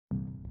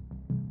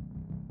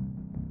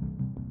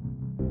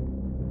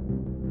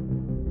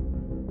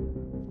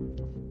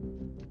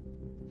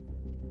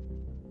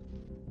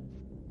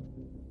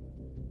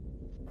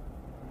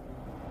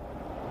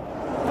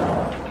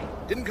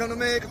didn't come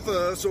to make a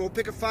fuss or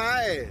pick a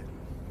fight.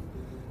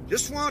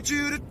 Just want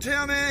you to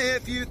tell me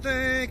if you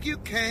think you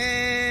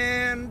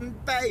can,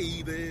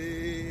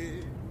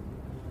 baby.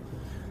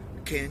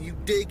 Can you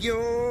dig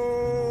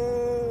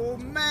your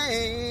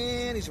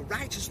man? He's a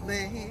righteous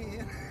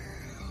man.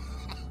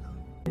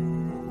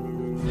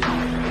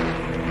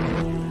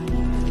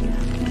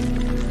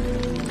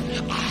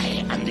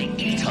 I am the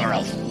eater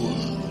of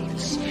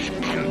wolves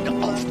and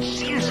of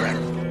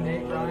children.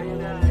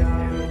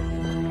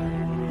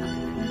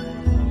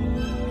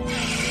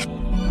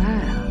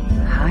 Wow,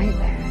 hi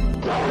there.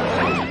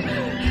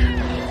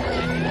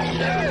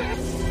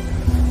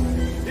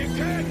 You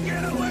can't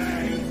get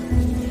away!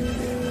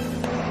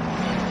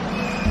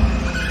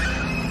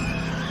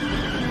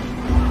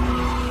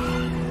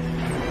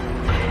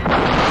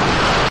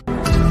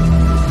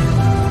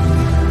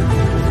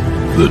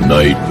 The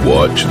Night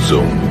Watch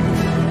Zone.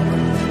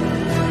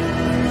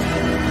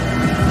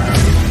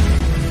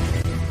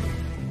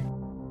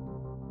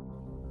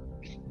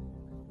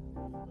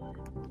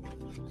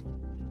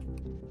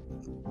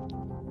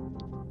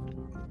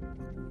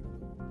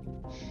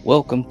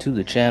 Welcome to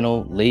the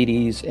channel,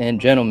 ladies and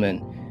gentlemen.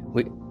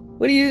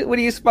 What are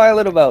you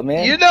smiling about,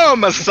 man? You know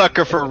I'm a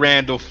sucker for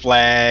Randall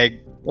Flagg.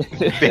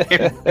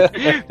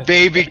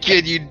 Baby,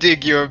 can you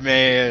dig your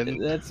man?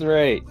 That's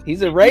right.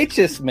 He's a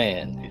righteous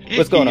man.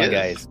 What's going on,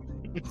 guys?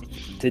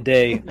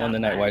 Today on the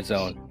Night Watch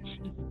Zone,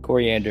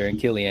 Coriander and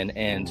Killian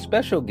and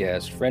special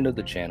guest, friend of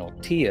the channel,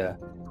 Tia,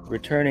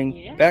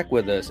 returning back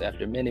with us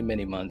after many,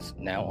 many months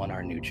now on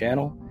our new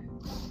channel.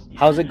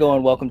 How's it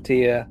going? Welcome,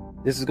 Tia.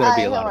 This is going to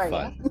be a lot of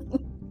fun.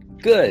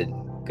 Good.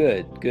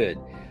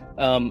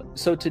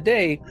 So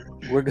today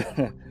we're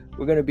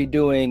gonna be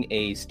doing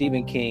a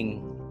Stephen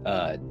King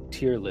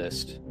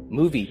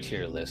movie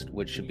tier list,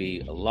 which should be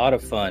a lot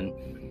of fun.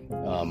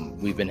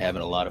 We've been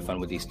having a lot of fun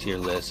with these tier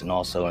lists, and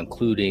also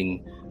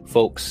including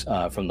folks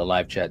from the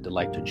live chat that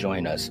like to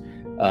join us.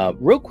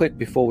 Real quick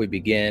before we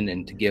begin,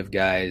 and to give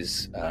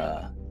guys,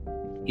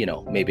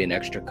 maybe an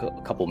extra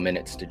couple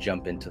minutes to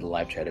jump into the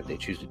live chat if they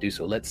choose to do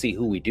so. Let's see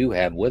who we do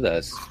have with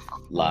us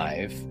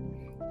live.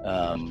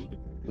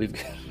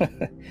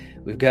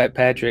 We've got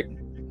Patrick,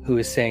 who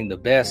is saying the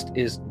best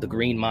is the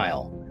Green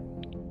Mile.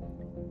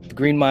 The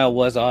Green Mile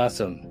was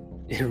awesome.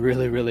 It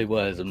really, really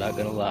was. I'm not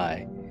gonna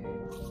lie.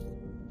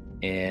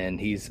 And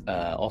he's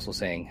also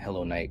saying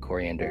hello, Night,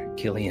 Coriander,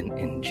 Killian,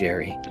 and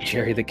Jerry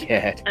the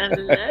cat.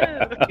 Hello.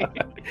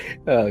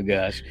 Oh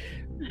gosh,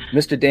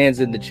 Mr. Dan's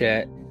in the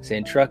chat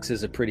saying Trucks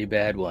is a pretty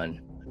bad one.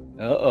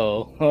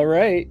 Uh-oh. All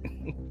right.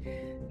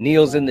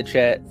 Neil's in the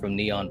chat from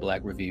Neon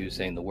Black Review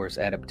saying the worst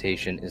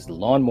adaptation is The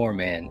Lawnmower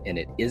Man, and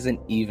it isn't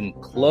even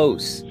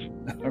close.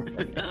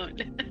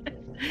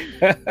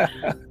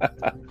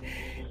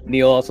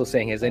 Neil also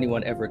saying, has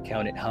anyone ever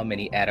counted how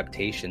many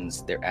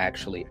adaptations there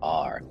actually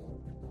are?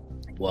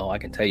 Well, I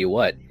can tell you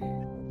what,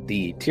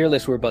 the tier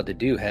list we're about to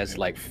do has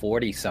like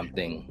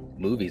 40-something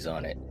movies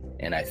on it,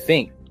 and I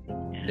think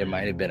there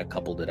might have been a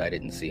couple that I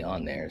didn't see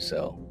on there.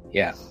 So,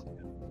 yeah,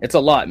 it's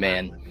a lot,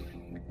 man.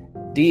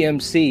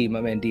 DMC, my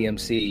man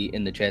DMC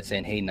in the chat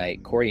saying, hey,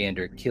 Night,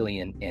 Coriander,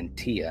 Killian, and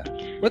Tia.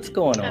 What's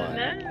going on?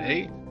 Hello.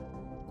 Hey.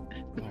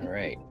 All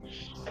right.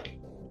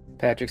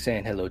 Patrick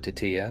saying hello to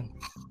Tia.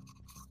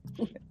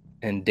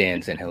 And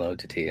Dan saying hello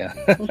to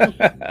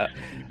Tia.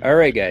 All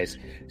right, guys.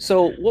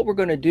 So what we're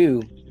going to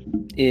do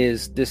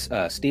is this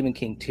Stephen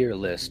King tier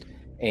list.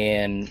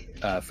 And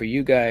for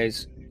you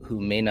guys who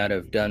may not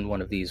have done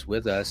one of these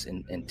with us,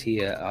 and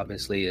Tia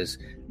obviously is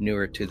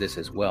newer to this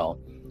as well,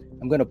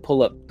 I'm going to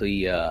pull up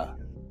the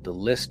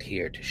list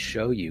here to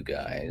show you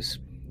guys.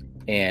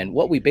 And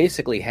what we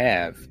basically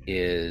have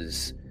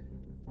is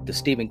the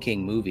Stephen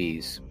King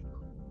movies.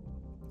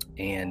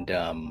 And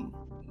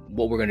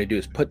what we're going to do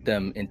is put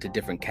them into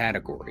different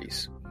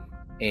categories.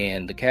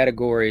 And the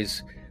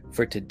categories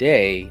for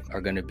today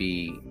are going to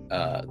be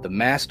the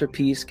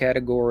masterpiece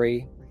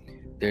category.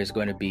 There's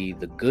going to be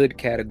the good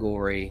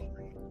category.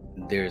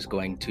 There's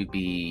going to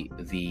be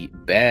the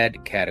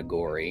bad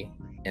category.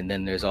 And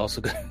then there's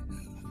also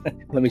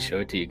let me show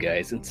it to you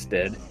guys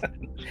instead.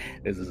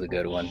 This is a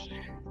good one.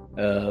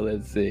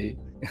 Let's see.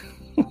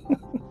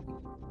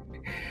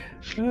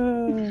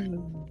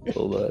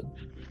 Hold on.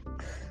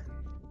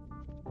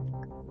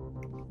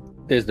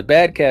 There's the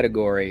bad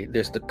category.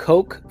 There's the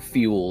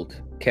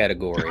Coke-fueled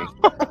category.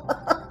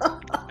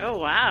 Oh,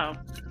 wow.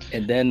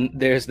 And then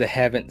there's the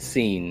haven't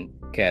seen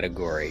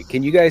category.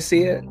 Can you guys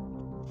see it?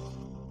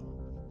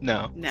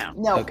 No.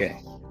 Okay.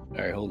 All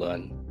right, hold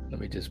on. Let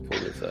me just pull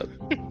this up.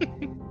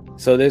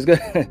 So there's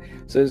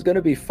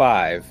gonna be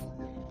 5,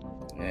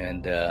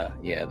 and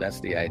yeah, that's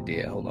the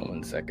idea. Hold on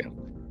one second,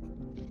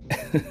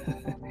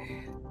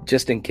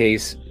 just in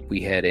case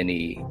we had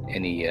any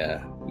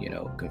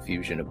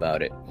confusion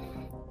about it.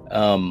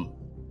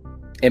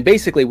 And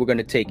basically, we're going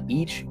to take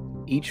each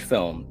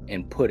film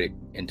and put it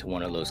into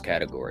one of those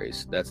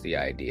categories. That's the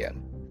idea.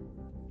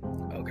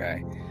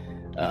 Okay,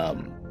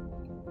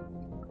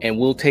 and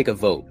we'll take a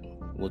vote.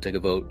 We'll take a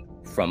vote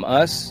from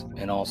us,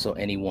 and also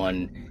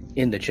anyone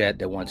in the chat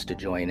that wants to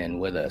join in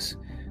with us.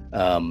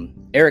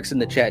 Eric's in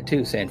the chat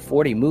too, saying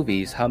 40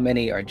 movies. How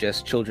many are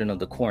just Children of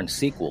the Corn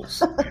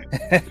sequels?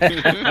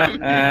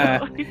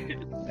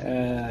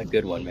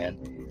 Good one, man.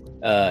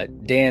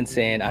 Dan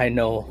saying, I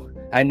know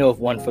of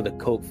one for the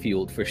Coke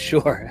fueled for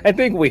sure. I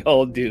think we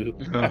all do.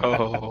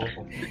 Oh.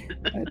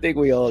 I think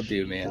we all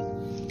do, man.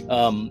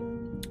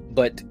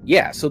 But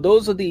yeah, so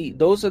those are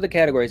the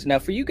categories. Now,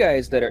 for you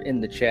guys that are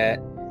in the chat,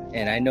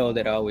 and I know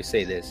that I always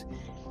say this,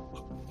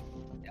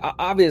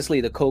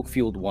 obviously the Coke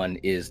fueled one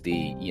is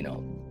the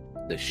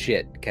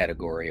shit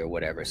category or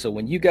whatever. So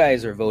when you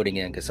guys are voting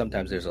in, because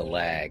sometimes there's a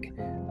lag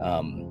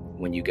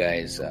when you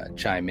guys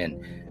chime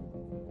in,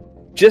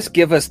 just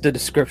give us the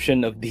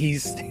description of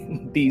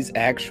these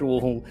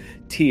actual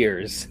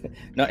tiers,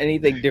 not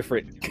anything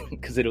different,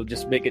 because it'll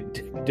just make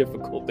it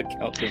difficult to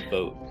count the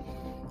vote.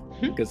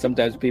 Because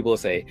sometimes people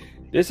say,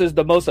 this is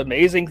the most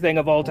amazing thing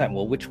of all time.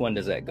 Well, which one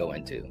does that go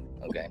into?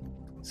 Okay,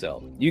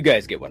 so you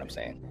guys get what I'm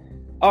saying.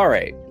 All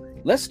right,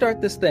 let's start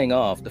this thing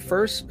off. The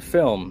first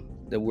film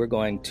that we're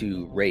going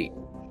to rate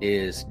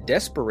is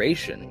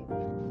Desperation.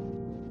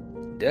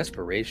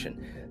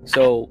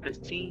 So,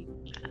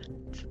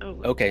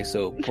 okay,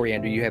 so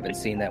Coriander, you haven't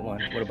seen that one.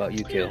 What about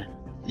you, Kill?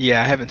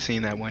 Yeah, I haven't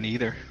seen that one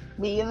either.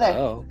 Me either.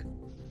 Oh,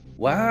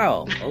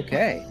 wow.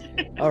 Okay,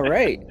 all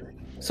right.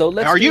 So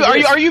let's. Are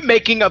you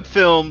making up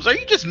films? Are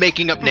you just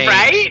making up names?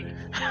 Right?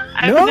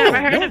 I've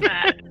never heard of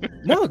that.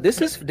 No,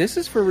 this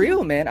is for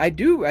real, man.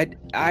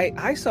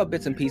 I saw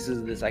bits and pieces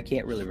of this. I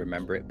can't really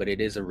remember it, but it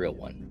is a real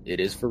one.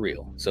 It is for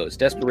real. So it's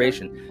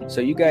Desperation.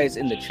 So you guys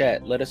in the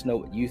chat, let us know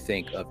what you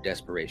think of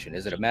Desperation.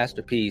 Is it a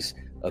masterpiece,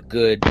 a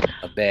good,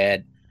 a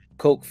bad,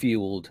 Coke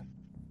fueled,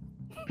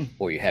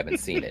 or you haven't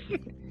seen it?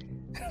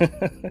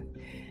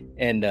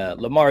 And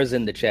Lamar's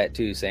in the chat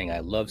too, saying, "I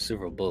love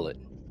Silver Bullet."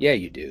 Yeah,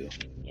 you do.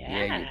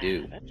 Yeah, you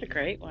do. That's a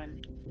great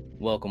one.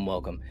 Welcome.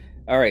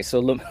 All right, so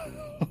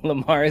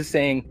Lamar is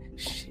saying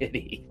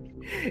shitty.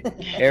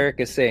 Eric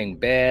is saying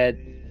bad.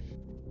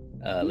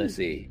 Let's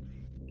see.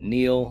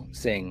 Neil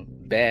saying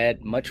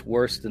bad, much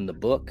worse than the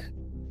book.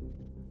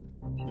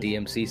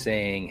 DMC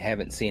saying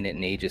haven't seen it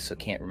in ages, so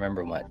can't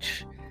remember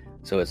much.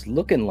 So it's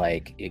looking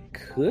like it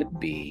could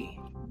be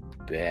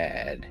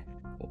bad.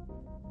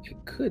 It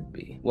could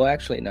be. Well,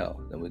 actually,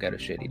 no. Then we got a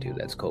shitty too.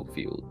 That's Coke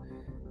fueled.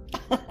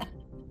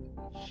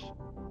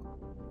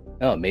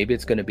 Oh, maybe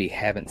it's going to be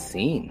haven't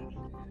seen.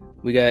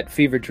 We got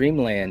Fever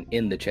Dreamland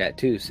in the chat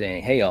too,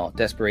 saying, "Hey y'all,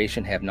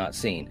 Desperation have not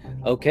seen."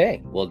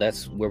 Okay, well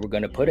that's where we're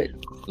going to put it.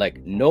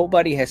 Like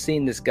nobody has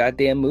seen this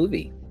goddamn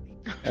movie.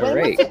 All when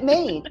right. was it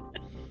made?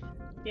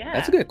 Yeah.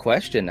 That's a good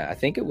question. I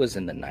think it was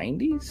in the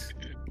 90s,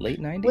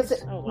 late 90s. Was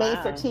it Oh, made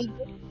wow. for TV?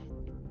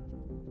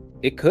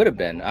 It could have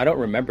been. I don't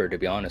remember, to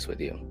be honest with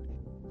you.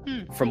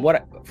 From what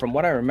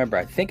I remember,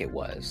 I think it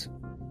was.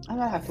 I'm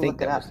gonna have I to think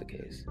look it that up. was the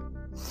case.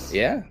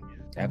 Yeah,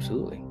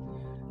 absolutely.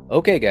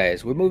 Okay,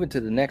 guys, we're moving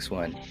to the next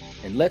one.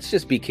 And let's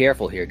just be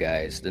careful here,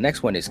 guys. The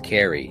next one is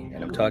Carrie,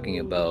 and I'm talking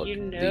about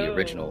the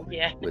original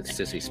with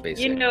Sissy Spacek.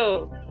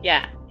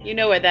 You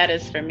know where that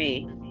is for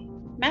me.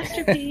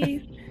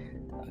 Masterpiece.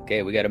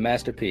 Okay, we got a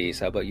masterpiece.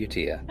 How about you,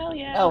 Tia? Hell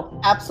yeah.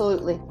 Oh,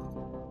 absolutely.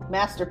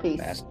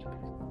 Masterpiece.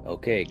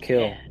 Okay,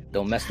 Kill. Yeah.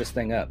 Don't mess this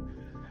thing up.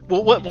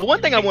 Well,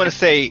 one thing I want to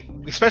say,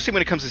 especially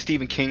when it comes to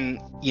Stephen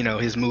King,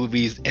 his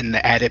movies and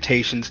the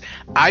adaptations,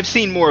 I've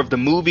seen more of the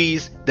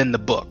movies than the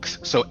books.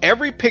 So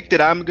every pick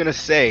that I'm going to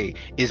say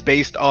is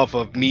based off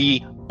of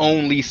me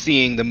only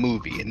seeing the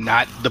movie and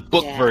not the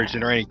book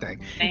version or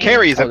anything. Same.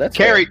 Carrie is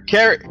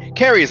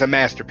Carrie is a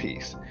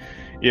masterpiece.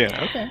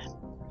 Yeah. Okay.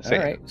 All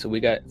right. So we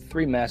got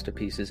 3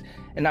 masterpieces,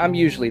 and I'm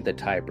usually the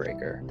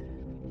tiebreaker.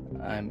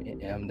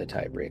 I'm the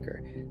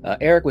tiebreaker.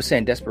 Eric was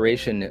saying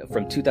Desperation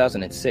from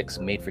 2006,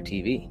 made for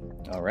TV.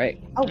 All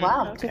right. Oh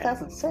wow, Okay.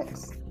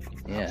 2006.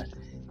 Yeah.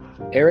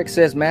 Eric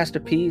says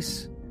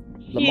masterpiece.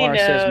 Lamar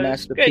says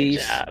masterpiece.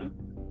 Good job.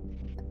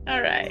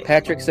 All right.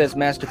 Patrick says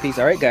masterpiece.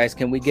 All right, guys,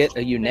 can we get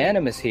a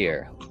unanimous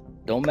here?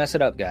 Don't mess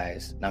it up,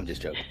 guys. No, I'm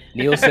just joking.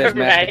 Neil says Right?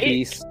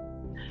 masterpiece.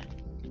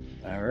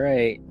 All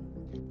right.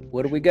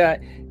 What do we got?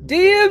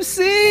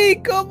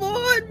 DMC, come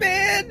on,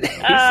 man. He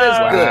says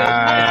good.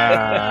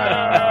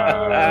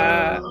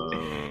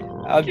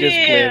 I'm just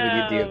playing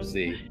with you,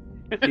 DMC.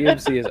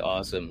 DMC is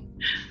awesome.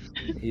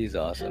 He's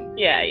awesome.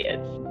 Yeah, he is.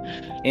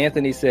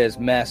 Anthony says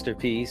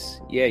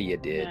masterpiece. Yeah, you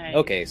did. Nice.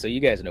 Okay, so you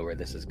guys know where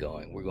this is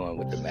going. We're going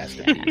with the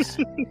masterpiece.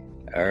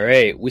 All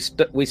right,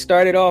 we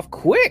started off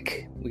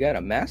quick. We got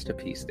a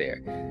masterpiece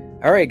there.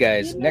 All right,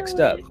 guys. Next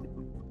up,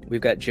 we've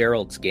got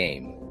Gerald's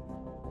Game.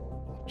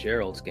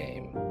 Gerald's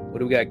Game. What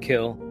do we got,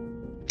 Kill?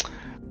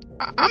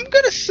 I'm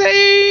going to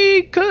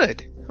say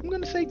good.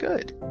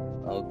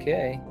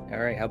 Okay. All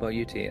right. How about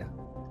you, Tia?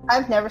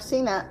 I've never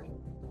seen that.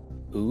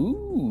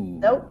 Ooh.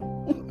 Nope.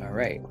 All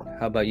right.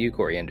 How about you,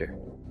 Coriander?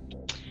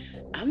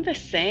 I'm the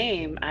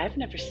same. I've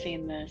never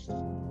seen this.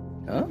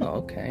 Oh,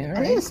 okay. All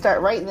I need to right.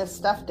 start writing this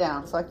stuff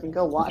down so I can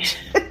go watch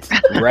it.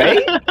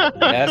 Right?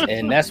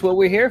 That's what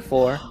we're here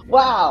for.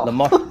 Wow.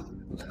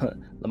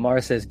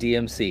 Lamar says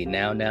DMC.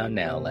 Now.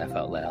 Laugh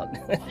out loud.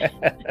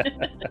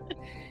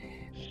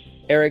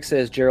 Eric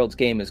says Gerald's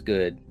Game is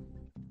good.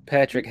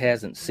 Patrick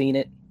hasn't seen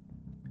it.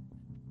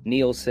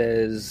 Neil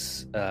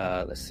says,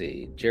 let's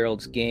see,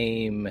 Gerald's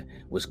Game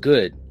was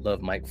good.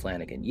 Love Mike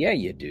Flanagan. Yeah,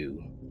 you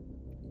do.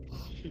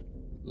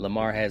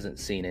 Lamar hasn't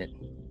seen it.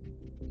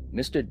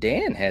 Mr.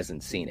 Dan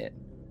hasn't seen it.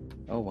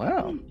 Oh,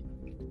 wow.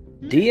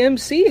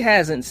 DMC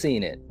hasn't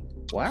seen it.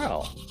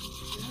 Wow.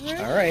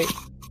 All right.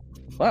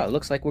 Wow, it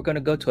looks like we're going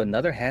to go to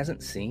another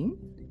hasn't seen.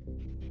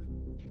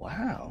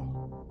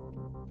 Wow.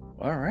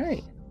 All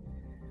right.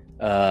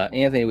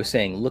 Anthony was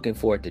saying, looking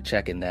forward to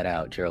checking that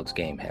out. Gerald's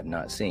Game, have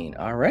not seen.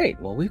 All right.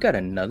 Well, we've got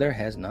another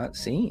has not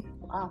seen.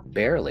 Wow.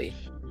 Barely.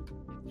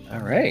 All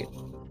right.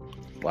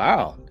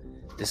 Wow.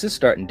 This is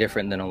starting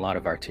different than a lot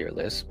of our tier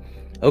lists.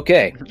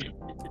 Okay.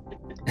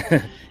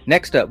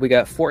 Next up, we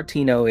got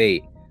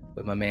 1408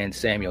 with my man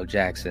Samuel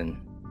Jackson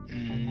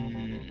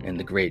and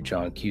the great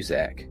John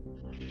Cusack.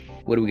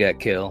 What do we got,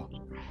 Kill?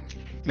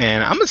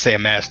 Man, I'm gonna say a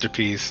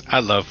masterpiece. I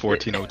love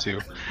 1402.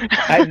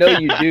 I know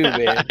you do,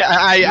 man.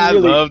 I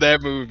really love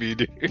that movie,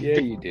 dude. Yeah,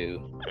 you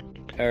do.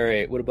 All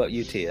right. What about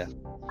you, Tia?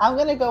 I'm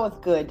gonna go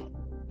with good.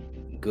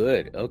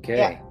 Good. Okay.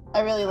 Yeah,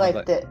 I really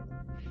liked it.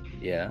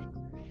 Yeah.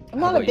 I'm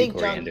How not a about you, big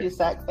John Coriander?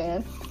 Cusack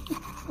fan.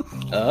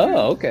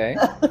 Oh, okay.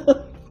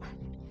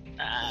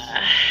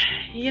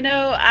 You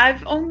know, I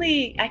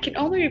can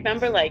only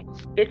remember like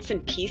bits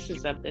and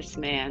pieces of this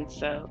man,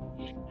 so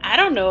I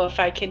don't know if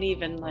I can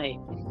even like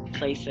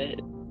place it.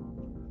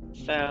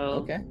 So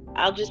Okay.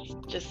 I'll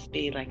just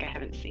be like I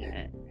haven't seen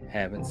it.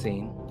 Haven't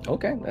seen.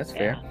 Okay, that's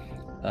fair.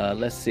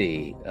 Let's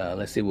see.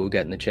 Let's see what we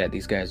got in the chat.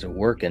 These guys are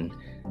working.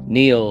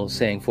 Neil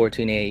saying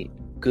 14.8.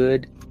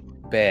 Good,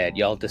 bad.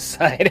 Y'all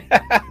decide.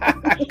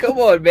 Come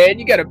on, man.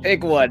 You got to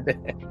pick one.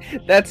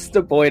 That's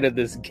the point of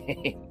this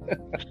game.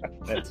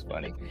 That's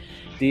funny.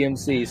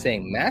 DMC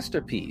saying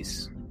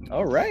masterpiece.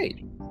 All right.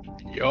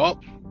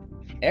 Yup.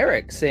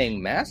 Eric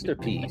saying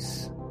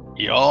masterpiece.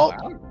 Yup.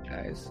 Wow,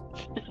 guys.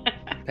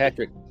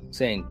 Patrick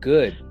saying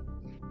good.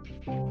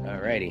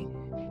 Alrighty.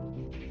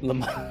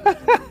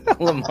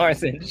 Lamar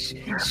saying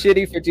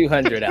shitty for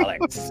 200,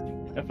 Alex.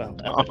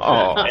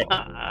 Oh.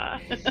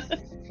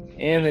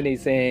 Anthony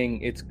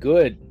saying it's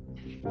good.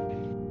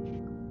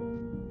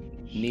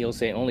 Neil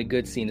saying only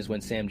good scene is when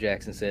Sam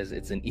Jackson says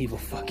it's an evil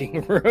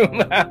fucking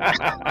room.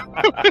 I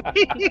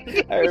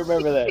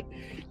remember that.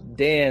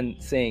 Dan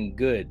saying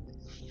good.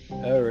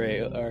 All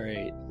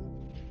right.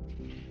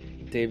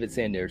 David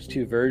saying there's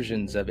two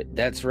versions of it.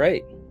 That's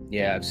right.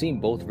 Yeah, I've seen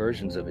both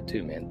versions of it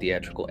too, man.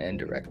 Theatrical and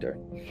director.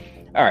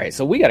 All right,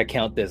 so we got to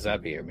count this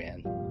up here,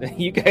 man.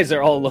 You guys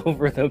are all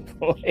over the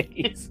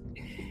place.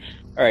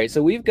 All right,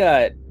 so we've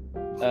got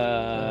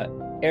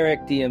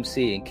Eric,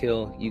 DMC, and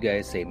Kill. You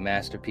guys say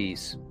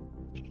masterpiece.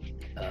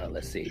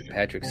 Let's see.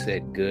 Patrick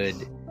said good.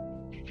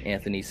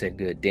 Anthony said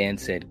good. Dan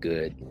said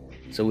good.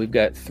 So we've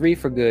got 3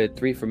 for good,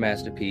 3 for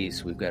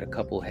masterpiece. We've got a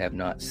couple have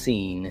not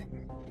seen.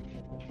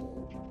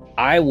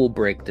 I will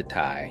break the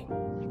tie.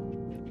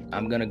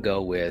 I'm going to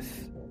go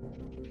with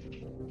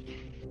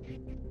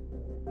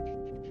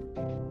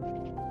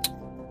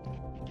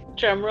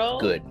Drum roll.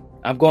 good.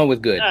 I'm going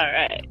with good. All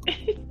right.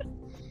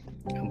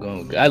 I'm going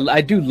with good.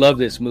 I do love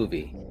this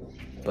movie,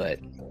 but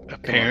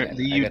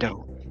Apparently you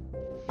don't.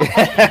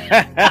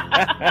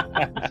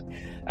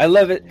 I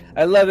love it.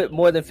 I love it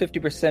more than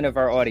 50% of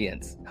our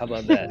audience. How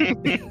about that?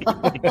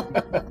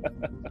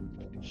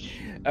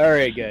 All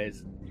right,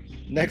 guys.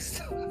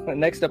 Next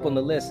up on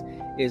the list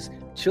is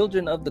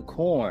Children of the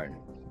Corn.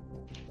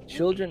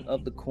 Children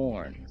of the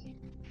Corn.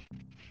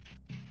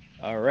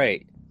 All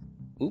right.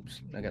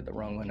 Oops, I got the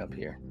wrong one up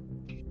here.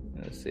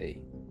 Let's see.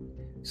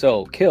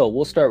 So, Kill,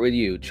 we'll start with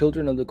you.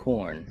 Children of the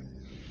Corn.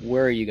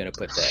 Where are you going to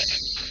put that?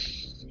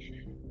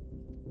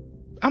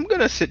 I'm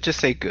gonna just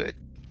say good.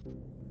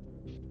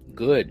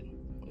 Good.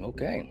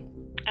 Okay.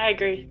 I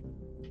agree.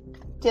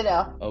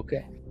 Ditto.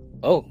 Okay.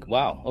 Oh,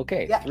 wow.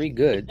 Okay. Yeah. 3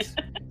 goods.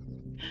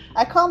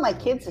 I call my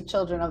kids the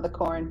children of the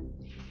corn.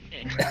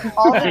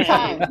 All the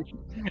time.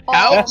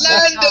 All the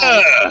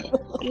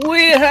Outlander!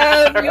 We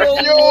have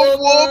your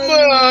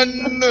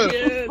woman!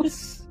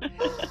 Yes.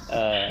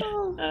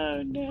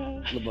 Oh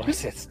no. Lamar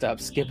said, "Stop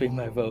skipping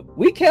my vote."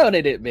 We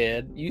counted it,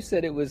 man. You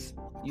said the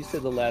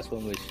last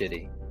one was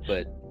shitty,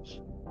 but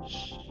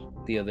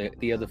the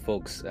other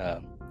folks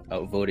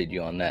outvoted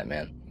you on that,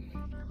 man.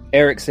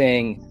 Eric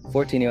saying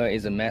 1408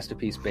 is a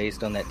masterpiece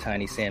based on that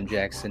tiny Sam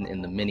Jackson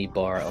in the mini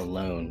bar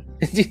alone.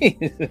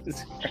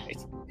 Jesus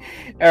Christ.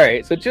 All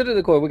right, so Children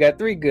of the Corn, we got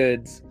 3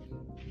 goods.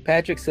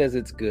 Patrick says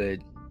it's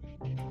good.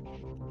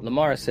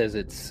 Lamar says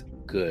it's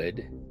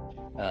good.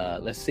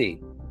 Let's see.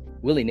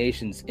 Willie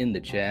Nation's in the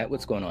chat.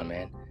 What's going on,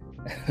 man?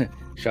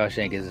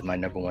 Shawshank is my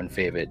number 1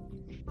 favorite.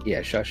 Yeah,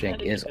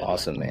 Shawshank is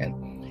awesome,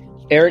 man.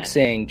 Eric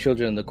saying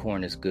Children of the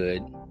Corn is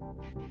good.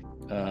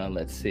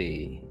 Let's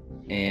see.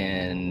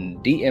 And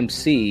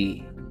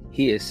DMC,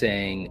 he is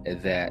saying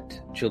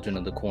that Children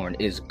of the Corn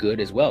is good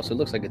as well. So it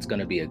looks like it's going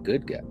to be a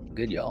good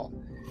y'all.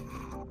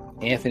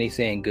 Anthony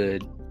saying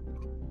good.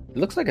 It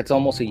looks like it's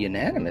almost a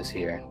unanimous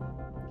here.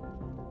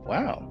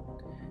 Wow.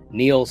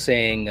 Neil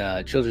saying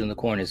Children of the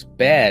Corn is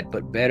bad,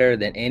 but better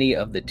than any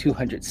of the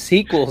 200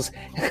 sequels.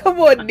 Come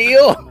on,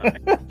 Neil.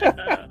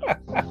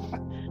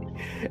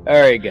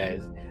 All right,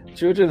 guys.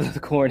 Children of the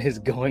Corn is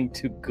going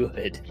to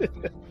good.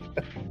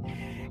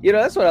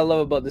 That's what I love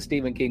about the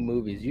Stephen King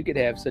movies. You could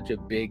have such a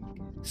big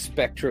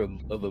spectrum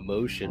of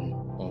emotion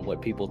on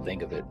what people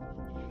think of it.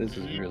 This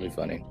is really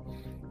funny.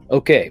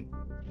 Okay.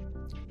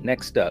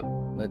 Next up,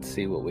 let's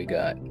see what we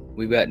got.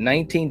 We've got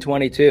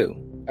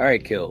 1922. All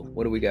right, Kill.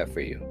 What do we got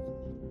for you?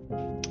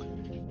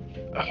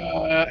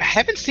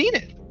 Haven't seen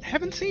it.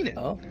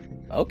 Oh,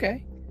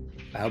 okay.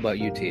 How about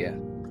you, Tia?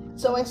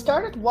 So I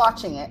started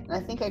watching it, and I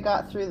think I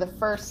got through the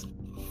first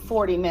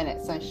 40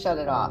 minutes and I shut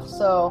it off.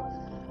 So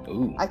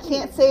Ooh. I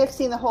can't say I've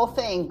seen the whole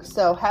thing,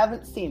 so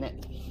haven't seen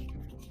it.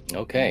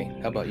 Okay.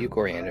 How about you,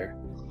 Coriander?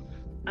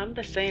 I'm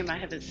the same. I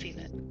haven't seen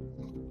it.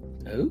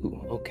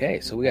 Ooh, okay.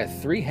 So we got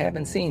 3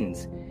 haven't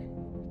seens.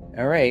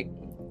 All right.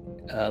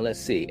 Let's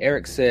see.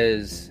 Eric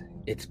says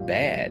it's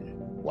bad.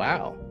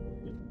 Wow.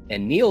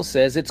 And Neil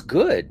says it's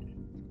good.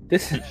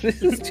 This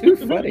is too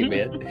funny,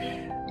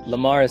 man.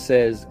 Lamar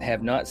says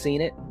have not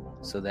seen it.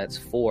 So that's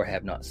 4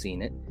 have not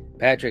seen it.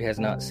 Patrick has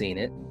not seen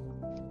it.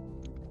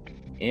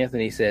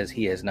 Anthony says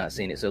he has not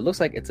seen it. So it looks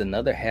like it's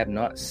another have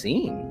not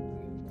seen.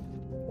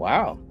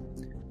 Wow.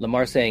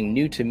 Lamar saying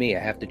new to me. I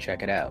have to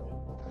check it out.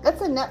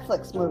 That's a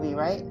Netflix movie,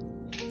 right?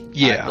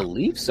 Yeah. I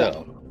believe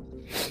so.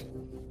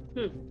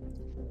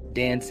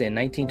 Dan saying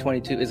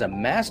 1922 is a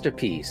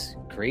masterpiece.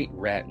 Great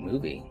rat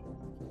movie.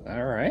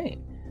 All right.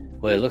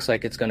 Well, it looks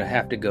like it's going to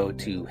have to go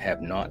to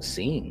have not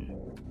seen.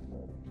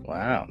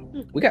 Wow.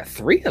 We got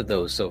 3 of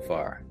those so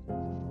far.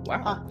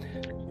 Wow.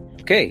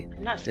 Okay.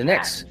 The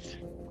next,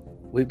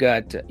 we've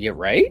got, you're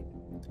right.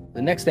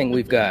 The next thing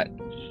we've got,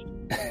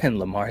 and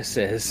Lamar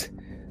says,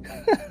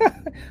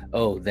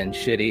 oh, then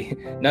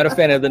shitty. Not a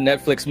fan of the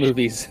Netflix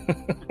movies.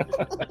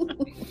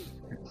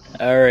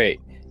 All right.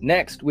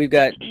 Next, we've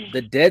got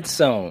the Dead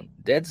Zone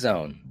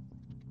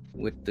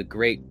with the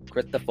great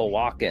Christopher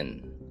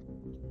Walken.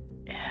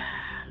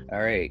 All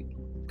right.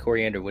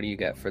 Coriander, what do you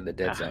got for the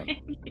Dead Zone?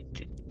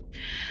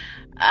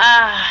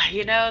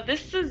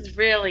 This is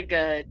really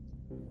good.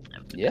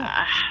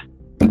 Yeah.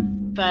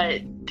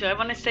 But do I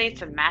want to say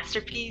it's a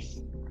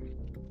masterpiece?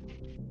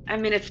 I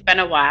mean, it's been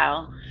a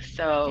while.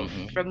 So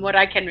from what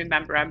I can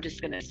remember, I'm just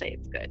going to say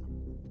it's good.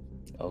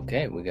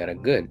 Okay, we got a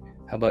good.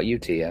 How about you,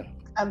 Tia?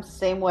 I'm the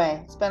same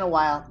way. It's been a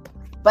while.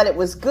 But it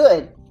was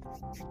good.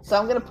 So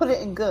I'm going to put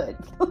it in good.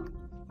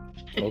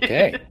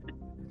 Okay.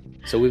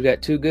 So we've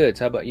got 2 goods.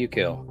 How about you,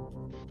 Kill?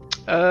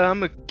 I'm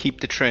going to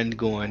keep the trend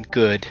going.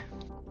 Good.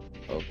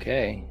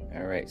 Okay.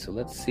 All right. So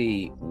let's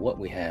see what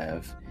we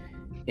have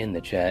in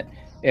the chat.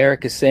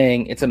 Eric is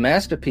saying it's a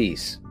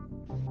masterpiece.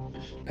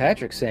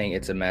 Patrick saying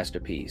it's a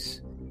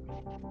masterpiece.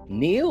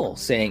 Neil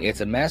saying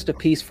it's a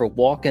masterpiece for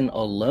walking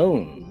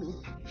alone.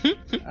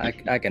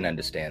 I can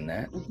understand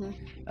that.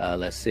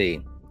 Let's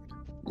see.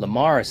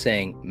 Lamar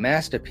saying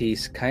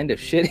masterpiece, kind of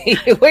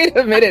shitty. Wait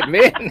a minute,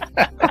 man.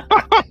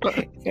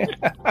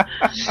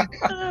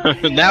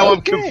 Now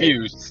I'm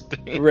confused.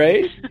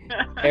 Right?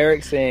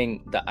 Eric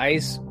saying the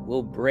ice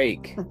will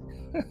break.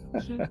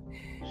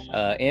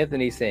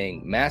 Anthony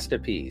saying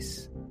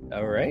masterpiece.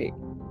 All right.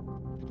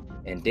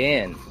 And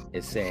Dan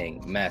is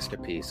saying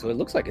masterpiece. So it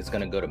looks like it's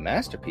going to go to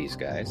masterpiece,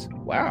 guys.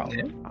 Wow.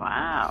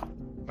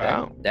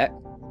 Wow.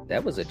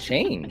 That was a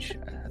change.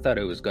 I thought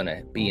it was going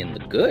to be in the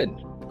good,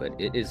 but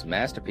it is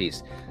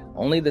masterpiece.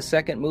 Only the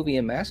second movie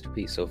in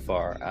masterpiece so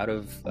far out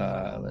of,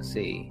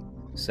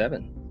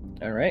 7.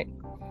 All right.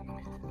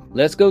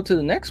 Let's go to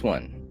the next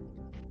one.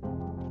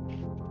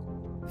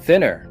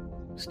 Thinner.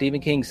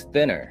 Stephen King's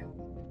Thinner.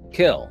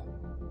 Kill.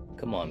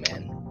 Come on,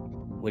 man.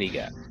 What do you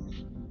got?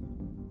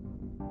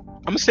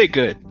 I'm going to say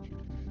good.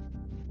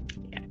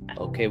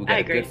 Okay, we got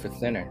a good for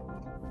Thinner.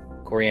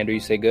 Coriander, you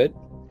say good?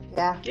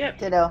 Yeah. Yep.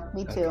 Ditto.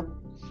 Me too.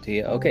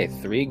 Tia, okay,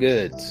 3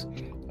 goods.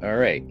 All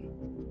right.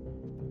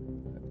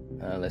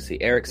 Let's see.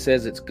 Eric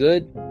says it's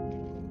good.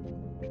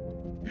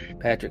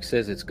 Patrick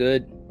says it's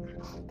good.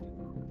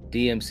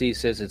 DMC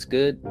says it's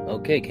good.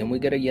 Okay, can we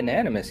get a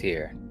unanimous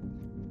here?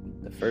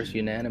 The first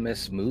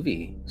unanimous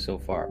movie so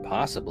far,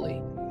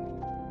 possibly.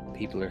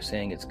 People are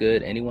saying it's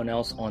good. Anyone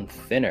else on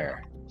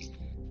Thinner?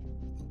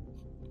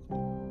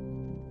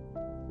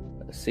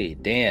 Let's see.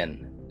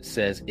 Dan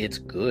says it's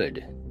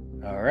good.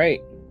 All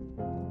right.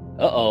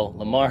 Uh-oh,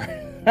 Lamar.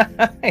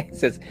 He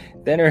says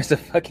Thinner is a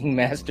fucking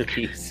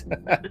masterpiece.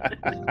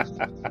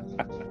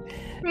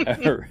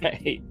 All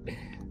right.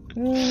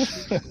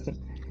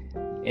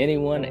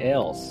 Anyone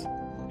else?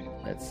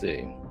 Let's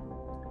see.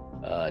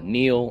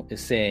 Neil is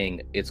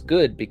saying it's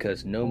good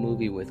because no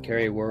movie with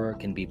Carrie Werner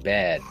can be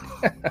bad.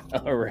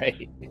 All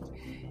right.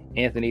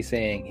 Anthony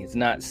saying he's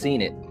not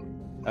seen it.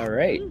 All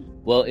right.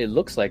 Well, it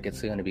looks like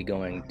it's going to be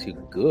going to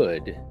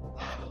good.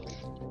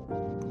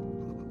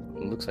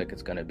 It looks like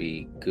it's going to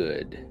be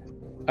good.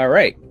 All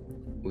right.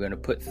 We're going to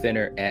put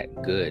Thinner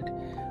at good.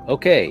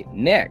 Okay.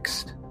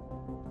 Next,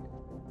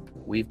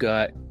 we've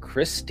got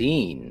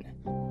Christine.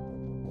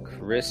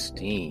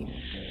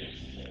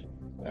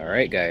 All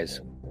right,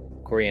 guys.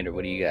 Coriander,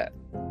 what do you got?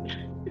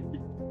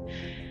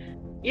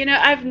 You know,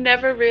 I've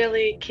never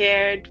really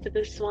cared for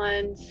this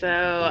one, so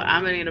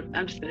I'm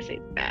just gonna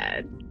say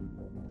bad.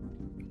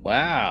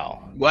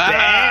 Wow.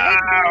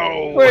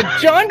 Wow. For a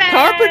John Bad.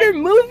 Carpenter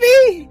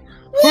movie?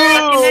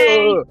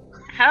 Whoa.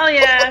 Hell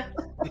yeah!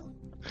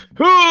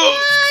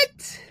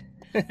 What?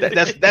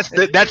 That's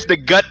the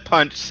gut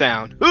punch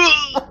sound.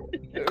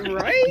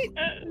 Right?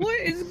 What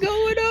is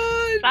going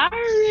on?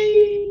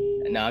 Sorry.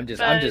 No, I'm just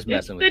but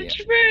messing with it's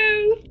you.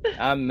 the truth.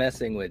 I'm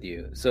messing with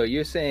you. So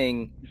you're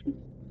saying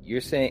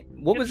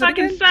what was it it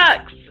fucking again?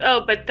 sucks.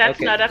 Oh, but that's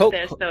Okay, not up Coke-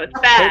 there, so it's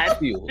Coke bad.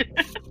 fuel.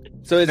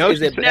 So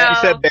is it No, bad? you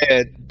said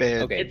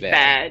bad. Okay, It's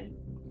bad.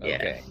 Yeah.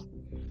 Okay.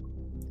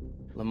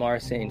 Lamar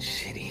saying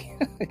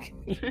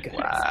shitty.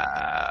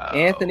 Wow.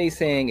 Anthony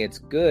saying it's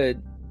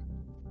good.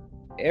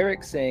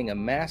 Eric saying a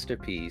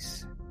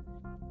masterpiece.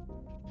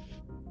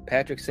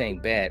 Patrick saying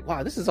bad.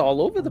 Wow, this is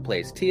all over the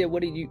place. Tia,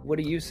 what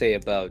do you say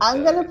about?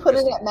 I'm gonna put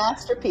it at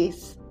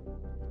masterpiece.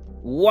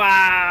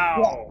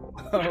 Wow.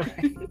 All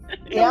right.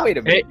 Yeah. Wait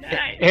a minute.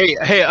 Hey,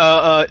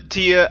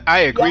 Tia, I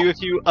agree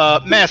with you.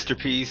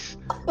 Masterpiece.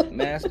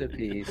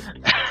 Masterpiece.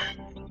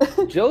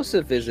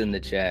 Joseph is in the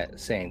chat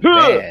saying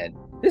bad.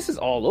 This is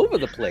all over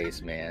the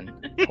place, man.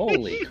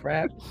 Holy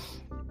crap.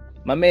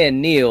 My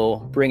man Neil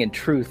bringing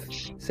truth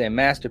saying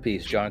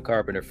masterpiece, John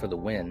Carpenter for the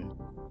win.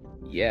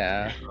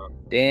 Yeah.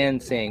 Dan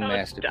saying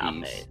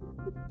masterpiece.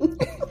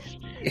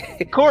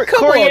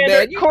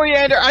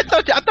 Coriander, I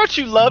thought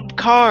you loved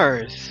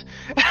cars.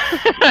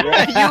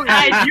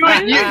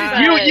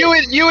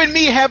 You and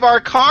me have our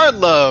car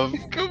love.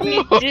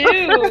 We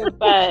do,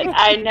 but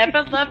I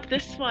never loved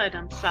this one.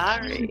 I'm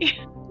sorry.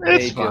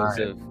 Hey, It's fine.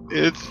 Joseph.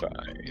 It's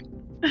fine.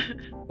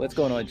 What's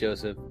going on,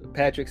 Joseph?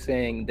 Patrick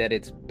saying that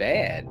it's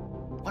bad.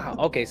 Wow.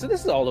 Okay, so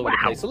this is all over the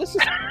place. So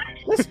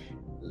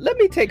let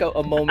me take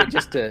a moment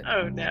just to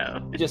Oh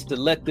no.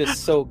 let this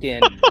soak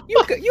in.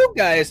 You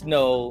guys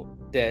know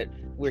that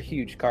we're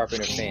huge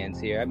Carpenter fans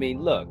here. I mean,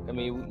 look. I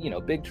mean,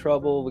 Big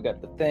Trouble. We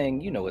got The Thing.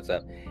 You know what's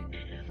up.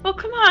 Well,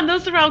 come on.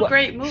 Those are all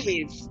great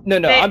movies. No,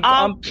 They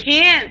I'm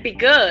can't be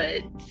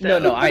good. So,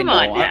 no. I come know.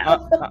 on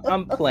now.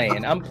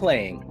 I'm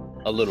playing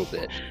a little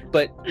bit.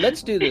 But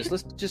let's do this.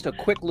 Let's just a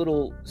quick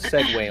little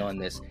segue on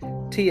this.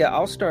 Tia,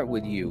 I'll start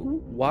with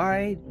you.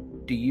 Why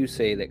do you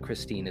say that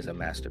Christine is a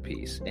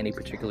masterpiece? Any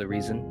particular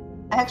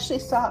reason? I actually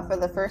saw it for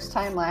the first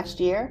time last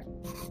year,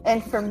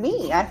 and for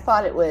me, I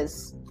thought it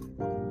was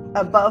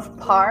above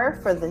par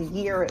for the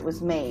year it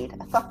was made.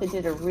 I thought they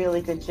did a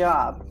really good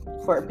job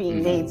for it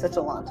being made such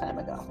a long time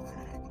ago,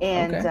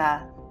 and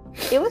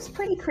it was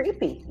pretty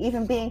creepy.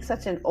 Even being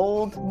such an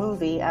old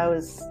movie, I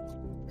was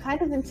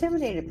kind of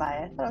intimidated by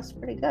it. I thought it was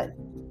pretty good.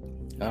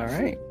 All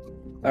right.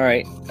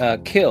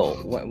 Kill.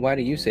 Why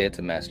do you say it's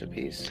a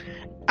masterpiece?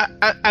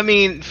 I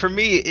mean, for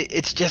me,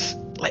 it's just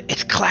like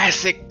it's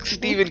classic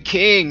Stephen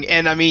King,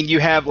 and I mean, you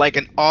have like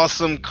an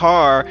awesome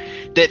car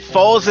that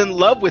falls in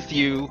love with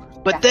you,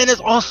 but then is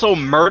also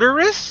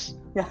murderous.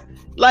 Yeah.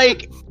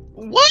 Like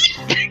what?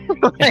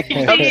 Like, See,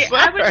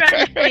 I would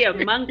rather see a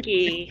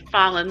monkey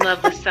fall in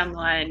love with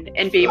someone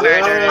and be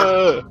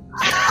murderous.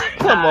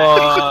 Come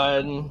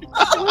on.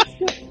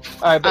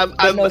 All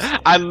right,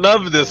 I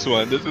love this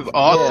one. This is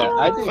awesome.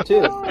 Yeah, I do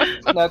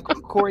too. Now,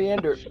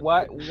 Coriander,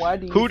 why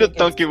do you? Who'd have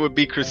thunk it would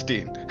be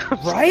Christine?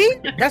 Right?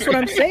 That's what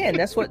I'm saying.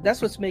 That's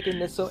what's making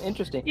this so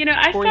interesting.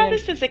 I saw Coriander.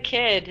 this as a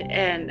kid,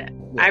 and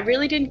I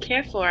really didn't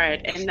care for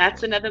it. And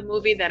that's another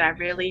movie that I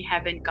really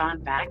haven't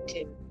gone back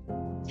to.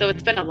 So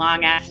it's been a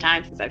long ass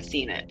time since I've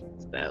seen it.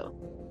 So.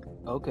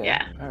 Okay.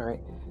 Yeah. All right.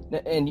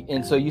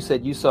 And so you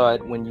said you saw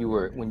it when you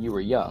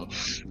were young.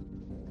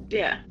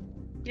 Yeah.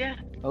 Yeah.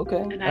 Okay.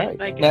 And all right.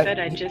 like Now, I said,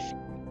 I just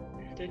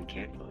didn't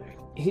care for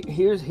it.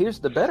 Here's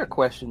the better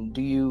question.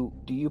 Do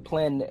you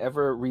plan to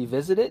ever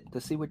revisit it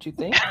to see what you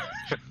think?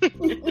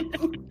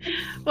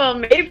 Well,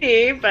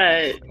 maybe,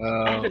 but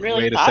I haven't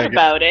really wait a thought second.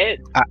 about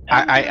it.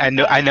 I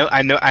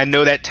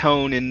know that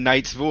tone in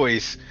Knight's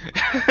voice.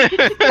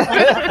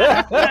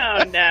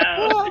 Oh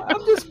no. Well,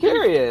 I'm just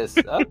curious.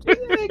 Hey, come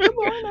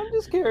on, I'm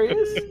just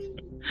curious.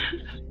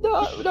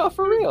 No,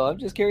 for real. I'm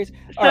just curious.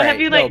 So have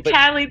you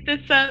tallied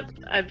this up?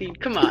 I mean,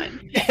 come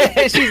on.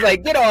 She's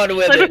like, get on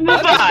with Let's it. move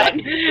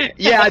on.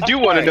 Yeah, I do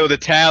want to know the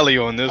tally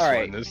on this All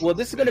right. one. Well,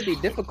 this is going to be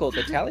difficult.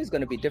 The tally is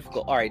going to be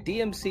difficult. All right.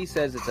 DMC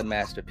says it's a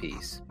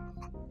masterpiece.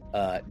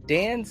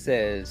 Dan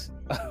says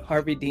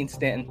Harvey Dean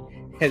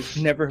Stanton has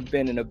never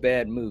been in a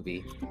bad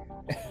movie.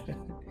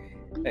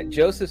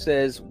 Joseph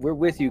says, we're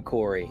with you,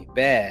 Corey.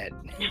 Bad.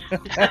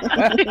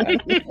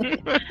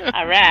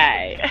 All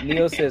right.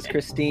 Neil says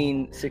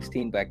Christine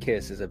 16 by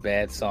Kiss is a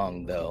bad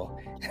song, though.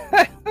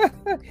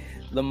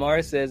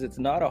 Lamar says it's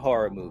not a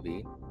horror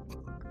movie.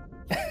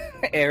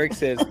 Eric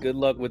says good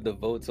luck with the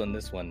votes on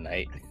this one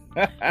night.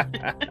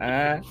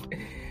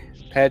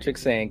 Patrick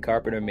saying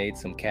Carpenter made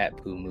some cat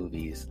poo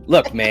movies.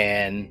 Look,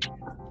 man.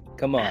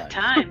 Come on. At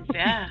times,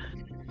 yeah.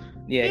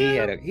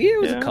 Yeah, he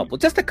was a couple,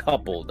 just a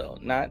couple though,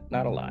 not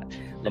a lot.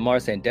 Lamar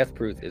saying Death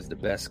Proof is the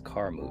best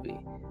car movie.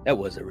 That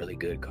was a really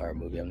good car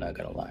movie. I'm not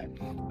gonna lie.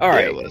 All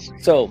right, it was.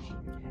 So,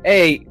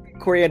 hey,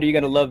 Coriander, you're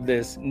gonna love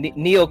this.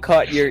 Neil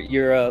caught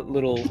your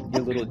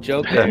little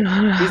joke there.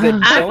 He said,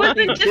 I "Don't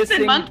be wasn't just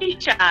in dissing." Monkey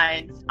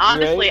Shines.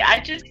 Honestly, Right? I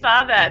just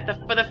saw that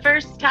for the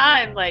first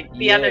time, like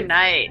the other Yes.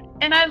 night,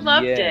 and I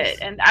loved Yes.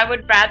 it. And I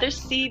would rather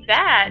see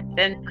that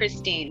than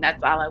Christine.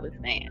 That's all I was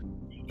saying.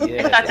 I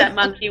Yes. thought that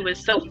monkey was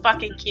so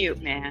fucking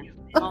cute, man.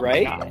 Oh my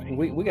Right? God.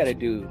 We got to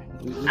do.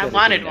 We I gotta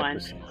wanted do an one.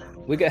 episode.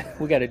 We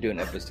got to do an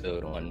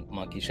episode on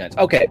Monkey Shines.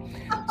 Okay,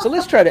 so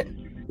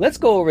let's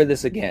go over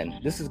this again.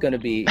 This is going to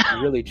be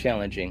really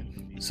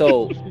challenging.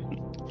 So,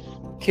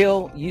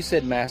 Kill, you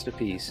said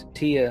masterpiece.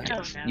 Tia, Oh,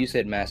 no. you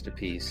said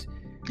masterpiece.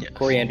 Yes.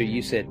 Coriander,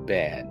 you said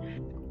bad.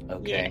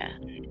 Okay.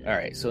 Yeah. All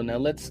right. So now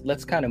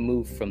let's kind of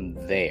move from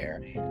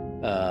there.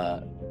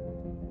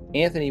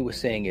 Anthony was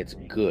saying it's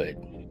good.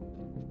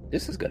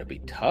 This is going to be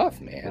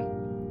tough, man.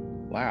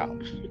 Wow.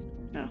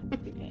 No.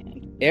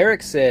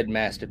 Eric said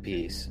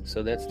masterpiece,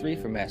 so that's 3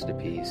 for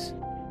masterpiece.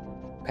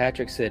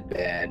 Patrick said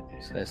bad,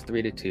 so that's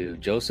 3-2.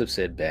 Joseph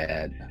said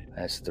bad,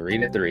 that's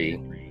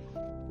 3-3.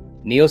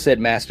 Neil said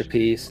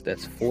masterpiece,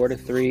 that's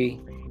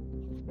 4-3.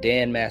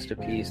 Dan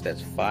masterpiece,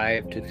 that's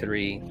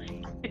 5-3.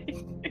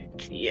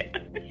 Yeah.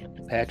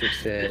 Patrick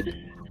said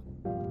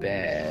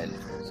bad,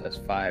 so that's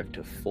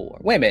 5-4.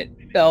 Wait a minute,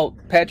 no,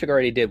 Patrick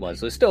already did one,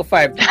 so it's still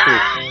 5-3.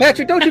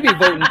 Patrick, don't you be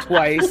voting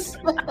twice.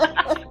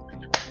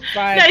 5-3.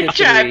 Nice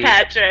try,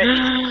 Patrick.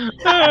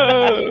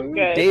 Oh,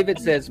 good. David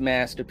says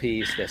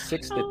masterpiece. That's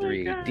 6-3. Oh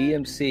my God.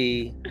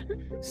 DMC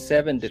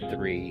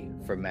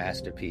 7-3 for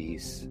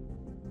masterpiece.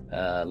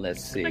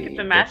 Let's see. Look at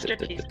the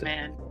masterpiece,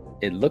 man.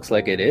 It looks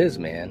like it is,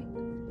 man.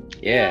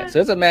 Yeah, so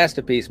it's a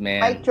masterpiece,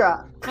 man. Mic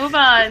drop. Move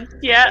on.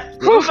 Yeah,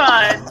 move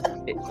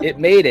on. It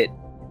made it.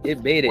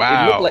 It made it.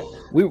 Wow. It looked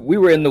like we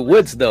were in the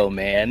woods, though,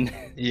 man.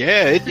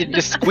 Yeah, it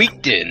just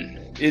squeaked in.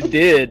 It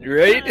did,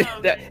 right?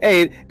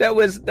 Oh, That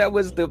was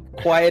the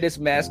quietest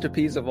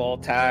masterpiece of all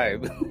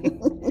time.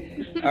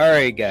 All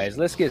right, guys,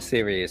 let's get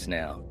serious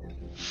now.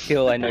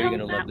 Kill, I know you're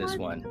gonna love this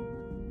one.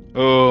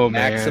 Oh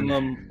man.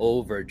 Maximum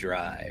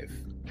Overdrive.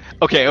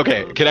 Okay.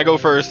 Can I go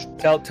first?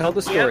 Tell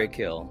the story,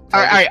 Kill. Tell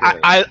All right, the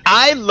story.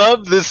 I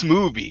love this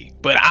movie,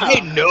 but I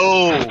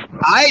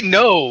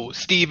know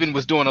Steven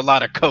was doing a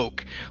lot of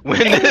coke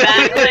when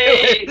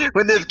Exactly.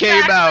 when this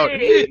came out.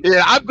 Exactly.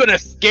 Yeah, I'm gonna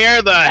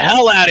scare the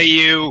hell out of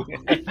you.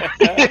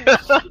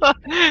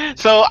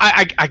 So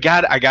I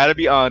gotta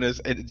be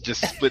honest and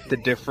just split the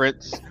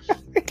difference.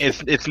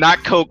 It's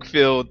not coke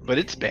filled, but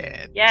it's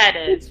bad. Yeah,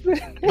 it is.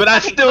 But I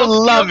still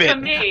love For it.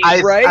 me.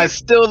 Right? I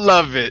still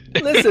love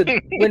it. Listen,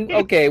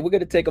 we're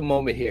gonna take a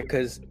moment here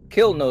because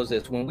Kill knows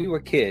this. When we were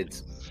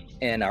kids,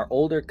 and our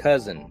older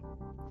cousin,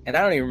 and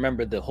I don't even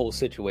remember the whole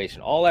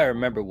situation. All I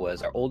remember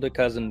was our older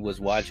cousin was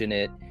watching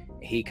it.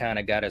 He kind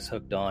of got us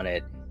hooked on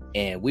it,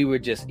 and we were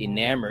just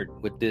enamored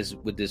with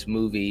this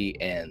movie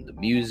and the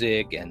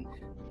music and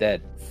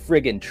that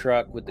friggin'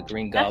 truck with the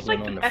Green That's Goblin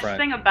like on the the best front.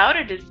 thing about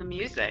it is the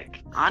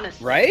music,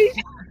 honestly. Right?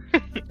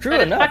 True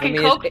But it's enough. fucking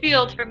coke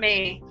field for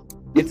me.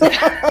 It's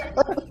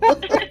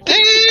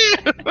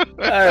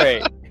all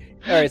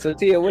right. So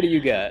Tia, what do you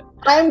got?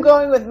 I'm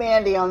going with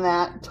Mandy on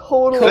that.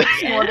 Totally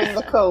snorting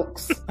the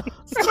cokes.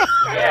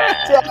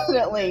 Yeah.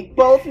 Definitely.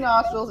 Both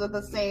nostrils at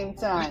the same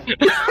time.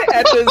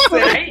 At the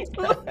Right?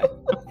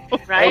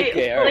 Right?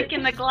 Okay, all right.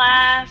 Flicking the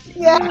glass.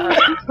 Yeah.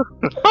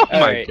 Oh All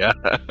my right. god.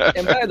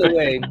 And by the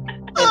way,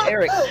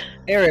 and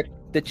Eric,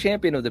 the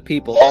champion of the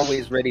people,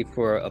 always ready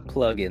for a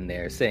plug in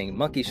there, saying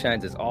Monkey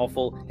Shines is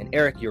awful, and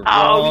Eric, you're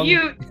Oh, wrong.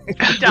 you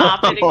stop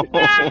it.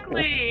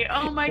 Exactly.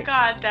 Oh my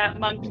god, that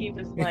monkey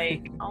was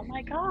like, oh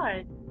my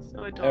god.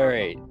 So adorable. All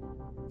right.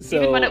 So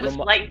Even when it was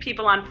lighting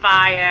people on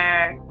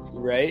fire.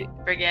 right,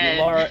 Forget.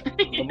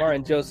 Lamar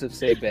and Joseph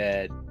say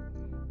bad.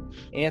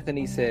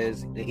 Anthony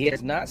says that he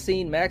has not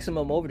seen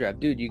Maximum Overdrive.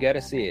 Dude, you got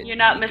to see it. You're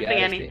not You missing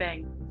gotta see it.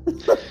 anything.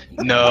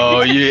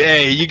 No,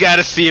 you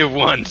gotta see it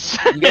once.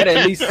 You got to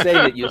at least say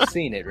that you've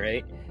seen it,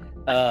 right?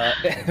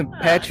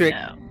 Patrick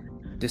Oh,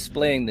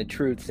 displaying the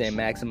truth, saying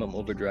Maximum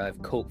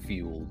Overdrive, coke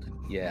fueled.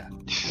 Yeah.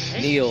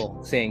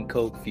 Neil saying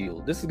coke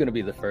fueled. This is going to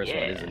be the first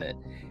one, Yeah. isn't it?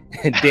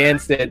 And Dan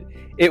said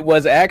it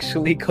was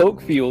actually coke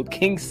fueled.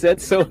 King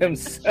said so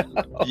himself.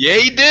 Yeah,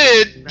 he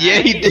did. Yeah,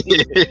 he Right?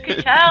 You did.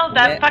 could tell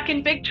that Yeah.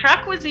 fucking big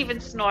truck was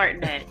even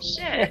snorting it.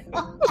 Shit.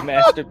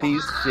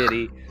 Masterpiece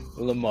shitty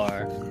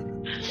Lamar.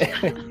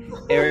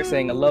 Eric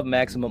saying I love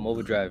Maximum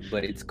Overdrive,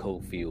 but it's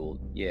coke fueled.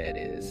 Yeah, it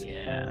is.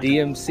 Yeah.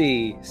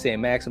 DMC saying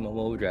Maximum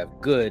Overdrive,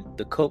 good.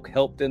 The coke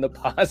helped in a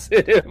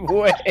positive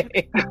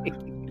way.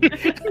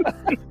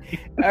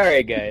 All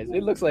right, guys.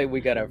 It looks like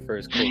we got our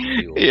first coke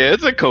fuel. Yeah,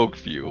 it's a coke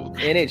fuel.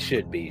 And it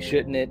should be,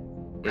 shouldn't it?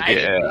 It Right? should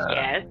Yeah.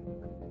 Yes.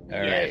 be.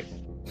 All right.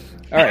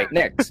 All right,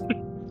 next.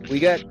 We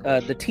got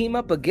the team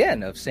up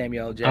again of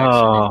Samuel L.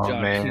 Jackson Oh, and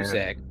John man.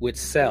 Cusack with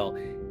Cell.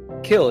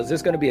 Kill, is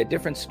this going to be a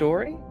different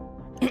story?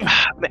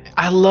 Man,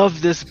 I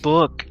love this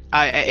book.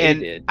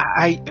 did.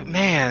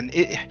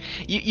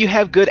 You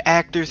have good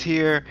actors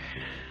here.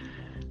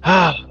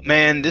 Oh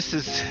man, this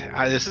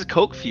is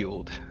coke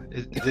fueled.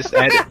 This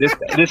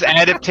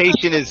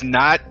adaptation is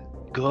not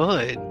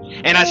good.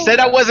 And I said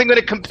I wasn't going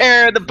to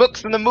compare the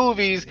books and the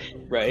movies,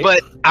 Right.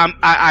 but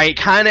I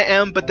kind of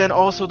am. But then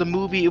also the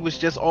movie, it was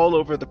just all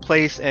over the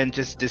place and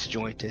just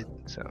disjointed.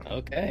 So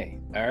Okay.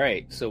 All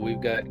right. So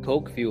we've got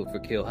Coke fueled for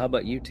Kill. How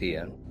about you,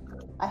 Tia?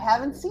 I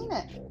haven't seen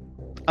it.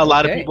 a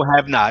lot of Okay. people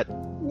have not.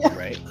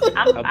 Right.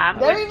 I'm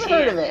Never with even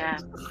heard Tia, of it. Yeah.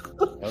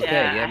 Okay.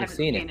 Yeah, You I haven't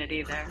seen it.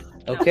 either.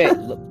 Okay.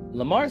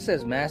 Lamar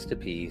says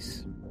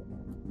masterpiece.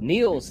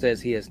 Neil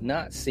says he has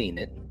not seen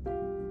it.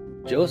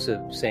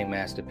 Joseph saying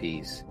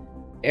masterpiece.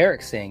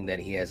 Eric saying that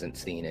he hasn't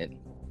seen it.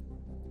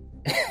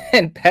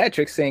 And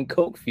Patrick saying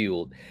Coke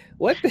fueled.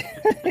 What?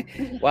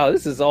 Wow,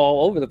 this is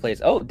all over the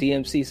place. Oh,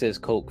 DMC says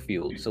Coke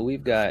fueled. So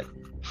we've got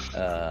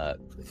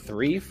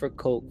 3 for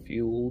Coke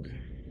fueled.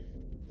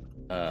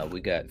 We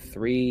got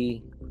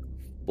 3,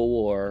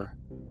 4.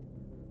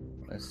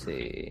 Let's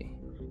see.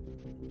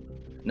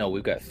 No,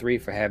 we've got 3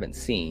 for haven't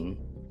seen.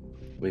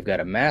 We've got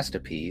a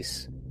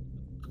masterpiece.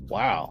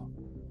 Wow,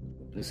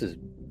 this is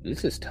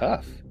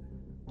tough.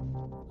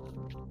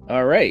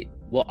 All right.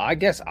 Well, I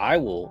guess I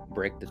will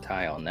break the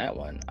tie on that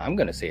one. I'm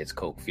gonna say it's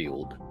Coke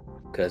fueled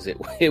because it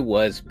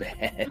was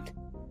bad.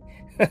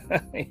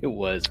 It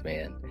was,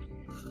 man.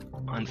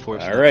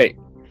 Unfortunately. All right,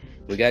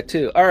 we got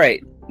 2. All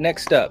right,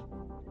 next up,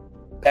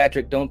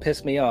 Patrick. Don't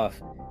piss me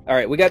off. All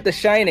right, we got The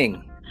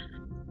Shining.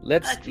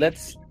 Let's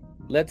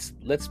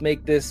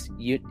make this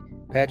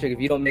Patrick. If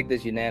you don't make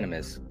this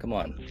unanimous, come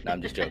on. No,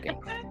 I'm just joking.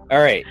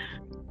 All right,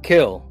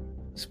 Kill.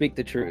 Speak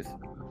the truth.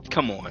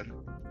 Come on,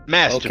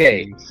 masterpiece.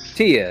 Okay,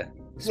 Tia.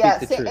 Speak Yeah,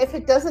 the see, truth. if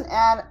it doesn't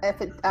add,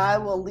 I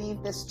will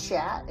leave this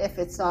chat if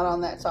it's not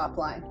on that top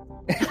line.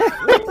 Ooh,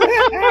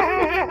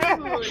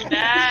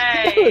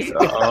 nice.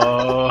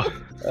 Oh,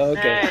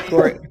 Okay,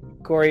 Nice.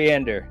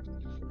 Coriander,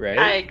 right?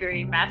 I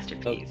agree.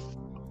 Masterpiece.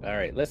 All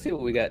right, let's see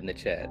what we got in the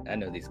chat. I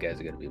know these guys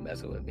are going to be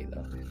messing with me,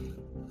 though.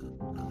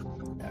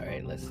 All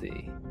right, let's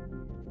see.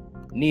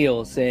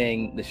 Neil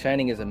saying The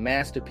Shining is a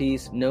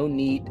masterpiece. No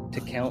need to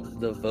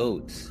count the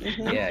votes.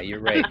 Yeah, you're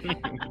right.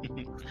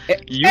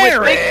 you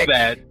would think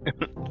that.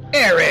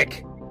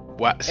 Eric!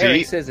 What? See,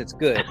 Eric says it's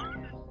good.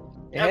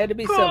 It had to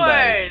be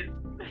somebody.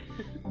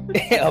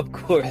 Of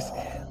course.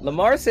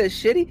 Lamar says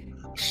shitty.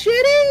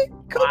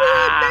 Shitty? Come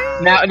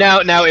on, man.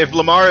 now, if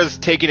Lamar is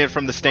taking it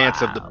from the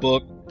stance of the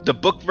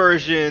book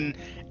version,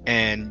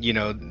 and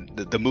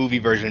the movie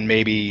version,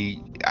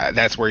 maybe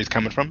that's where he's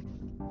coming from.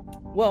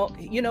 Well,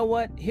 you know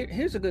what?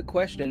 Here's a good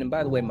question. And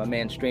by the way, my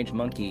man Strange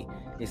Monkey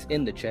is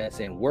in the chat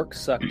saying, work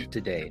sucked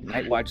today.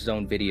 Night Watch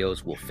Zone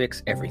videos will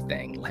fix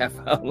everything. Laugh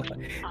out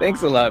loud.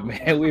 Thanks a lot,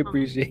 man. We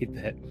appreciate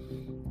that.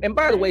 And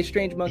by the way,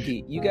 Strange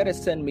Monkey, you got to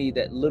send me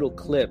that little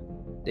clip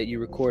that you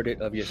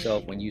recorded of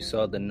yourself when you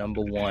saw the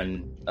number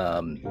 1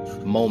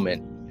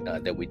 moment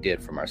that we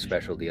did from our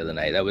special the other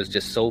night. That was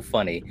just so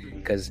funny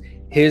because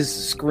his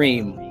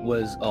scream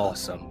was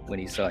awesome when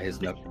he saw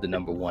the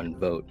number 1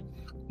 vote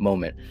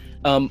moment.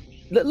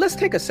 Let's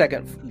take a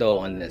second though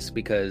on this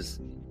because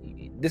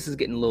this is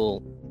getting a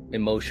little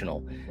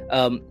emotional.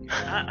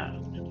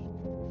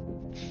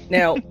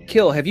 Now,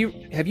 Kill, have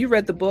you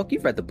read the book?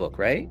 You've read the book,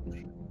 right?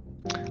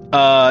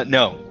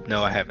 No,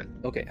 I haven't.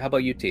 Okay. How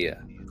about you,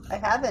 Tia? I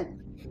haven't.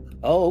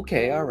 Oh,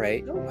 okay. All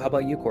right. How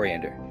about you,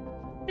 Coriander?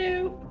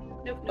 Nope.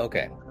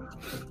 Okay.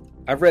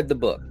 I've read the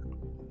book,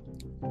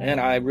 and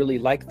I really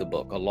like the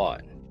book a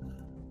lot,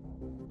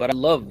 but I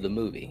love the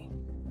movie.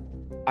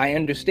 I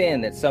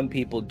understand that some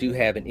people do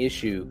have an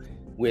issue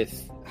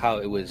with how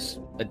it was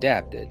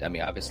adapted. I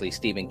mean, obviously,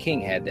 Stephen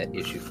King had that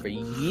issue for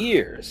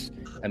years.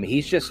 I mean,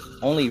 he's just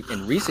only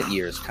in recent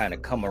years kind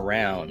of come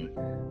around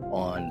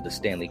on the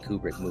Stanley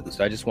Kubrick movie.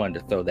 So I just wanted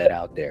to throw that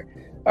out there.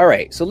 All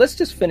right, so let's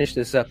just finish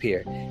this up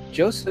here.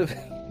 Joseph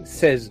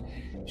says,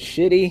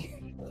 shitty.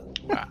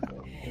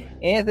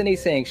 Anthony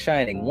saying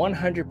Shining,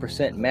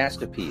 100%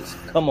 masterpiece.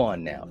 Come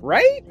on now,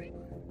 right?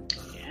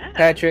 Yeah.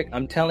 Patrick,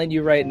 I'm telling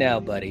you right now,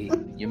 buddy,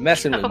 you're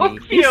messing with me.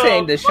 He's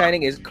saying The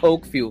Shining is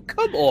Coke fuel.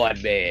 Come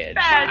on, man.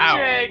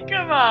 Patrick,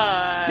 come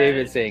on.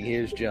 David saying,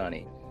 here's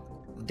Johnny.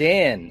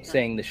 Dan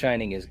saying The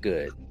Shining is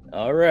good.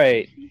 All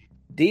right.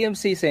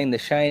 DMC saying The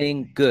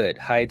Shining, good,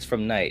 hides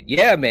from night.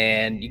 Yeah,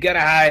 man, you gotta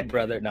hide,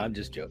 brother. No, I'm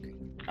just joking.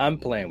 I'm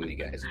playing with you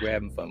guys. We're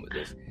having fun with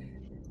this.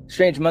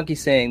 Strange Monkey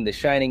saying The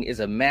Shining is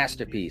a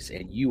masterpiece,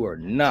 and you are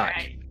not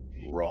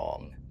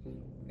wrong.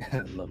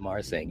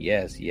 Lamar saying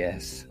yes.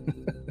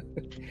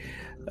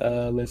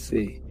 Let's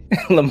see.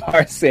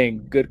 Lamar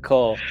saying good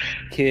call,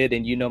 kid,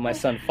 and you know my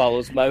son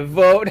follows my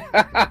vote.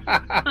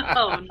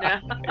 Oh no.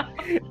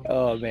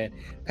 Oh man.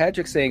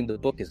 Patrick saying the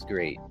book is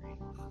great.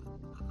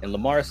 And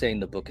Lamar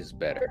saying the book is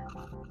better.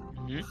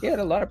 Yeah, there are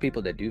a lot of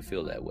people that do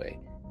feel that way.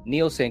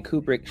 Neil saying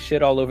Kubrick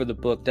shit all over the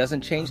book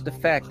doesn't change the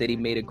fact that he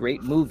made a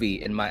great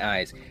movie in my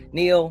eyes.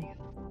 Neil,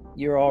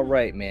 you're all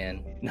right,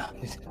 man. No.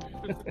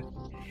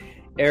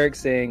 Eric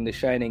saying The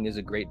Shining is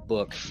a great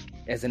book.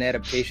 As an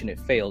adaptation, it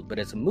failed, but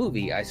as a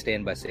movie, I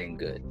stand by saying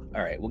good.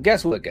 All right, well,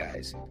 guess what,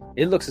 guys?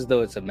 It looks as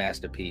though it's a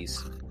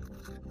masterpiece.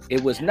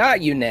 It was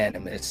not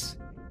unanimous.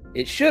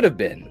 It should have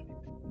been,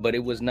 but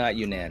it was not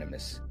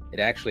unanimous. It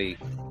actually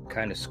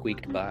kind of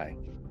squeaked by.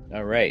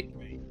 All right.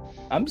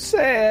 I'm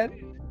sad.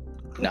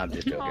 No, I'm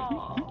just joking.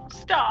 Oh,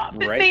 stop.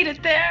 Right. It made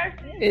it there.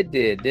 It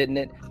did, didn't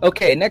it?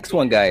 Okay, next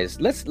one, guys.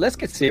 Let's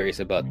get serious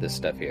about this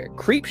stuff here.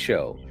 Creep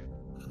show,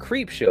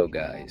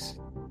 guys.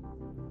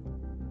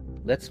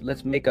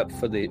 Let's make up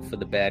for the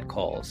bad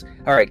calls.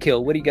 All right,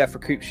 Kill. What do you got for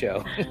creep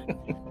show?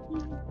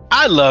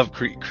 I love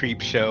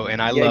creep show,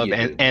 and I love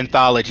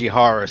anthology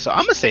horror. So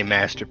I'm gonna say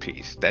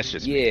masterpiece. That's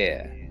just me.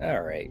 Yeah.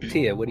 All right,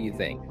 Tia. What do you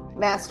think?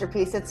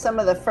 Masterpiece. It's some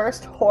of the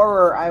first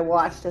horror I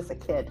watched as a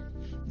kid.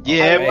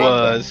 Yeah, it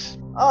was.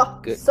 Oh,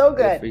 Good. so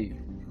Good for good. you.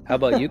 How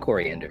about you,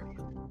 Coriander?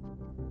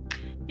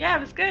 Yeah, it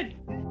was good.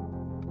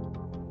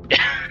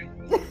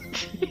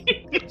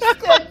 It's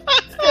good.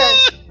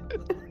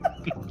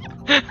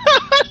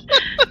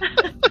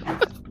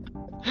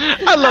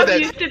 I love I'm that.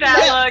 used to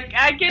that look.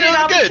 I get it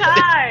all the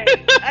time.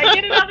 I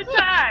get it all the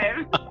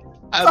time.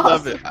 I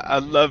love it. I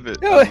love it.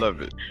 I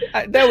love it.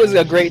 That was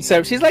a great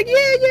setup. She's like, yeah.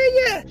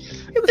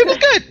 It was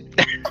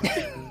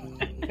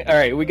good. All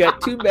right, we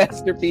got two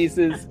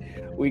masterpieces.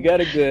 We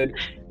got a good.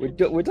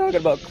 We're talking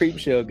about creep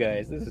show,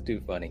 guys. This is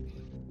too funny.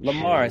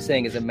 Lamar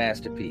saying it's a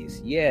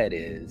masterpiece. Yeah, it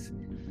is.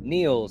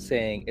 Neil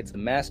saying it's a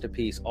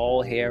masterpiece.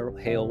 All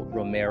hail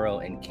Romero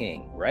and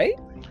King. Right?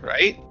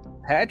 Right.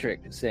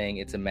 Patrick saying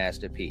it's a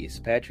masterpiece.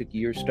 Patrick,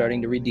 you're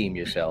starting to redeem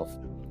yourself.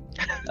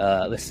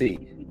 Let's see.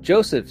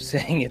 Joseph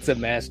saying it's a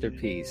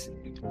masterpiece.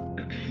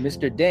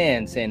 Mr.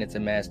 Dan saying it's a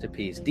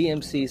masterpiece.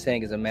 DMC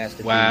saying it's a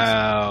masterpiece.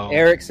 Wow.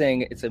 Eric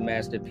saying it's a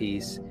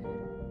masterpiece.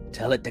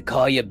 Tell it to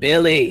call you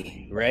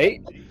Billy,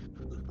 right?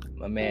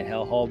 My man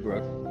Hal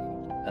Holbrook.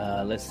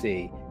 Let's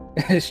see.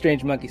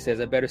 Strange Monkey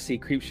says, I better see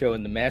Creep Show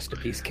in the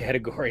masterpiece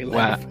category.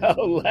 Laugh out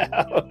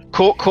loud.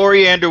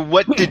 Coriander,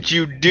 what did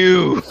you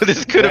do?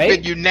 This could have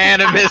been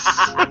unanimous.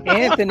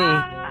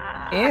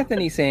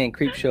 Anthony saying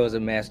Creep Show is a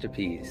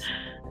masterpiece.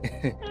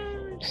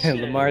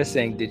 Lamar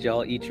saying, did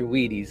y'all eat your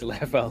Wheaties?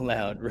 Laugh out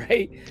loud,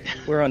 right?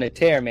 We're on a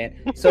tear, man.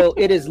 So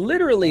it is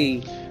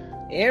literally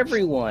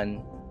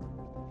everyone,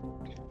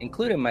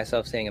 including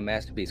myself, saying a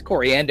masterpiece.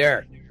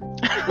 Coriander,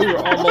 we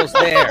were almost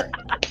there.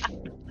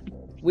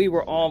 We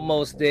were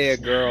almost there,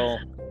 girl.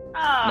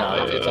 Oh,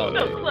 No, it's all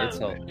so good.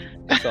 close.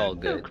 It's all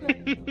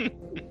good.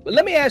 But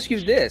let me ask you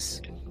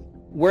this.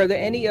 Were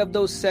there any of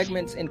those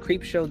segments in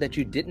Creep Show that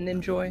you didn't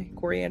enjoy,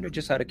 Coriander?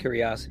 Just out of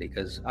curiosity,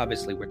 because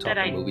obviously we're talking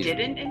That I movies.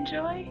 didn't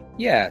enjoy?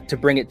 Yeah, to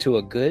bring it to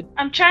a good.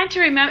 I'm trying to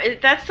remember.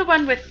 That's the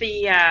one with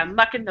the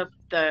muck in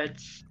the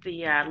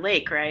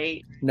lake,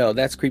 right? No,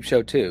 that's Creep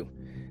Show 2.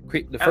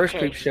 The first Okay,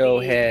 Creep Show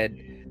see. had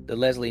the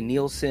Leslie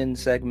Nielsen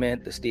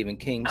segment, the Stephen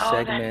King Oh,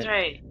 segment, that's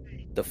right.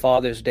 the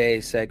Father's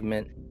Day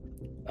segment,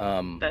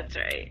 That's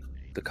right.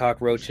 the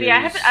cockroaches. See,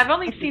 I've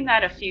only seen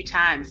that a few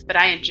times, but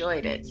I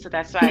enjoyed it, so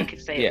that's why I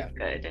could say Yeah. it was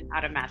good and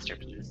not a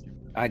masterpiece.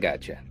 I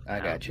gotcha.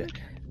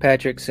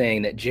 Patrick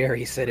saying that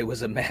Jerry said it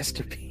was a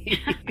masterpiece.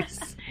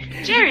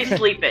 Jerry's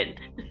sleeping.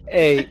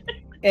 Hey,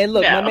 and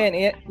look, No.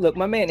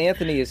 my man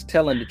Anthony is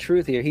telling the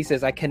truth here. He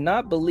says, I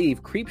cannot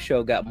believe Creep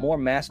Show got more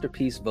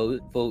masterpiece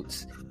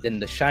votes than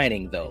The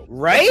Shining, though.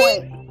 Right?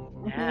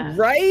 Yeah.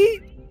 Right?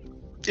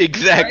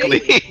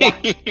 Exactly.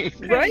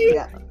 Right?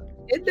 Yeah.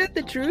 Isn't that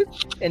the truth?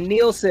 And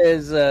Neil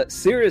says,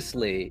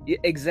 seriously.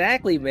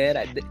 Exactly,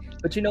 man.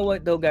 But you know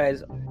what, though,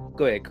 guys?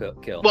 Go ahead,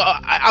 Kill. Well,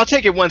 I'll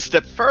take it one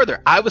step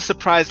further. I was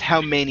surprised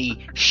how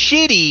many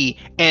shitty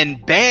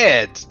and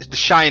bad The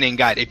Shining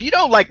got. If you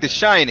don't like The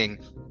Shining,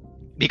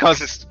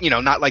 because it's,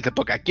 not like the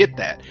book, I get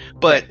that.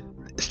 But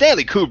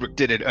Stanley Kubrick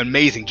did an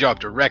amazing job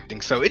directing,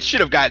 so it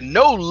should have gotten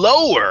no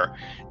lower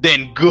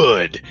than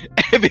good.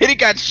 If it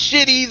got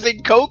shitties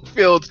and coke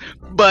fields,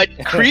 but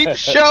Creep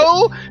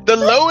Show, the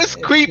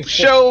lowest Creep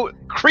Show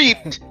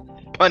creeped,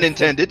 pun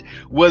intended,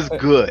 was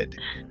good.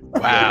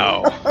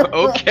 Wow.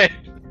 Okay.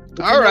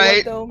 But All you know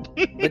right.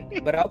 what,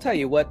 though? But I'll tell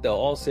you what, though,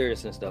 all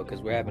seriousness, though,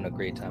 because we're having a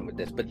great time with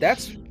this. But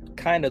that's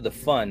kind of the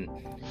fun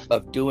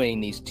of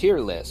doing these tier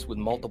lists with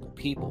multiple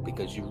people,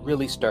 because you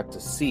really start to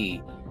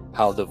see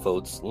how the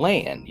votes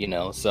land,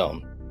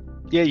 So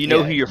Yeah, you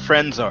know who your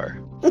friends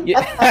are.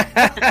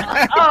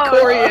 yeah. Oh,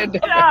 Coriander.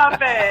 stop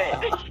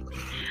it.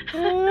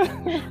 All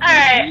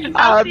right.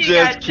 I'm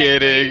just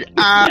kidding.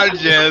 I'm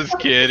just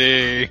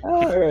kidding.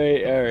 All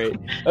right.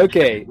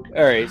 Okay.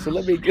 All right. So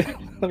let me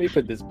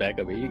put this back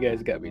up here. You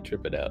guys got me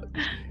tripping out.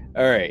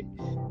 All right.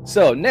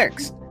 So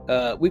next,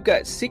 we've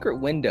got Secret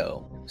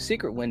Window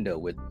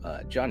with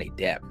Johnny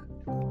Depp.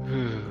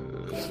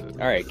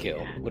 All right,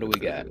 Kill. What do we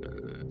got?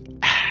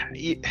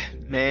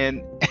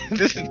 Man,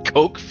 this is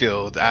coke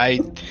filled. I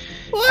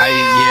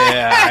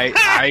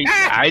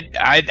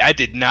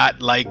did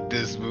not like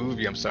this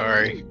movie. I'm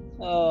sorry.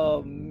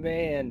 Oh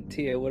man,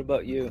 Tia, what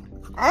about you?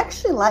 I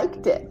actually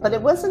liked it, but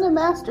it wasn't a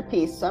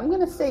masterpiece, so I'm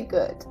going to say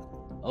good.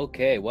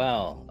 Okay,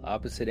 wow.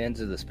 Opposite ends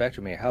of the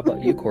spectrum here. How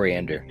about you,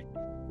 Coriander?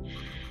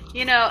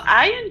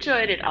 I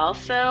enjoyed it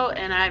also,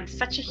 and I'm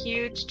such a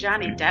huge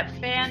Johnny Depp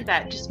fan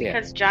that just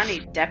because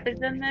Johnny Depp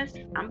is in this,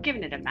 I'm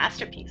giving it a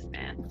masterpiece,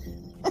 man.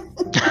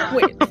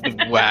 Wait.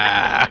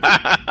 Wow.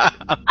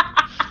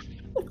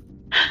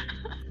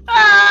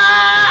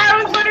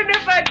 I was wondering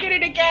if I'd get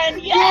it again.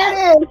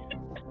 Yes!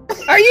 Get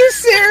Are you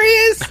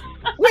serious?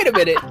 Wait a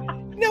minute.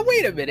 No,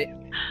 wait a minute.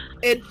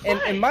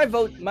 And my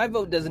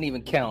vote doesn't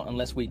even count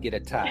unless we get a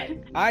tie.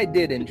 I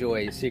did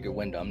enjoy Secret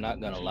Window. I'm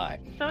not gonna lie.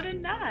 So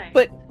did I.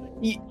 But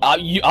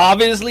you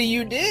obviously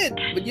you did.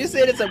 But you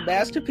said it's a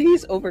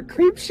masterpiece over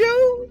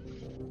Creepshow.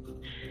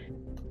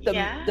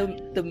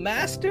 The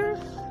master.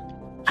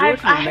 I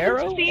George Romero?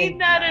 haven't seen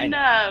that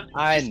enough.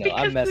 I Just know.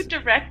 Because who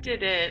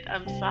directed it?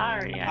 I'm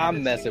sorry.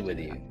 I'm messing with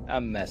you.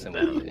 I'm messing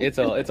with you. It's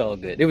all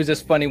good. It was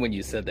just funny when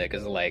you said that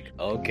because like,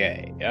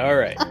 okay, all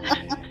right.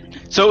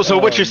 So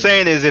what you're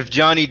saying is if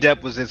Johnny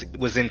Depp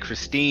was in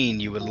Christine,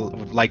 you would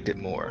have liked it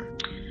more.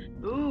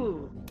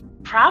 Ooh,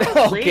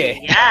 probably. Okay.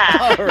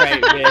 Yeah. All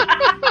right, man.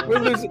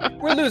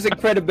 We're losing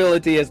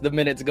credibility as the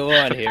minutes go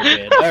on here,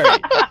 man. All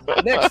right.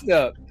 Next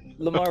up,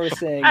 Lamar was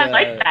saying, I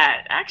like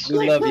that. Actually,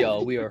 we love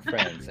y'all. We are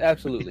friends.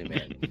 Absolutely,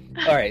 man.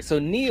 All right. So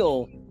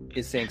Neil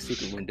is saying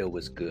Secret Window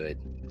was good.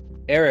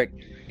 Eric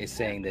is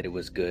saying that it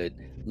was good.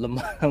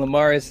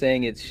 Lamar is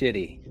saying it's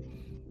shitty.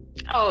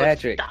 Oh,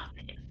 Patrick. stop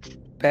it.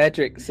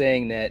 Patrick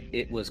saying that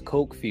it was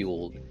coke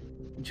fueled.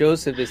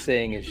 Joseph is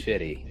saying it's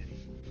shitty.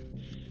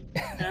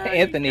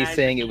 Anthony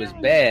saying it was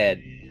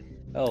bad.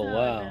 Oh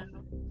wow. No.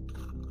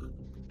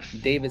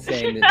 David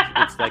saying that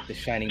it's like The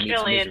Shining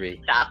meets Julian, Misery.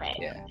 stop it.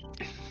 Yeah.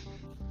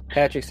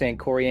 Patrick saying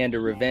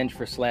Coriander Revenge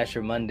for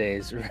Slasher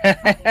Mondays.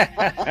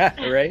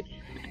 Right?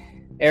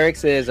 Eric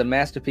says a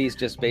masterpiece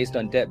just based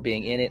on Depp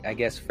being in it. I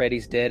guess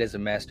Freddy's Dead is a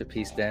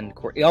masterpiece then.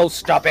 Oh,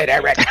 stop it,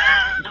 Eric!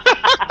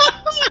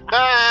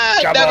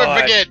 Never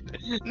forget.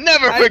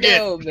 Never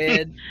forget. I know,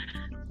 man.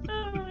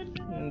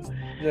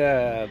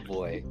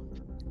 Boy.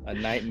 A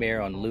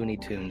Nightmare on Looney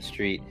Tunes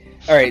Street.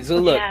 All right, so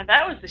look. Yeah,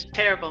 that was a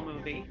terrible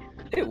movie.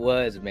 It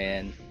was,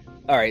 man.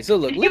 All right, so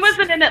look. He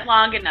wasn't in it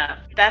long enough.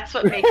 That's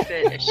what makes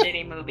it a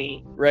shitty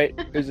movie. Right?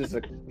 It was just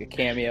a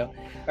cameo.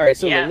 All right,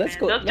 so Yeah, look, let's man,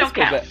 go. those Let's don't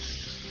go count. back.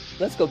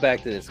 Let's go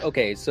back to this.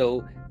 Okay,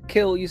 so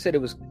Kill, you said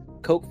it was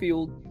coke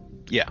fueled.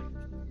 Yeah.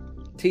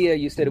 Tia,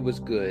 you said it was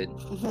good.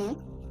 Mhm.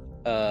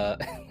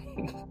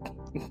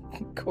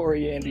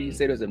 Coriander, you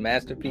said it was a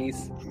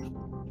masterpiece.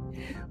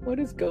 What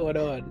is going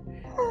on?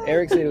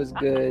 Eric said it was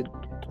good.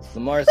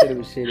 Lamar said it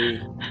was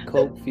shitty.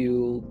 Coke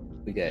fueled.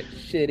 We got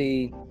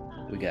shitty.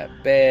 We got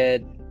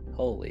bad.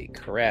 Holy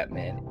crap,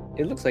 man.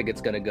 It looks like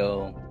it's gonna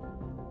go.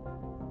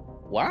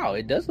 Wow,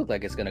 it does look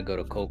like it's gonna go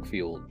to coke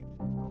fueled.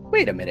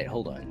 Wait a minute,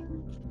 hold on.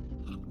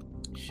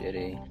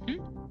 Shitty.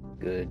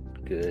 Good.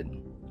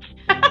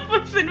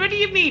 Listen, what do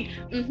you mean?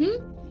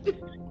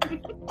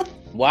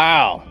 Mm-hmm.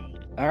 Wow.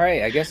 All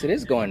right, I guess it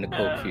is going to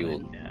coke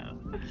fueled. No.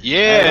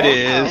 Yeah, it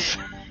is.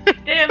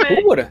 Damn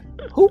it.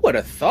 Who would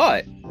have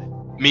thought?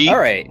 Me. All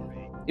right.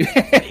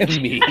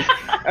 Me.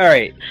 All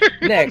right.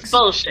 Next.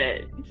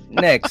 Bullshit.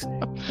 Next,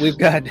 we've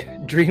got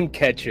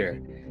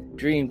Dreamcatcher.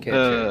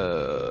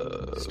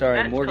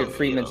 Starring That's Morgan Coke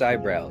Freeman's Fuel.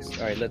 eyebrows.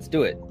 All right, let's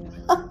do it.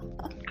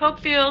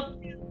 Cokefield.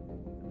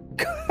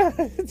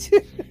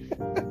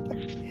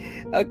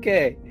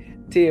 Okay.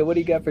 Tia, what do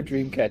you got for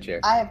Dreamcatcher?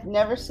 I have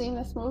never seen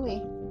this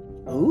movie.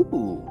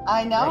 Ooh.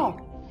 I know.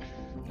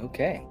 Right.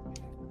 Okay.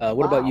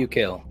 What about Wow. you,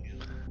 Kill?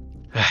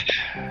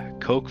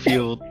 Coke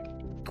fueled.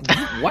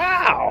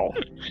 Wow.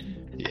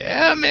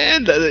 Yeah,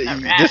 man.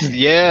 Alright.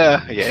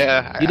 Yeah.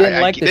 You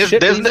didn't like the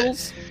shit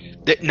weasels?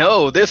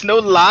 No, there's no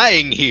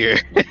lying here.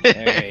 All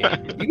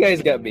right. You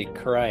guys got me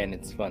crying.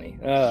 It's funny.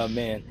 Oh,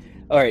 man.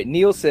 All right.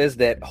 Neil says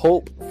that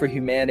hope for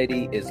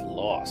humanity is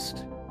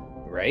lost.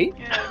 Right?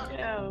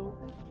 No.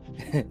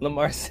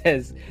 Lamar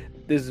says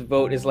this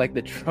vote is like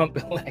the Trump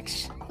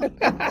election. Come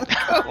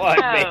on,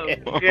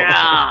 man. Oh,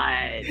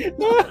 God.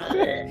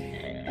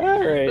 All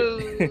right.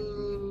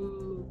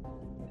 Ooh.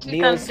 Two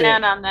Neil thumbs said-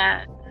 down on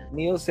that.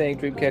 Neil saying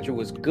Dreamcatcher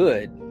was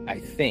good, I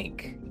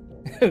think.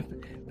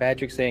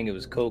 Patrick saying it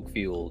was coke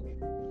fueled.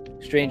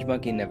 Strange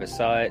Monkey never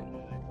saw it.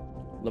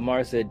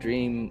 Lamar said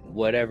Dream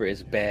whatever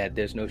is bad.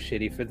 There's no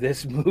shitty for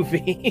this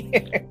movie.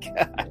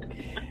 God.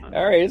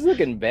 All right, it's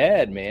looking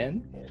bad,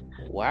 man.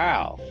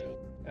 Wow.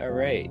 All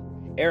right.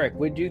 Eric,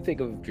 what did you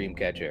think of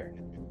Dreamcatcher?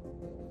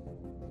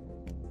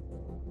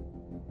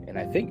 And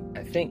I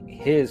think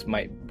his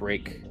might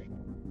break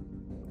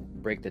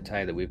the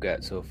tie that we've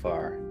got so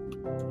far.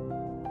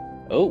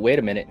 Oh, wait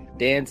a minute.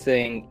 Dan's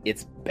saying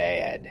it's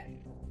bad.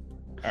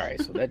 All right,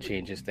 so that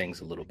changes things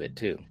a little bit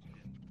too.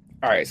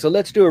 All right, so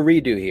let's do a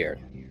redo here.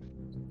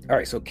 All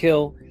right, so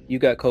Kill, you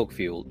got coke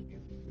fueled.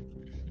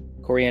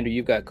 Coriander,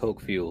 you've got coke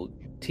fueled.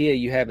 Tia,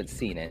 you haven't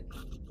seen it.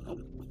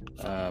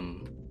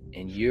 And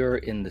you're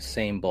in the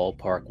same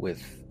ballpark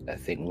with, I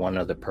think, one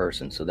other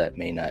person, so that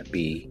may not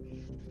be,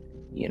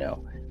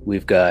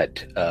 we've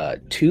got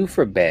 2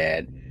 for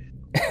bad.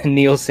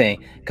 Neil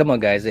saying, come on,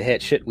 guys, it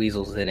had shit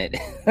weasels in it.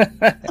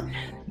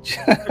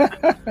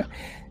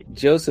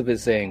 Joseph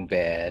is saying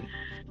bad.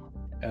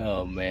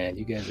 Oh, man,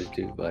 you guys are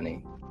too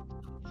funny.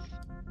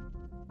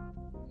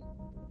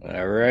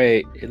 All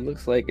right, it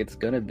looks like it's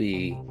going to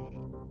be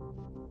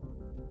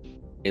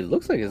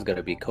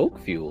coke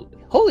fueled.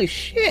 Holy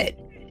shit.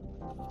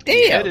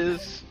 Damn. It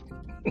is.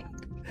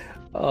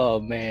 Oh,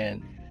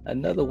 man.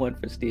 Another one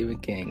for Stephen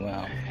King.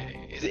 Wow.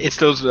 It's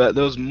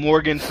those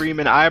Morgan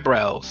Freeman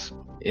eyebrows.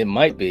 It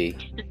might be.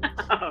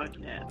 Oh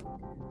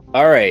no.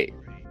 All right.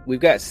 We've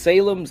got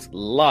Salem's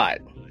Lot.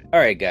 All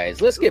right,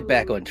 guys, let's get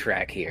back on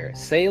track here.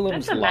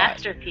 Salem's That's a Lot.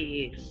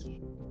 masterpiece.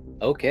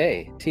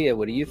 Okay. Tia,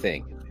 what do you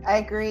think? I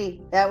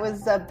agree. That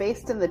was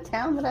based in the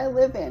town that I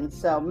live in,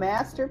 so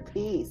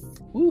masterpiece.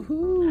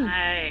 Woohoo.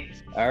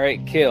 Nice. All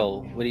right,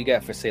 Kill, what do you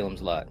got for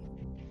Salem's Lot?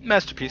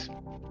 Masterpiece.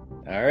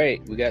 All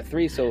right, we got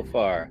 3 so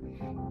far.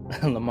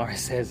 Lamar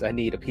says, I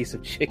need a piece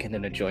of chicken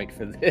and a joint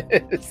for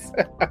this.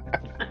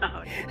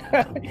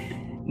 Oh,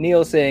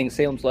 Neil saying,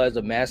 Salem's Lot is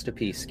a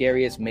masterpiece,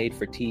 scariest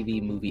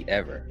made-for-TV movie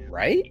ever,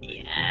 right?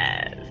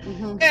 yes.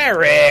 Mhm.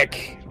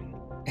 Eric!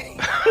 He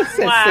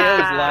says Wow.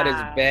 Salem's Lot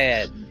is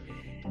bad.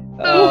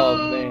 Oh,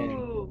 man.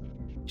 Ooh.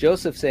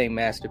 Joseph saying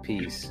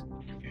masterpiece.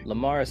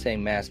 Lamar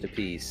saying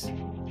masterpiece.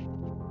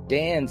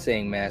 Dan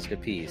saying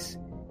masterpiece.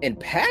 And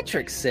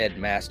Patrick said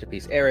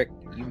masterpiece. Eric,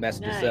 you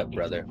messed this up, Nice.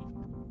 brother.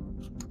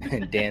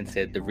 And Dan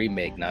said the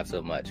remake, not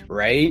so much,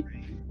 right?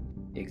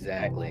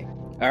 Exactly.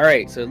 All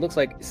right, so it looks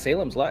like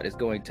Salem's Lot is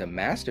going to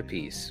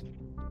masterpiece.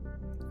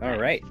 All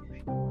right.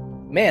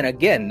 Man,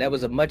 again, that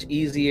was a much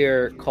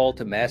easier call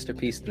to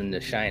masterpiece than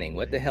The Shining.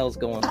 What the hell's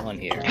going on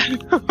here?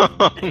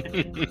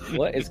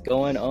 What is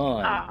going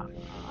on? Aw.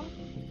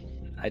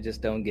 I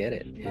just don't get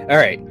it. All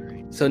right.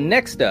 So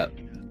next up,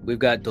 we've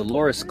got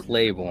Dolores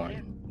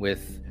Claiborne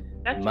with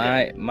That's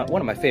my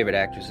one of my favorite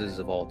actresses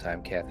of all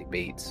time, Kathy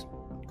Bates.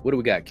 What do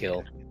we got,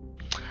 Kill?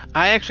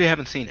 I actually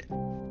haven't seen it.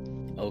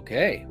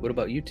 Okay. What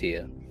about you,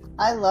 Tia?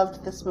 I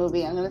loved this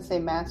movie. I'm going to say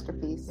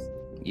masterpiece.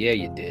 Yeah,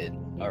 you did.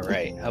 All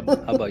right. How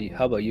about you?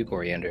 How about you,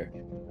 Coriander?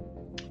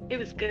 It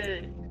was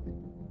good.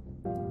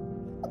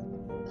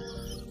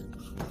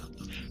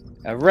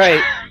 All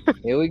right.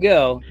 Here we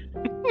go.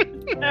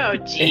 Oh,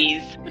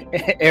 jeez.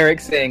 Eric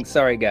saying,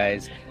 "Sorry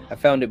guys, I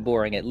found it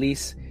boring. At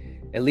least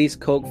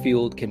Coke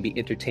Fueled can be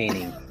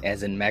entertaining,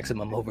 as in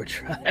Maximum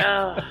Overdrive."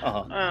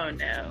 Oh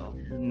no.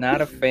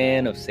 Not a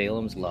fan of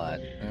Salem's Lot.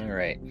 All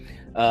right.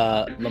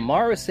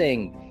 Lamar is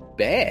saying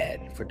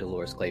bad for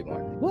Dolores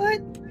Claiborne.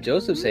 What?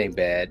 Joseph saying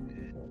bad.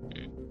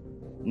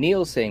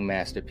 Neil saying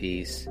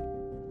masterpiece.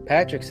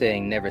 Patrick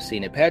saying never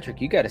seen it. Patrick,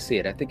 you got to see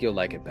it. I think you'll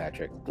like it,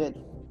 Patrick. Good.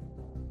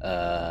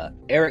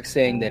 Eric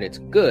saying that it's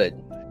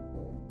good.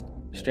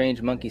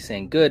 Strange Monkey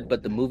saying good,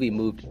 but the movie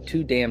moved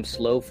too damn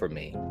slow for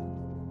me.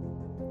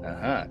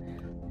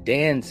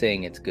 Dan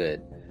saying it's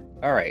good.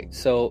 All right,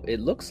 so it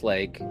looks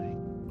like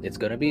it's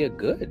gonna be a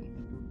good.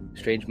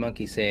 Strange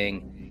Monkey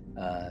saying,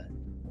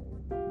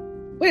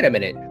 wait a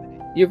minute,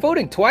 you're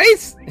voting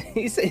twice?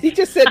 He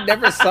just said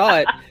never saw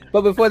it,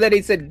 but before that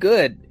he said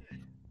good.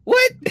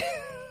 What?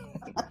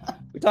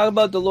 We're talking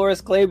about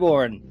Dolores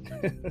Claiborne.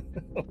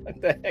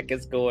 What the heck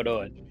is going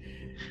on?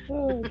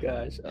 Oh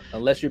gosh.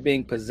 Unless you're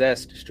being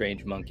possessed,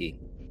 Strange Monkey,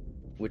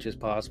 which is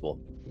possible.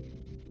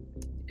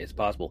 It's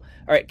possible.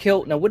 All right,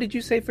 Kill. Now, what did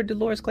you say for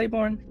Dolores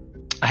Claiborne?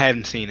 I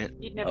haven't seen it.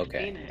 You've never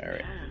Okay, seen it. all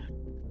right.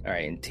 Ah. All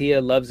right, and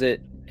Tia loves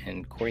it,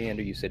 and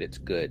Coriander, you said it's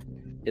good.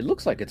 It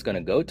looks like it's going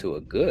to go to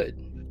a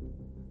good.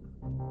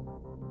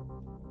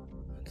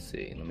 Let's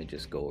see. Let me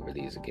just go over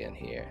these again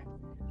here.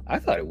 I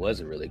thought it was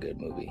a really good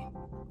movie.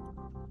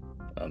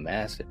 A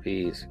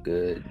masterpiece.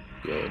 Good.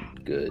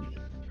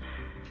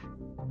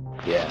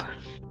 Yeah.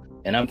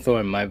 And I'm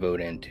throwing my vote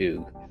in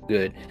too.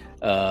 Good.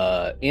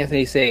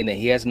 Anthony's saying that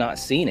he has not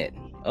seen it.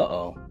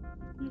 Uh-oh.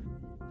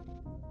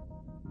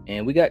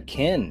 And we got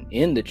Ken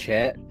in the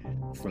chat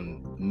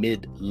from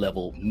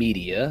Mid-Level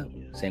Media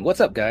saying, "What's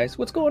up, guys?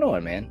 What's going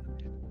on, man?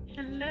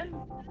 Hello.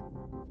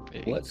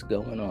 What's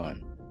going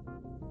on?"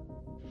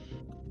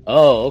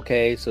 Oh,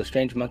 okay. So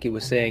Strange Monkey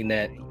was saying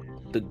that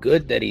the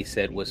good that he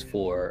said was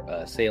for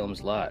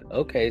Salem's Lot.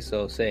 Okay,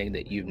 so saying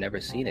that you've never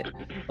seen it.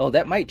 Oh,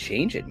 that might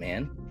change it,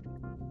 man.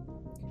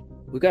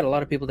 We've got a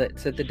lot of people that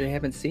said that they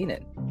haven't seen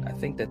it. I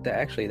think that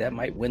actually that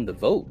might win the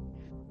vote.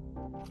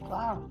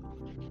 Wow.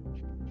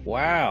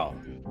 Wow.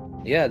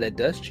 Yeah, that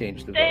does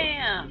change the vote.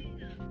 Damn.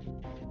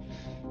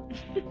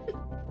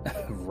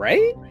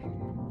 Right?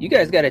 You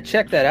guys got to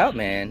check that out,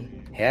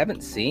 man.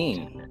 Haven't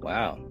seen.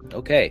 Wow.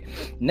 Okay.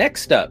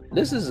 Next up,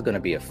 this is going to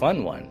be a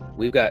fun one.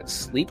 We've got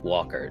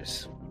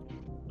Sleepwalkers.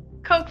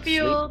 Coke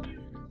fueled.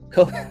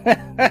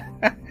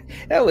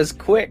 That was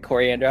quick,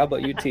 Coriander. How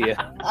about you,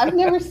 Tia? I've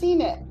never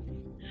seen it.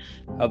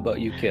 How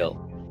about you,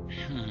 Kill?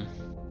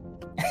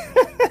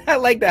 I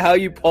like the how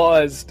you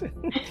paused.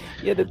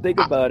 You had to think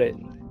about it.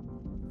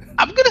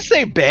 I'm gonna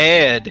say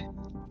bad.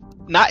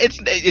 Not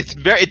it's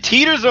very it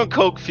teeters on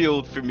Coke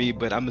Fueled for me,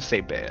 but I'm gonna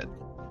say bad.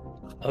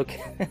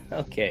 Okay.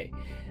 Okay.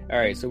 All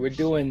right. So we're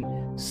doing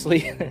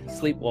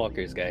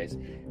Sleepwalkers, guys.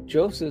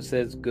 Joseph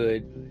says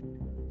good.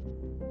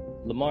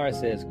 Lamar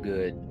says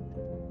good.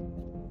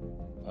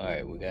 All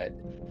right. We got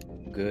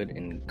good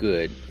and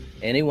good.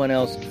 Anyone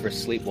else for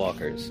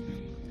Sleepwalkers?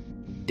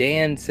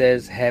 Dan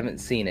says haven't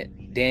seen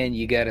it. Dan,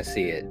 you gotta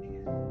see it.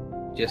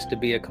 Just to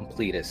be a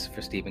completist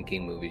for Stephen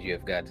King movies, you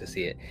have got to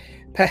see it.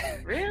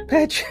 Really?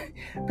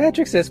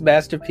 Patrick says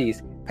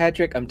masterpiece.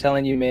 Patrick, I'm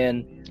telling you,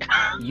 man,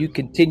 you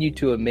continue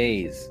to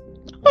amaze.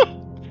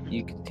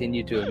 You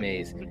continue to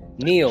amaze.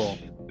 Neil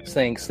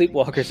saying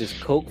Sleepwalkers is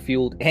coke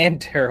fueled and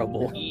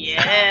terrible.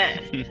 Yes.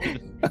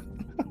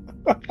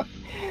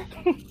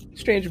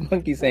 Strange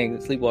Monkey saying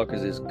that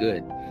Sleepwalkers is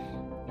good.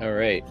 All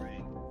right.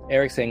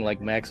 Eric saying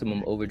like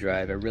Maximum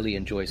Overdrive. I really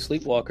enjoy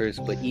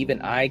Sleepwalkers, but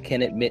even I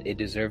can admit it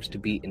deserves to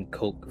be in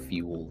coke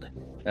fueled.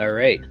 All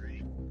right.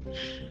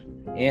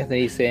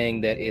 Anthony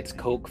saying that it's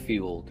coke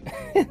fueled.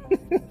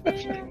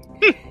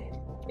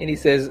 And he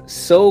says,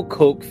 so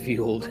coke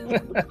fueled.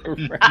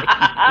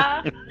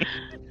 Right.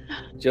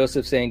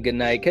 Joseph saying good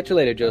night. Catch you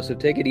later, Joseph.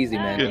 Take it easy,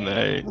 man. Good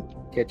night.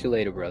 Catch you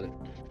later, brother.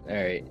 All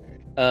right.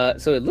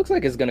 So it looks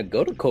like it's gonna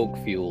go to coke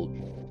fueled.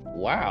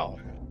 Wow.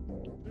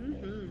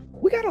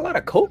 We got a lot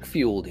of coke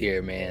fueled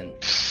here, man.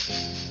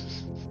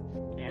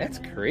 That's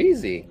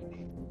crazy.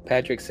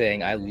 Patrick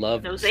saying, I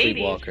love Those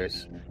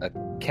Sleepwalkers. A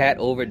cat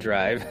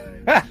overdrive.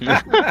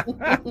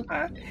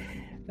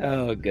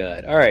 Oh,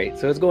 God. All right.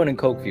 So it's going in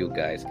coke fueled,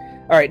 guys.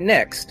 All right.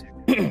 Next.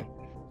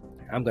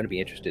 I'm going to be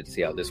interested to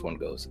see how this one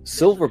goes.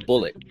 Silver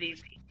Bullet.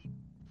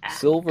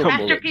 Silver Bullet.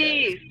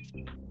 Masterpiece.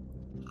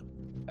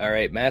 All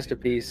right.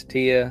 Masterpiece.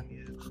 Tia.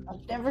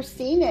 I've never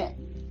seen it.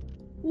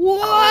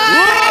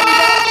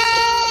 What?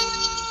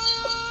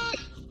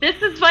 This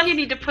is one you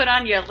need to put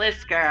on your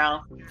list,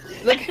 girl.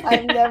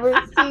 I've never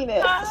seen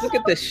it. Look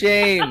at the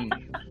shame.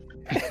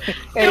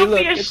 Hey, Don't look,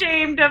 be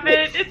ashamed of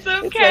it. It's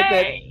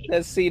okay. It's like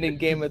that scene in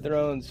Game of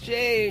Thrones.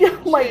 Shame.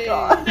 Oh my shame,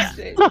 God.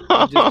 shame.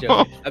 I'm just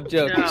joking. I'm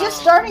joking. No. I'm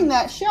just starting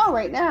that show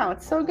right now.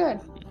 It's so good.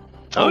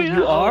 Oh,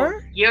 you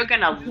are? You're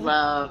gonna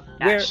love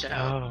that Where- show.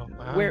 Oh,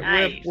 wow.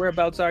 Nice.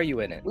 Whereabouts are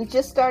you in it? We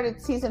just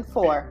started season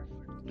 4.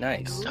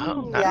 Nice.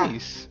 Oh, Yeah.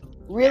 nice.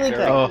 Really Very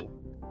good. Oh. cool.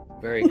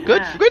 Very good.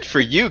 Good, good for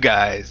you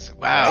guys.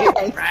 Wow.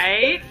 Yes.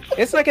 Right?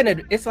 It's like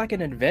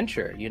an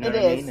adventure. You know It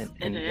what I is. mean?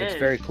 And It it's is.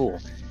 very cool.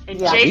 And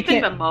Yeah. We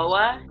Jason can't-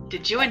 Momoa,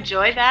 did you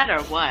enjoy that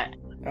or what?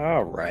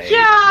 All right.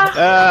 Yeah.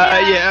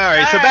 Yeah. All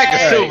right. So back to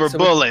All right. Silver So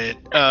we- Bullet.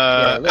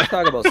 Yeah, let's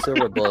talk about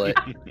Silver Bullet.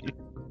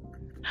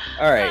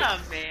 All right. Oh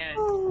man.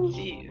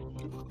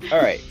 Jeez. All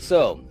right.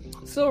 So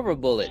Silver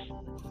Bullet.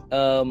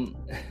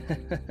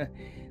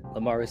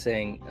 Lamar was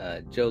saying,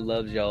 Joe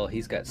loves y'all.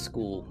 He's got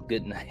school.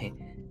 Good night.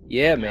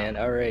 Yeah, man.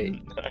 All right.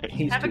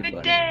 He's Have a too good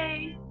funny.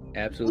 day.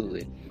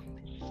 Absolutely.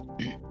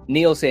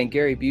 Neil saying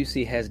Gary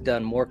Busey has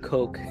done more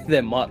coke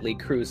than Motley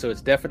Crue, so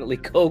it's definitely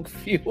coke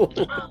fuel.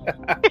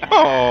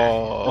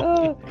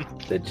 Oh.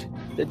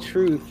 The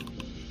truth.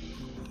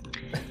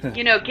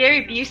 You know,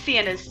 Gary Busey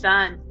and his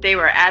son, they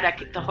were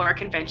at the horror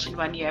convention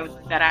one year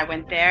that I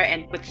went there,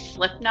 and with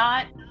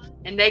Slipknot,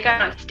 and they got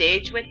on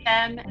stage with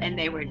them, and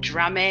they were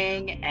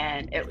drumming,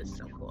 and it was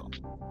so cool.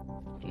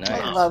 I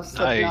Nice. love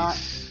Slipknot.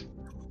 Nice.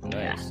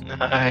 Nice.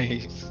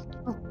 Nice.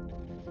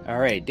 All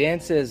right. Dan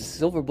says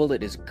Silver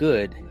Bullet is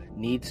good.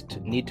 Need to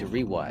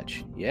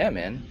rewatch. Yeah,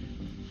 man.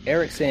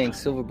 Eric saying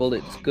Silver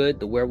Bullet is good.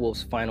 The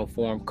werewolf's final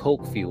form,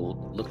 coke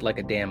fueled, looked like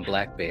a damn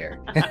black bear.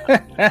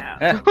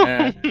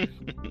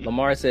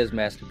 Lamar says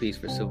masterpiece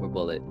for Silver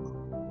Bullet.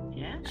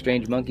 Yeah.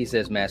 Strange Monkey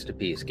says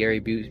masterpiece. Gary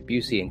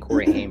Busey and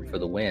Corey Haim for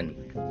the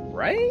win.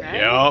 Right? Right?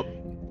 Yep.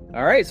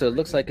 All right. So it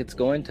looks like it's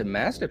going to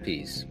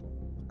masterpiece.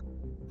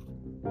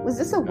 Was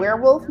this a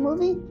werewolf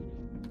movie?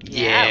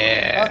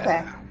 Yeah.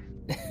 Okay.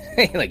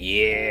 Like,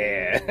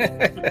 yeah.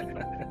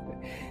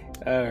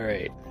 All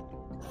right.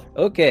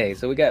 Okay,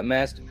 so we got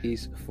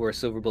masterpiece for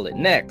Silver Bullet.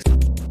 Next.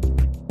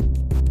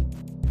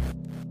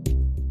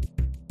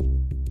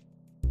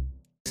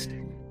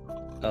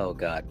 Oh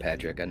God,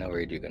 Patrick, I know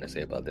what you're gonna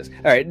say about this.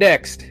 All right,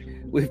 next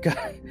we've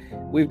got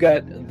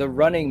The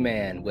Running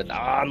Man with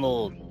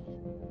Arnold.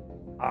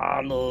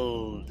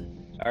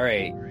 All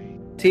right,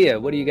 Tia,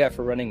 what do you got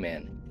for Running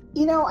Man?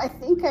 You know, I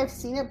think I've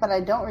seen it, but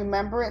I don't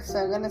remember it, so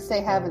I'm going to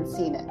say haven't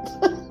seen it.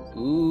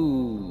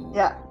 Ooh.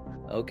 Yeah.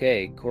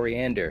 Okay,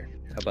 Coriander.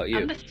 How about you?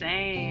 I'm the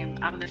same.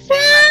 I've only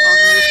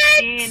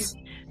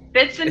seen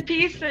bits and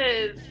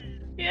pieces.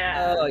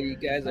 Yeah. Oh, you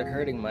guys are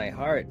hurting my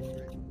heart.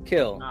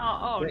 Kill.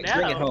 Oh, Bring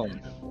no. it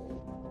home.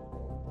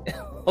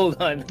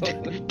 Hold on.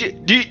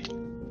 Do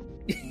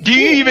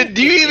you even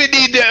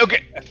need to?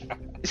 Okay.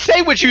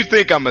 Say what you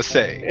think I'm gonna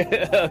say.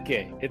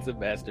 Okay, it's a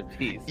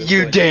masterpiece. That's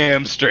You what-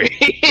 damn straight.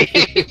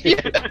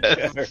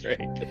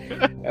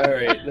 All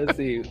right. Let's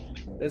see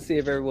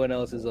if everyone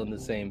else is on the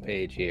same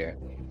page here.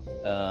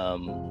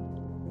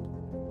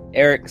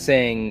 Eric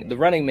saying The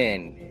Running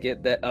Man,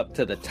 get that up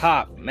to the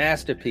top,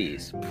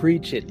 masterpiece.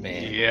 Preach it,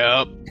 man.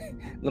 Yep.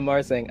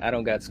 Lamar saying, I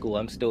don't got school,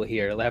 I'm still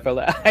here. Laugh out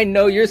loud. I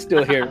know you're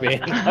still here,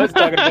 man. I was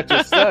talking about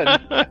your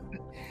son.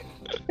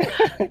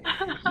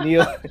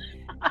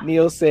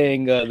 Neil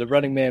saying The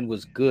Running Man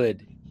was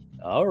good.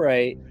 All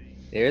right.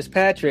 There's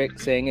Patrick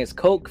saying it's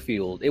coke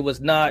fueled. It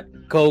was not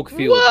coke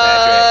fueled,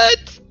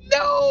 Patrick.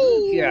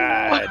 No.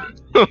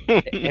 God.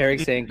 Eric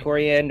saying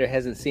Coriander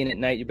hasn't seen it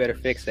night. You better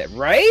fix that.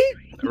 Right?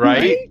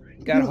 Right?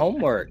 Got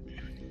homework.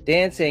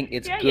 Dan saying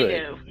it's Yeah, good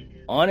you do.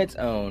 on its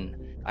own.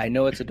 I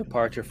know it's a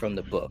departure from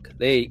the book.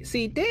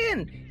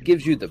 Dan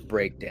gives you the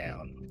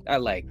breakdown. I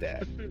like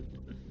that.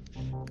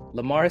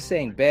 Lamar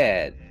saying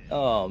bad.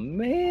 Oh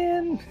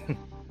man.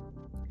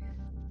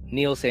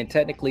 Neil saying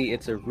technically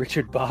it's a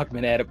Richard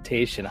Bachman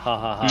adaptation. Ha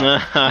ha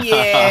ha.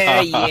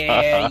 Yeah.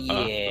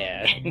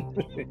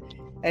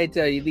 I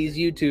tell you, these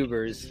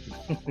YouTubers.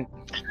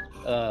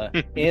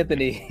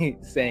 Anthony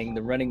saying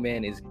The Running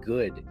Man is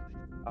good.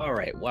 All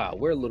right, wow,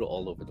 we're a little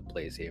all over the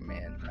place here,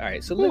 man. All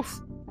right, so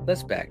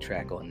let's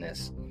backtrack on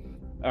this.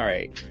 All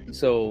right,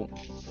 so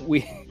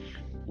we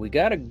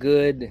got a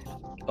good.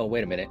 Oh,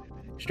 wait a minute.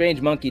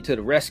 Strange Monkey to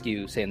the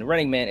rescue, saying The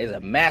Running Man is a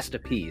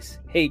masterpiece.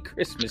 Hey,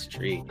 Christmas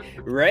tree,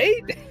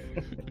 right?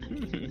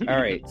 All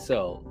right,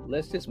 so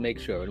let's just make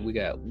sure we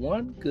got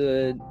one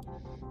good,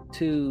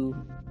 two.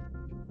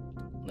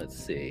 Let's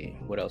see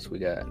what else we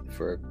got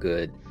for a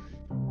good.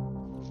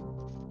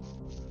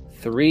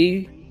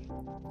 3.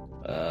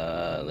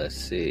 Let's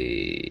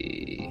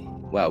see.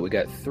 Wow, we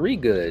got 3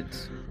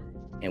 goods,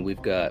 and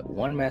we've got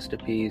 1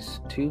 masterpiece,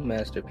 2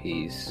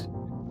 masterpiece,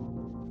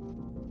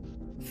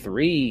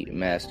 3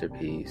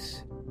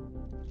 masterpiece.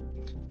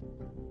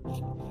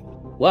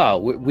 Wow,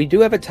 we do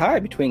have a tie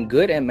between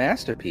good and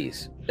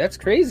masterpiece. That's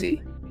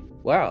crazy.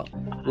 Wow.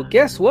 Well,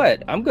 guess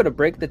what? I'm gonna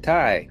break the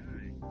tie.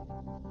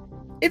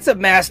 It's a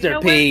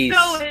masterpiece.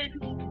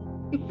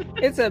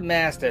 It's a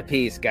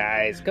masterpiece,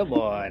 guys. Come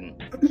on.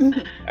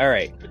 All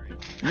right.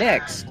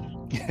 Next,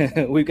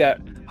 we've got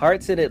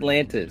Hearts in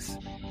Atlantis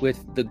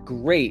with the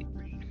great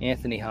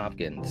Anthony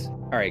Hopkins.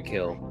 All right,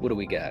 Kill. What do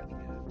we got?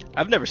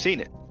 I've never seen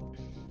it.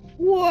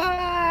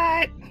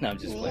 What? No, I'm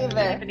just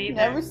playing.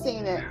 Never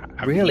seen it.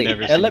 Really? I've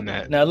never seen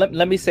that. Now,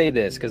 let me say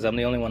this, because I'm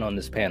the only one on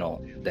this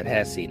panel that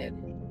has seen it.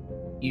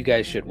 You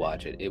guys should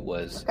watch it. It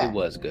was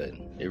good.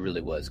 It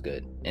really was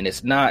good. And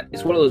it's one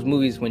of those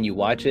movies when you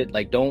watch it,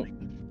 like don't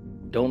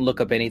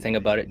look up anything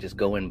about it. Just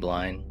go in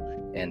blind.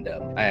 And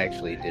I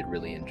actually did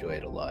really enjoy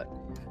it a lot.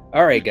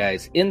 All right,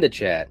 guys, in the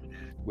chat,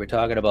 we're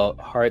talking about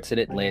Hearts in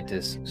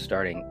Atlantis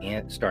starring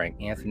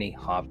Anthony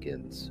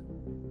Hopkins.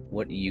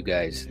 What do you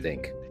guys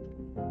think?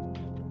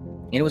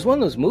 And it was one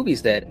of those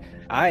movies that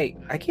I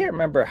can't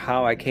remember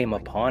how I came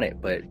upon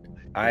it, but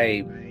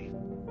I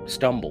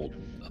stumbled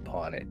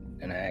upon it,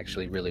 and I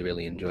actually really,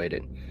 really enjoyed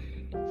it.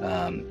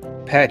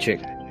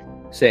 Patrick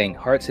saying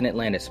Hearts in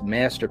Atlantis,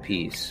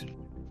 masterpiece.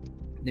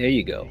 There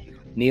you go.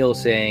 Neil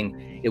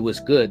saying it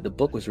was good. The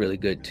book was really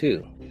good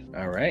too.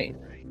 All right.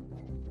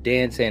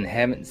 Dan saying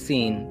haven't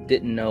seen,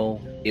 didn't know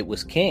it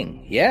was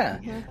King. Yeah.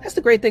 That's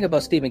the great thing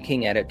about Stephen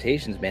King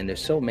adaptations, man.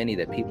 There's so many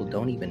that people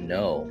don't even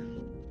know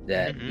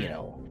that,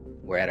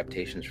 were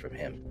adaptations from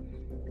him.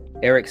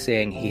 Eric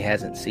saying he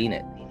hasn't seen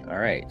it. All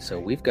right. So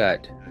we've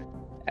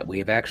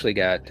actually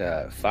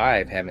got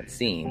 5 haven't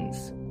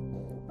seens.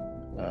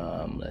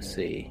 Let's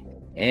see.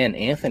 And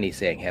Anthony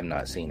saying have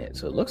not seen it.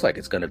 So it looks like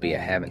it's going to be a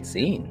haven't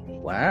seen.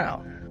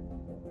 Wow.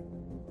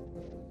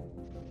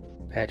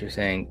 Patrick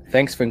saying,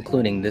 thanks for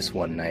including this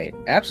one night.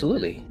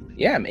 Absolutely.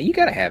 Yeah, man, you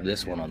got to have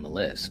this one on the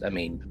list. I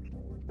mean,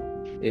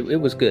 it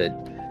was good.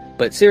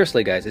 But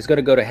seriously, guys, it's going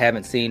to go to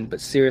haven't seen.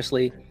 But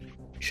seriously,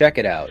 check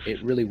it out.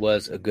 It really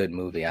was a good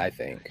movie, I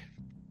think.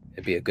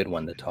 It'd be a good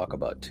one to talk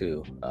about,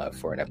 too,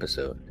 for an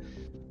episode.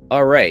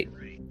 All right.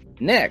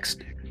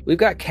 Next, we've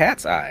got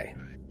Cat's Eye.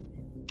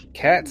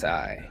 Cat's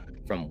Eye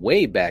from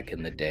way back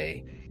in the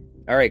day.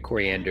 All right,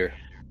 Coriander,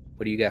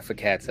 what do you got for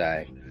Cat's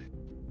Eye?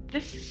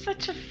 This is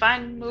such a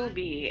fun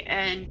movie,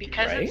 and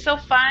because it's so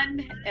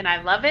fun and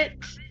I love it,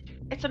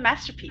 it's a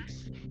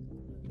masterpiece.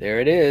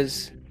 There it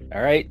is.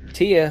 All right,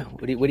 Tia,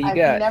 what do you got?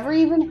 I've never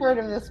even heard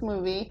of this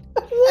movie.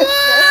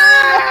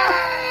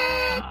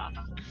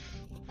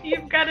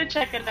 You've got to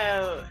check it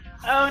out.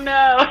 Oh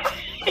no,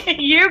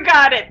 you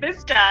got it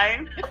this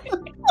time.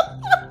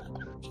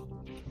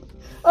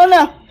 Oh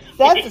no,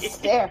 that's a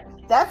stare.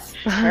 That's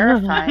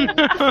terrifying.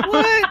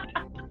 What?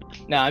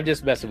 No, I'm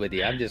just messing with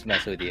you.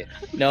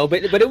 No,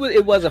 but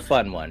it was a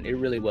fun one. It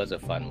really was a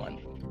fun one.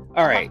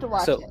 All right,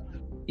 so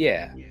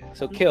yeah.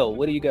 So Kill,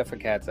 what do you got for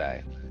Cat's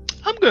Eye?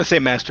 I'm gonna say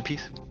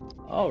masterpiece.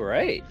 All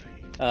right.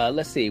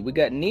 Let's see. We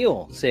got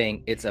Neil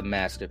saying it's a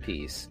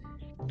masterpiece.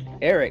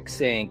 Eric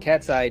saying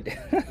Cat's Eye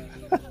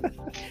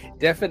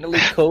definitely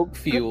Coke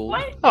fueled.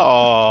 What?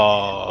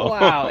 Oh.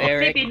 Wow,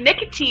 Eric. Maybe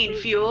nicotine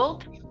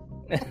fueled.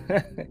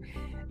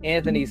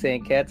 Anthony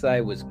saying Cat's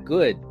Eye was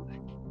good.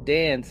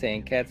 Dan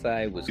saying Cat's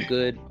Eye was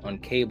good on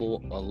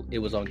cable. It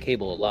was on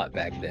cable a lot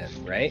back then,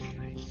 right?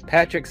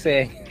 Patrick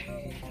saying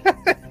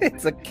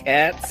it's a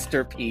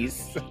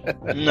catsterpiece.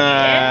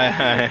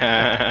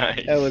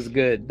 Nice. That was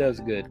good,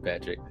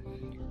 Patrick.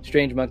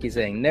 Strange Monkey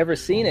saying never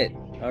seen it.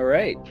 All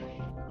right.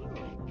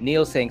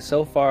 Neil saying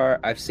so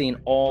far I've seen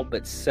all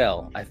but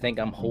Cell. I think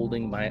I'm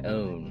holding my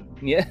own.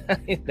 Yeah,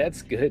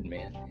 that's good,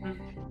 man.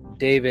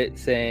 David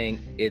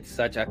saying it's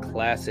such a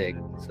classic.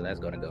 So that's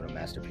going to go to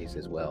masterpiece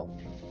as well.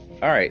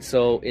 All right,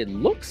 so it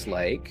looks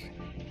like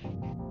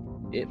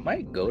it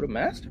might go to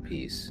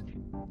masterpiece.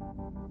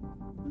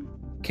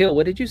 Kill,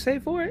 what did you say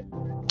for it?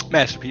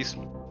 Masterpiece.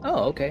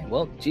 Oh, okay.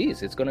 Well,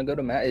 geez, it's going to go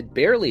to it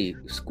barely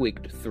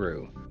squeaked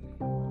through.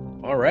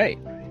 All right.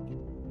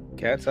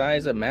 Cat's Eye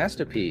is a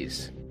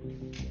masterpiece.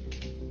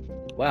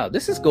 Wow,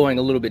 this is going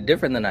a little bit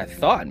different than I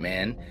thought,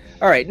 man.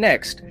 All right,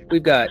 next,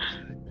 we've got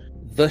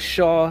The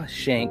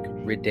Shawshank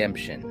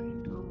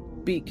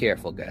Redemption. Be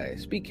careful,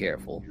 guys. Be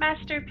careful.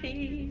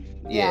 Masterpiece.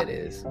 Yeah, it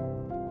is.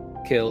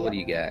 Kill, what do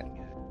you got?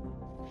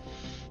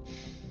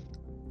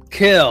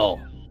 Kill.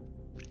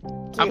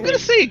 I'm gonna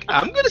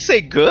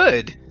say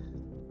good.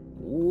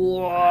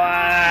 What?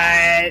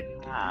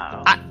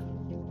 Wow.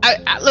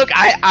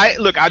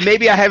 I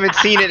maybe I haven't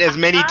seen it as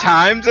many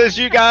times as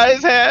you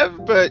guys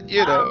have, but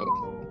you know,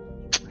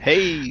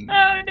 hey.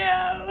 Oh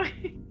no.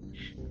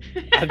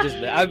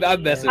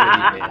 I'm messing with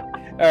you,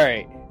 man. All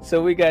right,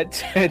 so we got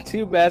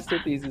two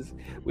masterpieces.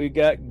 We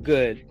got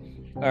good.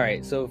 All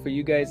right, so for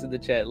you guys in the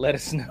chat, let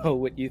us know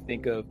what you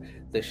think of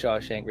The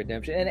Shawshank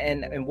Redemption.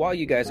 And while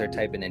you guys are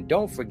typing in,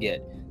 don't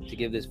forget to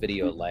give this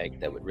video a like.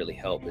 That would really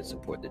help and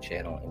support the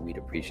channel, and we'd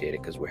appreciate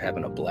it because we're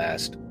having a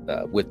blast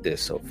with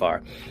this so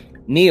far.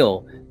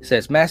 Neil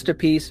says,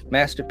 masterpiece,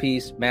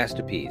 masterpiece,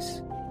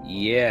 masterpiece.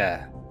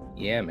 Yeah,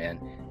 man.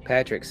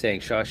 Patrick saying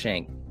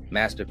Shawshank,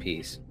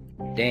 masterpiece.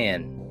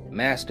 Dan,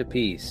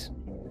 masterpiece.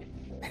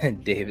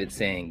 And David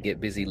saying, get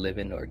busy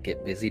living or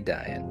get busy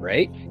dying,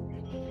 right?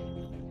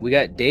 We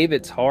got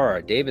David's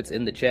Horror. David's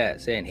in the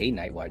chat saying, hey,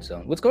 Night Watch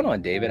Zone. What's going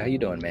on, David? How you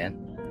doing, man?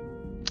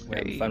 We're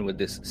having fun with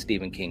this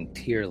Stephen King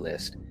tier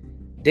list.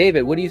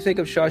 David, what do you think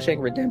of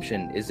Shawshank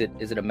Redemption? Is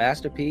it a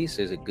masterpiece?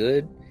 Is it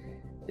good?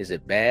 Is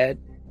it bad?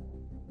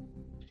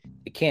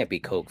 It can't be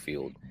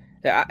coke-fueled.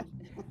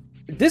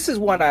 This is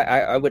one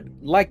I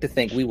would like to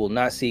think we will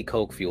not see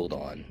coke-fueled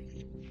on.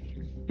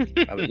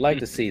 I would like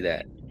to see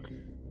that.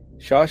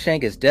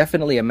 Shawshank is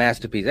definitely a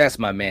masterpiece. That's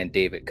my man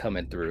David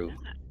coming through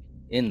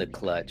in the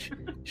clutch.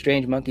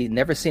 Strange Monkey,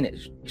 never seen it.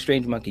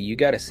 Strange Monkey, you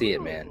got to see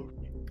it, man.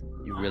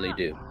 You really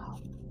do.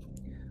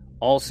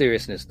 All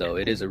seriousness, though,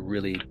 it is a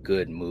really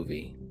good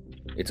movie.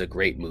 It's a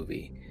great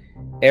movie.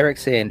 Eric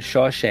saying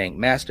Shawshank,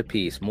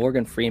 masterpiece.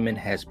 Morgan Freeman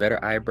has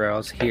better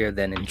eyebrows here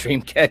than in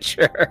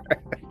Dreamcatcher.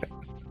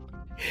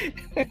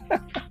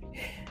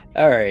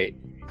 All right,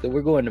 so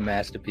we're going to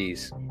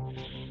masterpiece.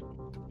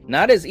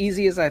 Not as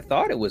easy as I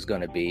thought it was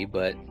going to be,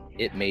 but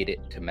it made it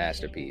to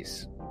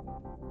masterpiece.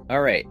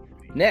 All right,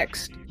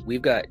 next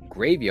we've got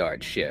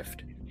Graveyard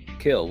Shift.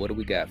 Kill, what do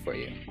we got for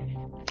you?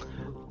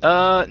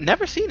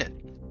 Never seen it.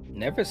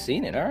 Never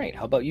seen it. All right,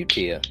 how about you,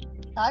 Tia?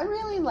 I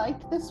really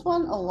liked this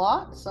one a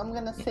lot, so I'm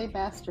gonna say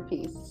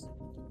masterpiece.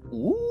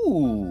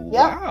 Ooh,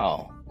 Yep.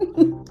 wow.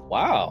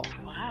 Wow.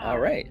 All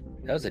right,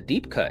 that was a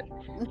deep cut.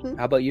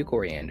 How about you,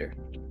 Coriander?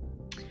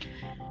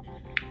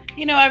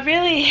 You know, I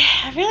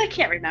really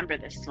can't remember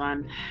this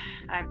one.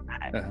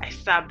 I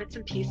saw bits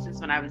and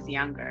pieces when I was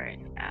younger.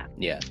 And,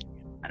 Yeah.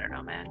 I don't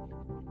know, man.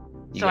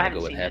 You So I gotta haven't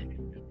go seen with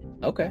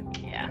it. Okay.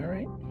 Yeah.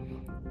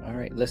 All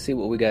right. Let's see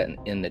what we got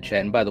in the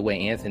chat. And by the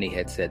way, Anthony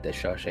had said that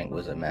Shawshank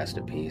was a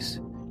masterpiece,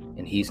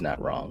 and he's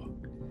not wrong.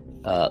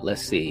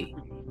 Let's see.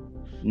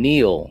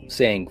 Neil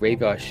saying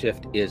Graveyard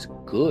Shift is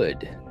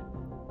good,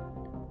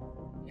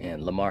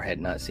 and Lamar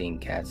had not seen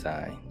Cat's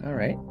Eye. All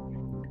right.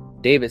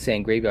 David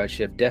saying Graveyard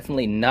Shift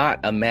definitely not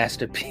a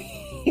masterpiece.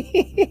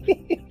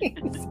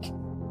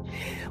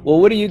 Well,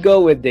 what do you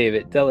go with,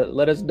 David?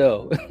 Let us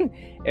know.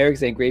 Eric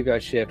saying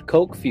Graveyard Shift,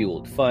 coke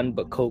fueled, fun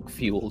but coke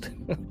fueled.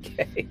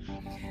 Okay.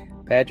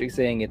 Patrick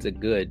saying it's a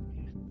good.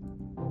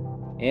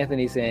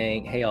 Anthony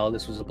saying, hey all,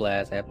 this was a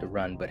blast. I have to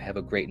run, but have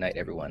a great night,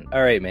 everyone.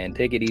 All right, man,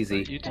 take it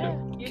easy. You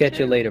too. Catch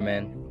you later,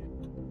 man.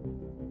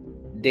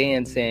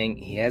 Dan saying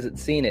he hasn't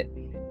seen it.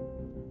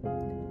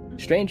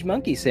 Strange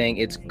Monkey saying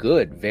it's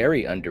good,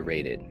 very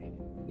underrated.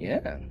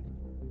 Yeah.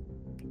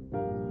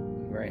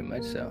 Very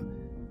much so.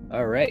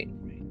 All right.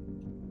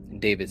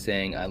 David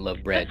saying, I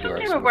love Brad That's when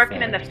Dourif's they were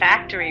working in the performance.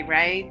 factory,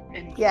 right?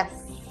 And, Yes.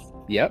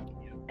 Yep.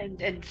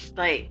 and it's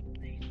like,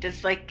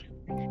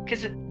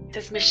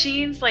 does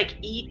machines like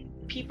eat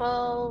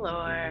people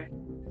or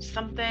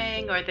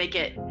something, or they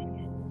get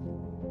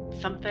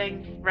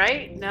something,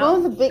 right? Oh,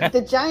 No.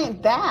 the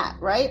giant bat,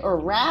 right? Or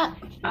rat.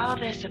 Oh,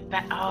 there's a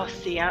bat. Oh,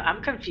 see,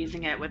 I'm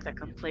confusing it with a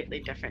completely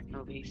different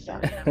movie. So.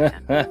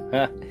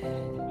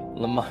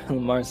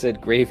 Lamar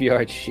said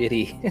graveyard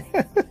shitty.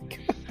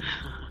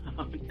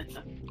 Oh,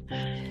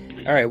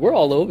 no. All right, we're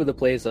all over the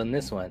place on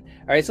this one.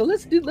 All right, so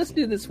let's do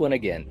this one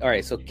again. All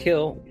right, so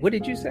Kill, what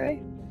did you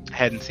say?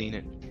 Hadn't seen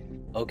it.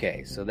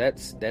 Okay, so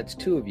that's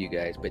two of you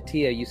guys, but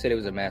Tia, you said it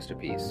was a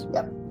masterpiece.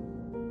 Yep.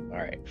 All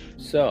right,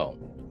 so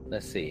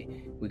let's see.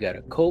 We got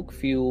a coke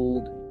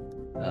fueled.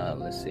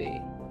 Let's see.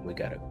 We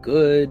got a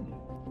good.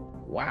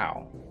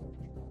 Wow.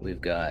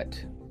 We've got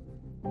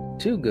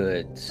 2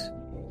 goods,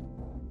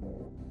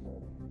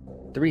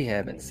 3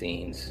 haven't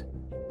seens,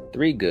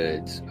 3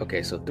 goods.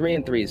 Okay, so 3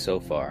 and 3 so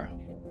far.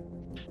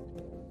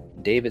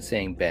 David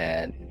saying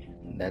bad.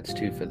 That's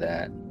 2 for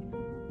that.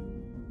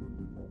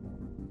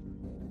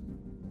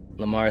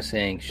 Lamar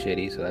saying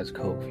shitty, so that's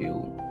coke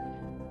fueled.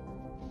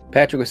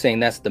 Patrick was saying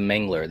that's the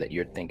Mangler that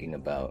you're thinking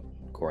about,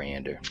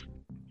 Coriander.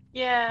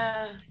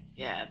 Yeah,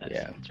 that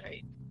Yeah. sounds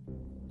right.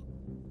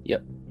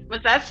 Yep.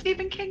 Was that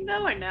Stephen King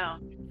though, or no?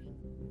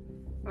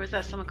 Or was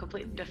that someone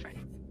completely different?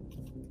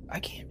 I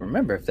can't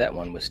remember if that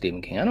one was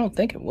Stephen King. I don't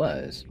think it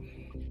was.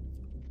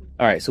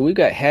 All right, so we've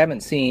got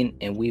haven't seen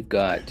and we've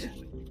got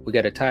We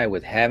got a tie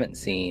with haven't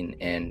seen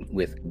and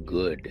with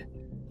good.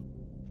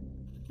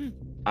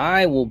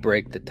 I will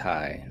break the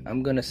tie.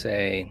 I'm gonna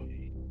say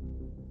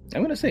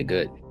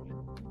good.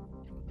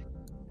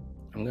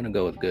 I'm gonna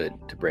go with good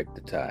to break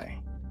the tie.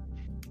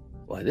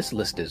 Boy, this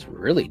list is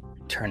really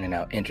turning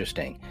out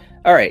interesting.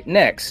 All right,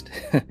 next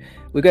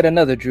we got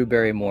another Drew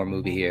Barrymore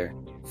movie here,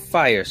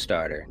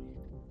 Firestarter.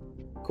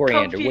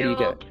 Coriander, what do you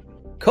got?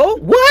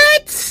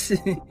 What?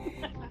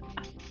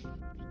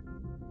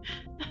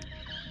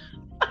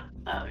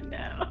 Oh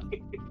no.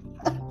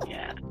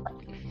 Yeah.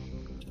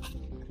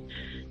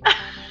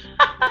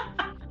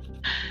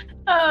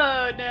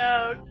 Oh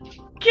no.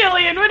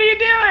 Killian, what are you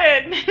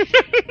doing?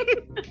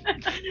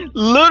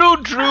 Little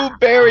Drew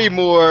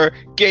Barrymore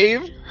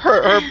gave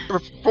her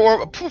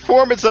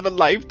performance of a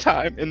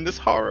lifetime in this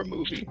horror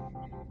movie.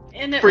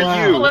 And it For was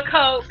you. full of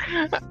coke.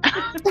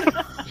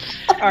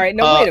 All right,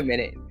 no, wait a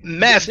minute.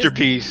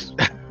 Masterpiece.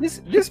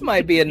 This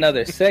might be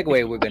another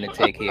segue we're going to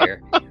take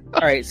here. All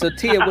right, so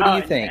Tia, what do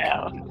you think?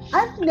 No.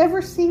 I've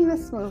never seen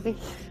this movie.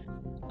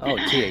 Oh,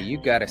 Tia,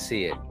 you got to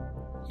see it.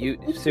 You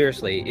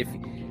seriously,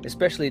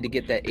 especially to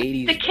get that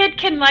 80s. The kid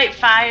can light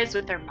fires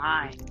with her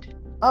mind.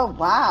 Oh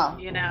wow.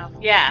 You know,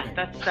 yeah,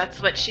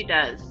 that's what she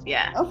does.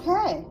 Yeah.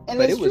 Okay, and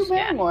But it's it was- Drew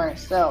Barrymore,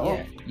 so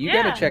Yeah, you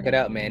Yeah. got to check it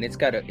out, man. It's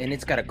got a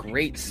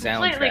great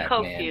Completely soundtrack,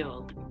 coke man.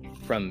 fueled.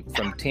 From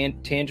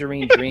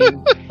Tangerine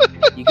Dream.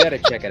 You got to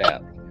check it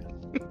out.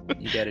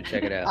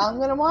 I'm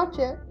gonna watch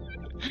it.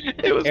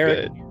 It was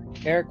Eric,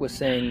 good. Eric was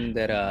saying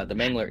that the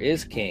Mangler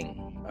is king.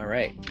 All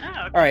right. Oh, okay.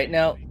 All right,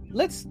 now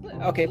let's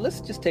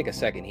just take a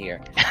second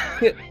here.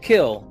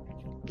 Kill.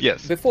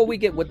 Yes. Before we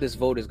get what this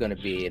vote is going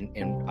to be,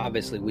 and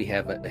obviously we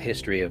have a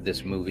history of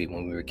this movie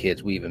when we were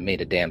kids. We even made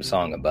a damn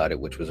song about it,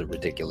 which was a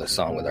ridiculous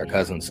song with our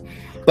cousins.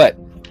 But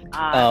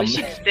We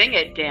should sing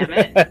it, damn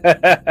it.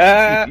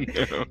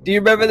 do you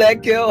remember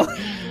that, Kill?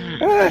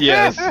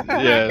 Yes.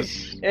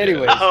 Yes.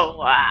 Anyways, Oh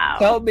wow.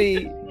 tell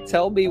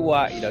me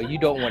why. You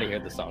don't want to hear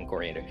the song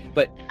Coriander,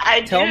 but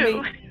I tell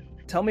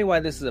do. me why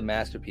this is a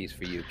masterpiece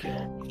for you,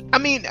 Kill. I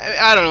mean,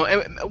 I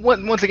don't know.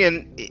 Once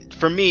again,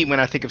 for me, when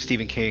I think of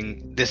Stephen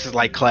King, this is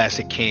like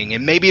classic King,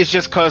 and maybe it's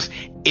just because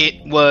it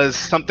was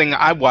something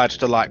I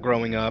watched a lot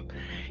growing up,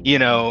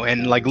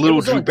 and like Little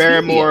was Drew on TV a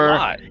Barrymore.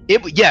 lot.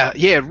 It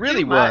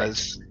really Too much.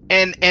 was,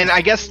 and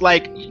I guess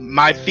like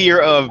my fear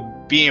of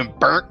being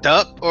burnt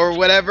up or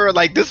whatever,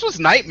 like this was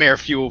nightmare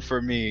fuel for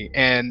me,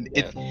 and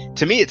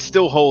to me it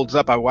still holds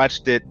up. I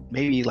watched it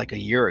maybe like a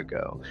year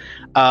ago.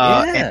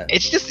 And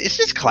it's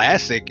just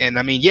classic, and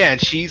I mean, and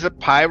she's a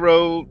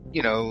pyro,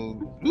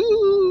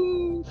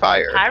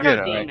 fire,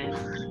 Pyro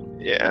demon.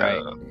 yeah.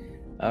 Right.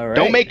 All right.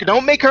 Don't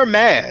make her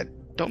mad.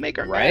 Don't make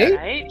her Right? mad.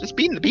 Right? Just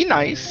be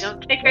nice.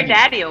 Don't kick her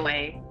daddy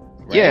away.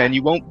 Right. Yeah, and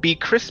you won't be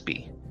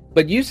crispy.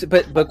 But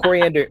but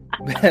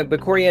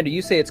Coriander,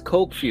 you say it's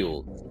coke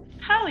fueled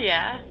Hell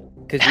yeah.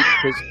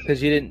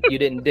 because you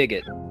didn't dig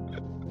it.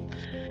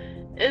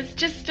 It's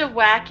just a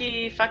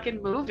wacky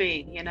fucking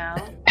movie, And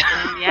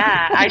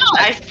yeah,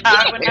 I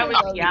saw it when I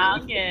was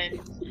young, and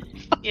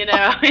And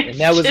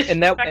that was it's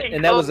and that fucking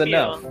and that was coke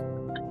enough. fueled.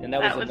 And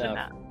that was enough.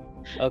 enough.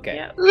 Okay.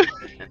 Yep.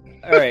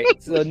 All right.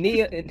 So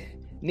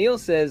Neil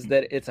says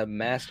that it's a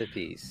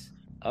masterpiece.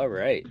 All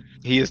right.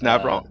 He is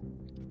not wrong.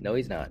 No,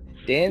 he's not.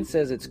 Dan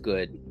says it's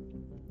good.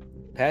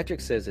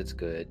 Patrick says it's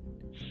good.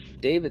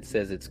 David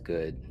says it's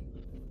good.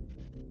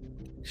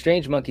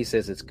 Strange Monkey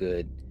says it's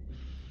good.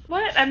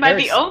 What? Am I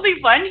the Eric's-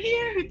 only one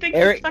here who thinks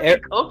Eric- it's fucking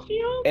Eric- coke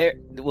fueled?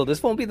 Well,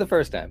 this won't be the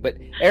first time, but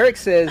Eric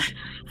says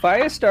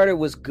Firestarter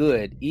was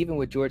good, even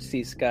with George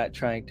C. Scott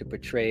trying to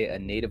portray a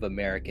Native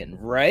American,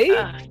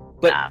 right?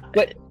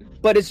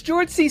 But it's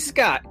George C.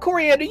 Scott.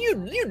 Coriander,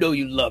 you know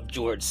you love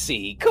George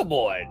C. Come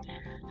on,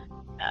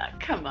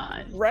 come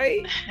on.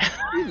 right?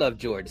 You love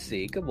George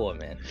C. Come on,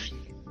 man.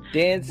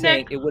 Dan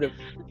saying it would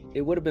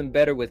have been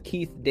better with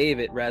Keith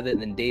David rather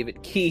than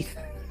David Keith.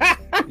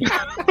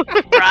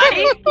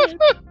 Right?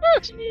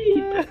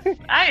 Jesus,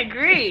 I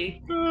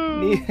agree.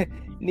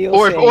 Neil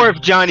Or saying,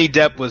 if Johnny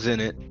Depp was in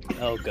it.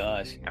 oh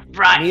gosh.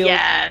 Right? Neil-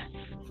 Yeah.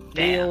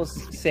 Damn.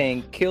 Neil's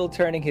saying Kill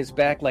turning his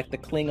back like the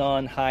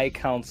Klingon High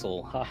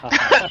Council. Ha ha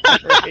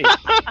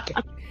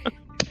ha.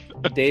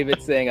 Right.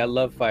 David saying I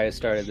love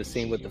Firestarter. The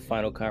scene with the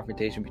final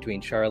confrontation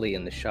between Charlie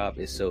and the shop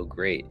is so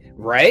great.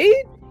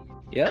 Right?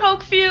 Yeah.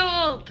 Coke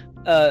fueled.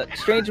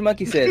 Strange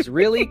Monkey says,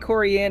 really,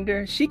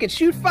 Coriander? She can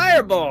shoot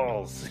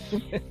fireballs.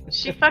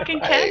 She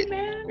fucking can,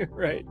 man.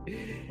 Right.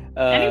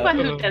 Anyone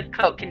who does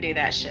coke can do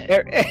that shit.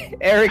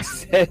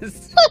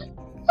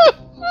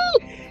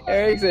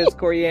 Eric says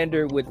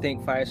Coriander would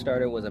think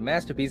Firestarter was a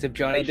masterpiece if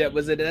Johnny Depp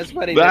was in it. That's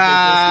funny.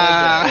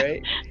 That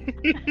they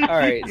just said that, right? All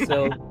right,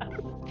 so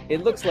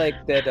it looks like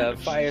that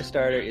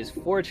Firestarter is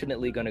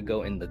fortunately going to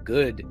go in the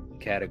good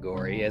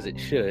category, as it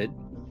should.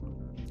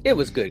 It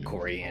was good,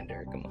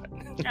 Coriander. Come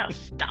on. Oh,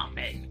 stop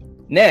it.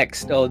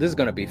 Next, this is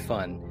going to be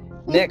fun.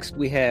 Next,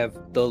 we have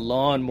The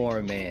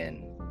Lawnmower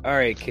Man. All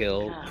right,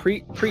 Kill.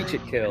 Preach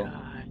it, Kill.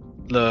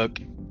 Look,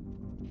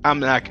 I'm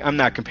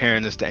not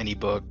comparing this to any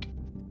book,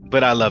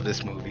 but I love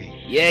this movie.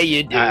 Yeah,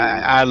 you do.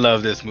 I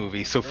love this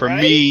movie. So for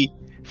me,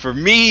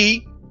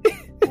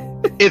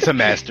 it's a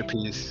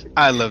masterpiece.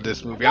 I love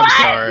this movie. I'm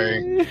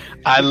sorry.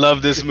 I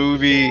love this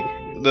movie.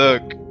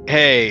 Look,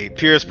 hey,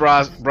 Pierce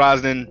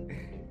Brosnan,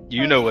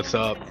 you know what's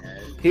up.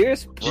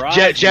 Pierce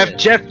Brosnan.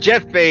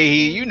 Jeff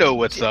Fahey, you know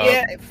what's up.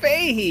 Yeah,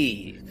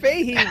 Fahey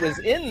was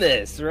in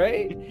this,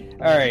 right?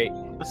 All right.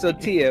 So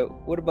Tia,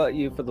 what about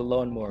you for the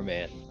Lawnmower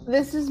Man?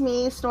 This is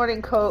me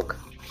snorting coke.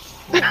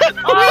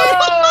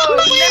 Oh,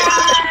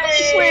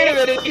 nice. Wait a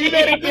minute, do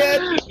that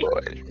again.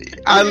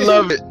 I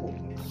love it.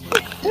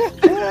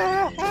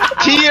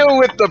 Tia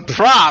with the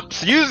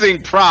props,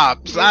 using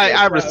props.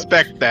 I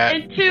respect that.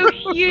 And 2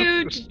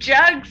 huge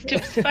jugs to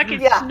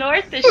fucking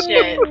snort the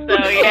shit.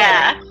 So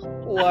yeah.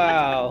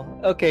 Wow.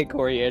 Okay,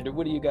 Coriander,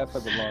 what do you got for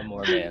the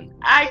Lawnmower Man?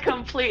 I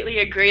completely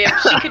agree. If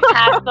she could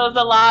pass those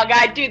along,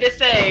 I'd do the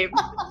same.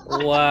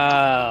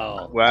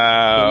 Wow.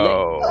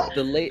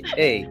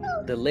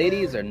 The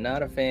ladies are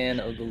not a fan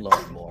of the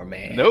Lawnmower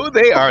Man. No,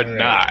 they are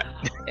not.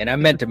 And I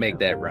meant to make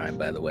that rhyme,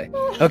 by the way.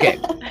 Okay,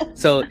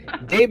 so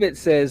David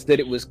says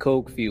that it was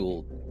coke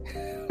fueled.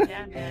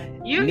 Yeah.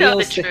 You know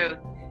the truth.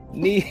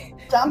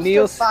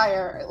 Dumpster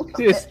fire.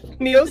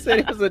 Neil said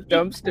it was a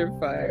dumpster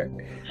fire.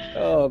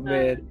 Oh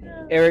man.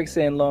 Eric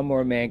saying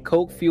Lawnmower Man,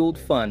 coke fueled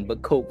fun,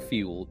 but coke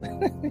fueled.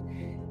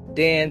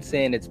 Dan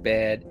saying it's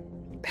bad.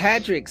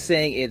 Patrick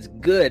saying it's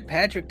good.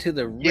 Patrick to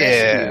the rescue.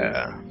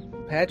 Yeah.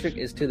 Patrick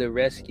is to the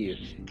rescue.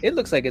 It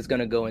looks like it's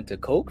gonna go into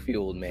coke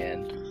fueled,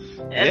 man.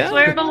 That's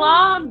where it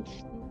belongs.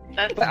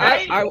 That's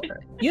right.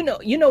 You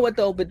know what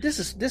though? But this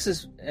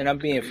is, and I'm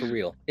being for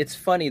real. It's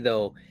funny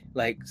though.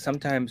 Like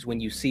sometimes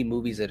when you see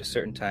movies at a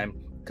certain time,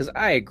 because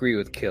I agree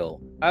with Kill.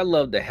 I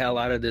love the hell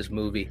out of this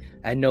movie.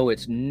 I know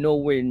it's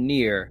nowhere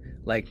near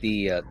like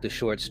the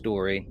short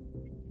story,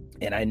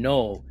 and I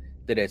know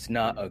that it's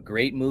not a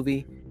great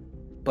movie,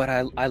 but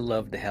I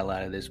love the hell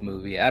out of this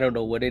movie. I don't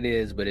know what it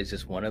is, but it's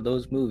just one of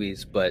those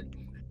movies. But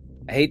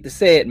I hate to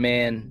say it,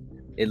 man.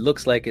 It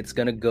looks like it's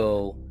gonna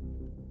go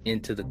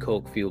into the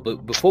coke field.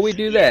 But before we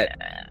do that,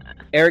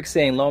 Eric's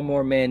saying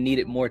Lawnmower Man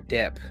needed more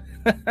depth.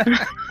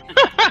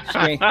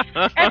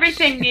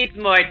 Everything needs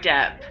more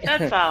depth.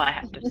 That's all I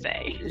have to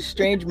say.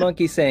 Strange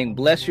Monkey saying,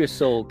 bless your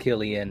soul,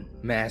 Killian.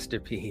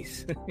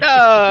 Masterpiece.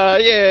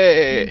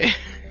 Yay.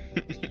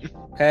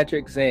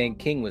 Patrick saying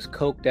King was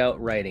coked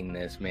out writing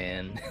this,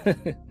 man.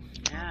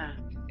 Yeah.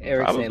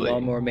 Eric saying Probably.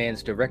 Lawnmower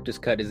Man's director's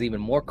cut is even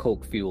more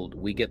coke fueled.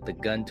 We get the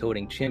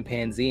gun-toting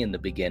chimpanzee in the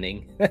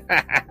beginning. All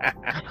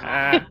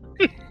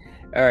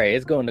right,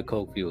 it's going to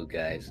coke fueled,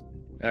 guys.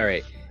 All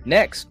right,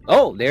 next.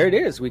 Oh, there it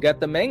is. We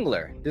got the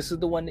Mangler. This is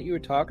the one that you were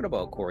talking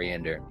about,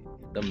 Coriander.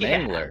 The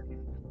Mangler.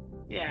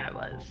 Yeah, it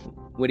was.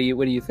 What do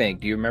you think?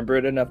 Do you remember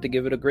it enough to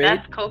give it a grade?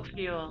 That's coke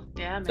fuel.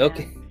 Yeah, man.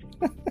 Okay.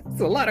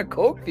 It's a lot of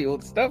coke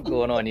fueled stuff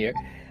going on here.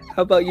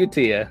 How about you,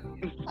 Tia?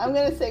 I'm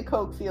gonna say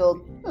coke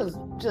fueled. It was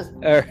just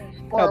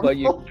How about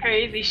you?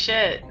 Crazy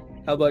shit.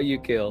 How about you,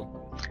 Kill?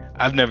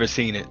 I've never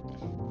seen it.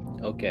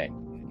 Okay.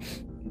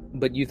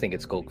 But you think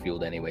it's coke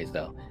fueled anyways,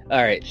 though.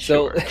 All right.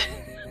 So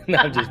no,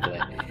 I'm just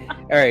playing.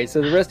 All right.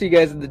 So the rest of you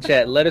guys in the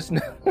chat, let us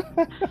know.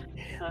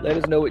 Let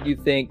us know what you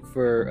think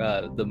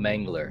for the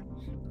Mangler.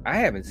 I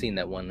haven't seen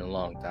that one in a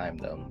long time,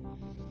 though.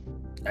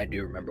 I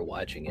do remember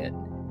watching it.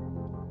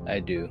 I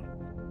do.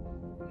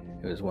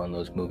 It was one of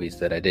those movies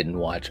that I didn't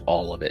watch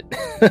all of it.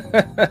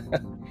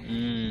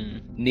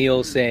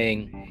 Neil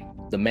saying,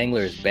 the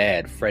Mangler is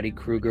bad, Freddy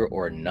Krueger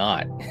or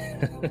not.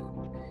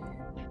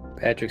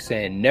 Patrick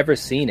saying, never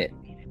seen it.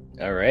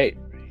 All right.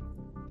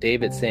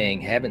 David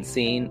saying, haven't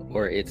seen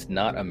or it's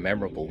not a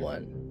memorable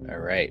one. All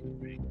right.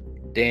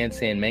 Dan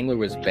saying, Mangler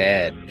was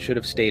bad, should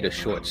have stayed a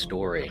short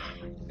story.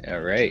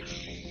 All right.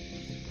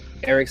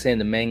 Eric saying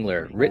The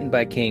Mangler, written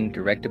by King,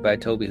 directed by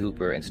Tobe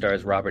Hooper, and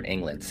stars Robert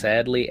Englund.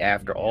 Sadly,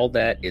 after all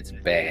that, it's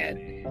bad.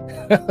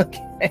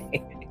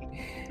 Okay.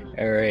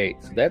 All right.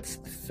 So that's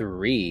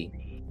 3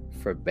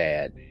 for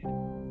bad.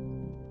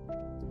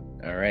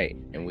 All right.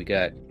 And we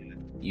got,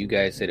 you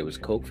guys said it was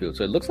coke fueled,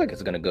 so it looks like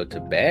it's going to go to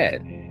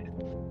bad.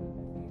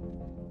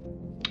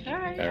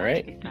 All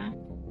right.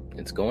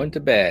 It's going to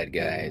bad,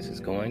 guys. It's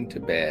going to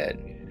bad.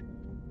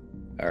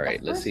 All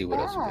right. Let's see what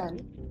else we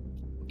got.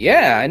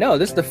 Yeah, I know.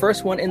 This is the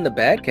first one in the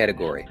bad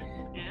category.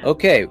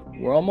 Okay,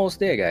 we're almost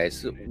there,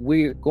 guys.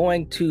 We're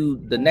going to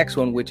the next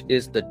one, which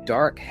is the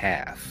dark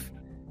half.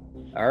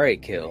 All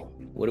right, Kill.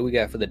 What do we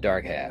got for the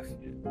dark half?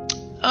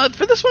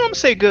 For this one, I'm gonna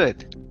say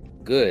good.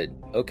 Good.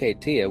 Okay,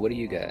 Tia, what do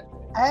you got?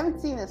 I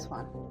haven't seen this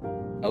one.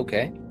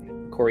 Okay.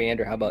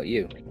 Coriander, how about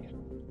you?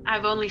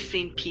 I've only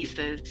seen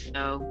pieces,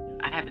 so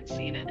I haven't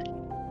seen it.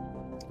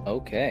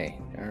 Okay.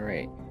 All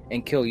right.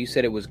 And Kill, you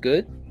said it was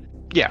good?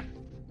 Yeah.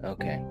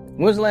 Okay.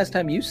 When was the last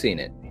time you seen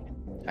it?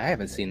 I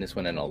haven't seen this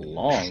one in a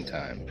long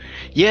time.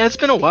 Yeah, it's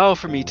been a while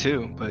for me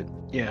too, but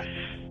yeah.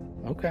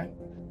 Okay.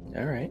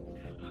 All right.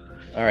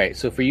 All right.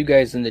 So for you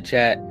guys in the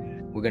chat,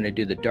 we're going to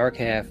do the dark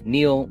half.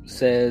 Neil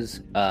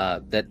says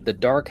that the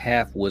dark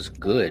half was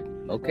good.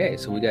 Okay.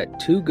 So we got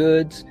 2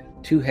 goods,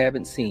 2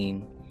 haven't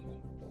seen.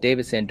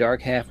 David saying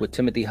dark half with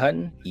Timothy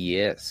Hutton.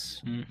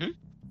 Yes. Mm-hmm.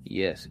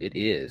 Yes, it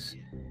is.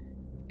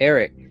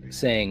 Eric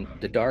saying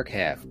The Dark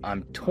Half.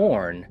 I'm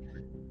torn,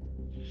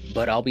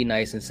 but I'll be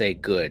nice and say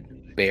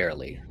good.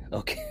 Barely.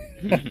 Okay.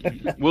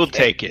 We'll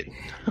take it.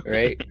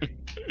 Right?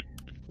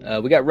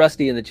 We got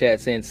Rusty in the chat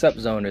saying, Sup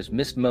zoners,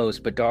 missed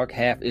most, but Dark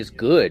Half is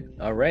good.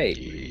 All right.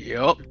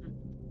 Yep.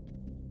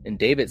 And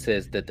David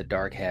says that The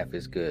Dark Half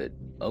is good.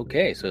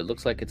 Okay, so it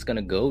looks like it's going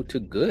to go to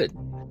good.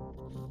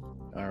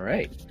 All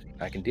right.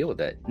 I can deal with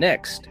that.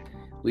 Next,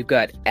 we've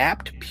got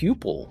Apt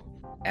Pupil.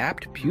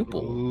 Apt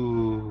Pupil.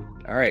 Ooh.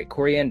 All right,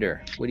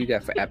 Coriander, what do you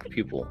got for Apt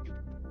Pupil?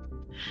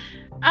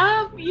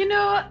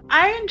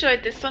 I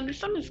enjoyed this one.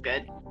 This one was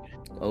good.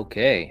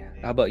 Okay.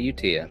 How about you,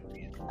 Tia?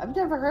 I've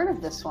never heard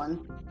of this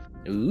one.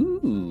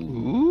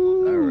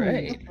 Ooh. All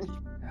right.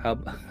 How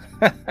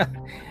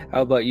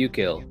about you,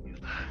 Kill?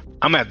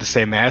 I'm at the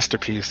same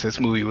masterpiece.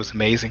 This movie was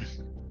amazing.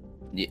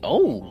 Yeah,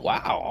 oh,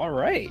 wow. All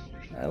right.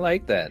 I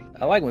like that.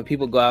 I like when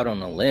people go out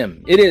on a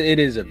limb.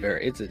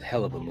 It's a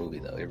hell of a movie,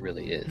 though. It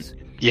really is.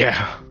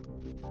 Yeah.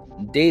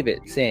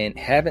 David saying,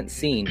 haven't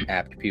seen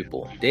Apt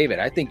Pupil. David,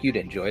 I think you'd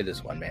enjoy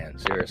this one, man.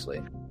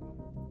 Seriously.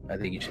 I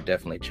think you should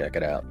definitely check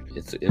it out.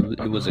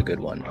 It was a good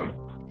one.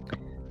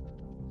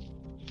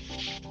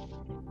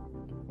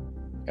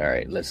 All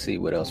right, let's see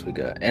what else we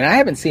got. And I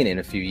haven't seen it in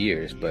a few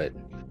years, but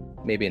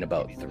maybe in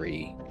about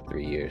three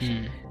years.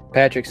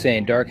 Patrick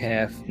saying Dark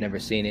Half, never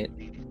seen it.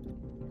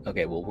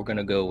 Okay, well, we're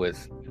gonna go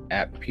with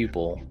Apt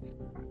Pupil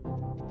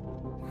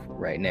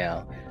right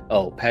now.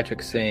 Oh,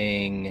 Patrick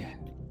saying,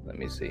 let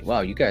me see.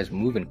 Wow, you guys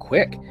moving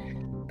quick.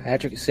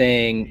 Patrick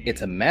saying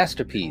it's a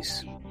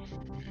masterpiece.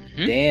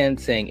 Dan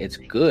saying it's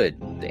good.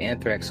 The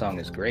Anthrax song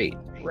is great,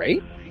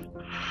 right?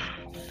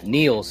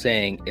 Neil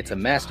saying it's a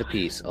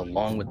masterpiece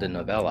along with the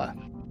novella.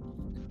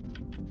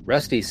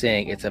 Rusty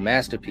saying it's a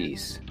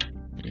masterpiece.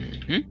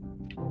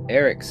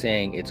 Eric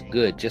saying it's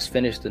good. Just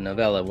finished the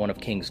novella, one of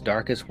King's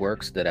darkest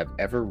works that I've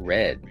ever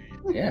read.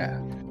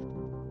 Yeah,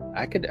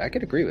 I could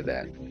agree with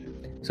that.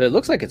 So it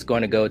looks like it's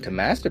going to go to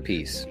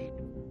masterpiece,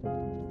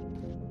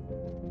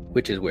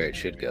 which is where it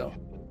should go.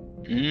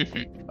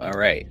 All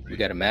right, we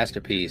got a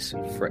masterpiece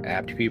for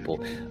Apt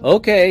Pupil.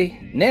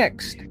 Okay,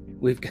 next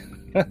we've got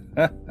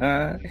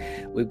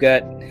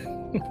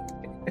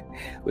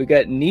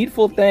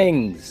Needful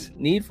Things.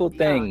 Needful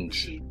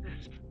Things.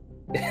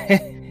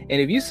 And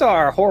if you saw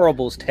our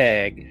Horribles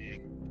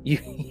tag, you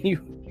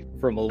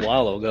from a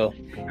while ago,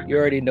 you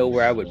already know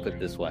where I would put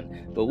this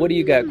one. But what do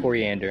you got,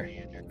 Coriander,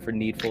 for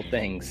Needful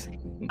Things?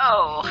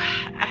 Oh,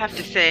 I have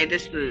to say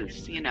this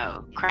was,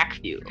 crack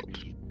fueled.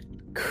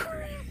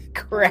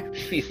 Crack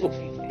fueled.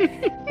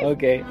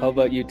 Okay, how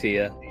about you,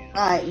 Tia?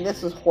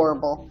 This is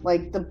horrible.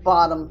 Like the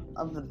bottom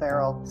of the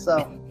barrel.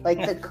 So,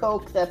 like the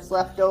Coke that's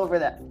left over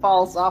that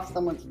falls off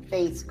someone's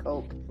face,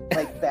 Coke.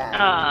 Like that.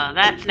 Oh,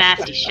 that's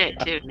nasty shit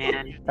too,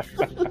 man.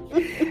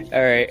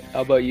 All right,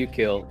 how about you,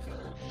 Kill?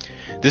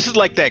 This is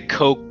like that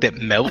Coke that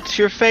melts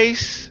your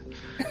face.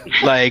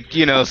 Like,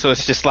 so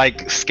it's just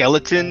like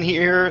skeleton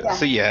here. Yeah.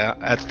 So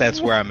yeah,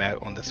 that's where I'm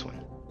at on this one.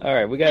 All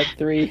right, we got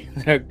 3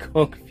 that are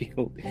Coke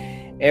fueled.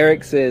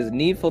 Eric says,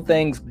 Needful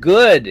Things,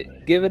 good.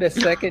 Give it a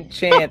second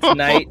chance,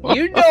 Knight.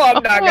 You know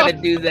I'm not going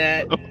to do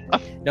that.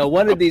 No,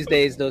 one of these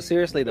days, though,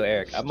 seriously, though,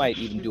 Eric, I might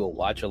even do a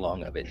watch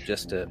along of it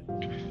just to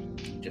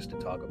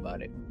talk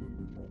about it.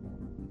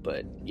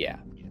 But, yeah.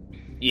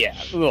 Yeah.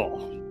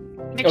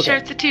 Make sure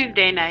it's a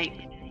Tuesday night.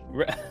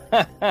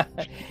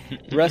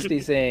 Rusty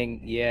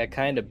saying, yeah,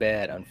 kind of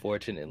bad,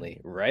 unfortunately.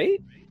 Right?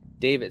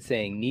 David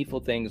saying,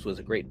 Needful Things was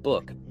a great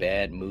book.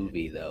 Bad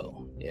movie,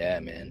 though. Yeah,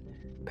 man.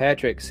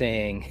 Patrick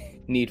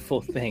saying, Needful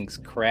Things,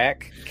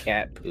 crack,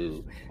 cat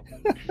poo.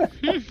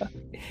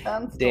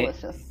 Sounds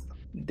delicious.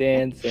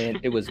 Dan saying,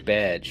 it was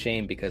bad.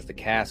 Shame because the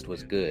cast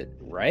was good.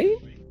 Right?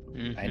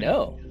 I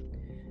know.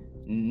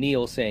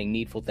 Neil saying,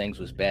 Needful Things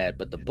was bad,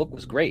 but the book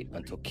was great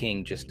until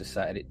King just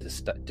decided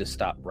to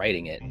stop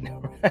writing it.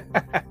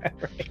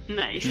 Right?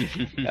 Nice.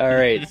 All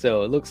right,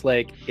 so it looks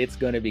like it's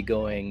going to be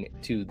going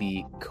to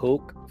the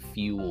Coke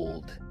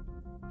fueled.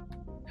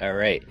 All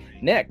right,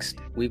 next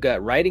we've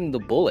got Riding the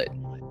Bullet.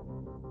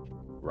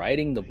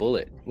 Riding the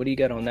Bullet. What do you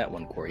got on that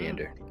one,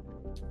 Coriander?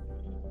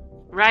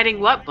 Riding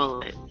what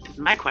bullet is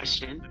my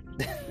question.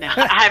 No,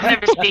 I've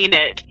never seen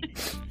it.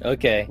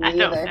 Okay. I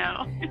don't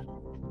know.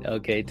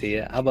 Okay,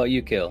 Tia. How about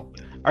you, Kill?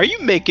 Are you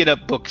making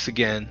up books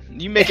again?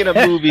 You making up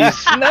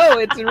movies? No,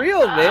 it's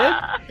real, man.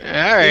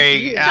 All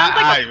right. Sounds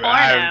like a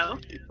porno.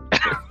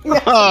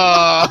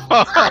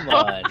 Oh, come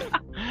on.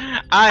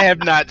 I have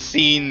not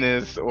seen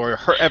this or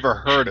ever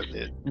heard of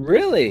it.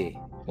 Really?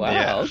 Wow.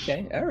 Yeah.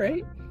 Okay. All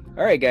right.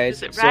 All right,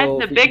 guys. Is it Riding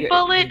the Big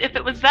Bullet? If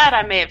it was that,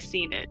 I may have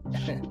seen it.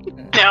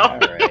 No. All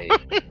right.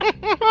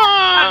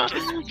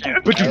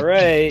 All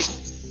right.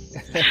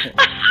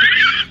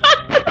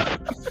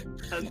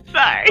 I'm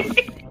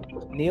sorry.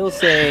 Neil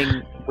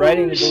saying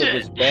Riding the Bullet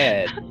was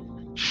bad.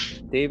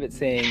 David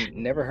saying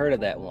never heard of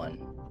that one.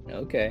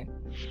 Okay.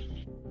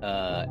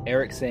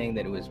 Eric saying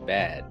that it was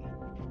bad.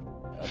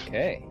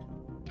 Okay.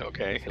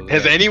 Okay. So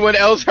has anyone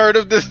else heard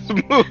of this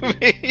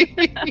movie?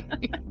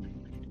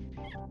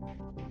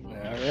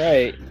 All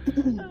right.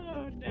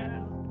 Oh, no.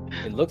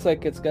 It looks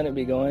like it's going to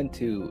be going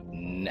to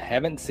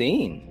haven't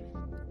seen.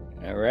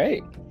 All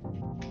right.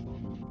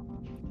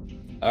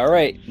 All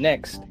right,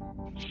 next.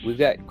 We've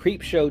got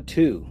Creep Show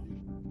 2.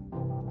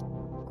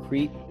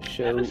 Creep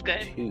Show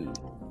 2.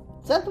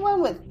 Is that the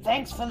one with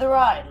 "Thanks for the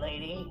ride,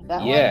 lady"?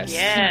 That Yes. one?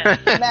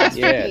 Yeah.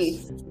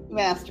 Masterpiece. Yes.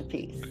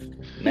 Masterpiece.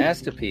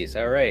 Masterpiece.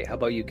 All right. How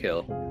about you,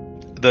 Kill?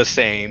 The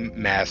same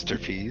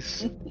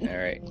masterpiece. All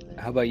right.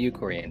 How about you,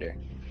 Coriander?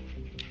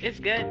 It's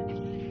good.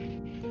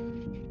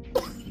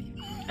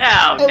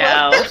 Oh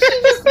no.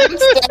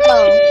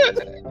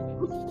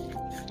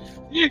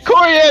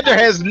 Coriander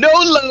has no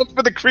love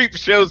for the Creep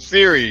Show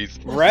series.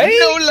 Right?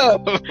 No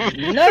love.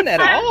 None at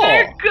all.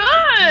 They're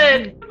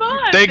good. Come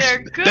on,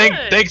 they're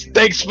good.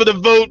 Thanks for the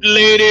vote,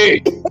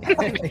 lady.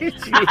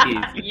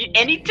 Jeez.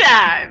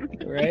 Anytime.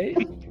 Right?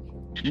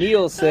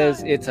 Neil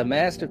says it's a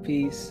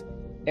masterpiece.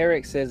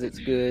 Eric says it's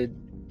good.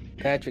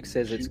 Patrick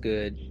says it's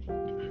good.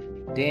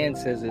 Dan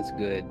says it's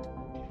good.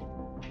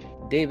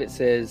 David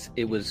says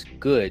it was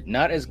good.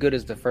 Not as good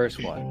as the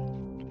first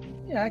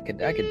one. Yeah, I could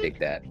dig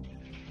that.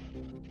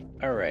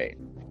 All right.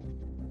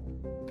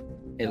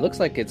 It looks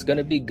like it's going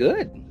to be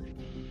good.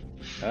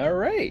 All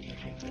right.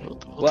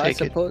 We'll I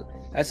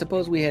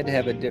suppose we had to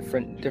have a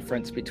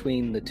difference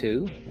between the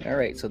two. All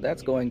right, so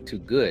that's going to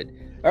good.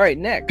 All right,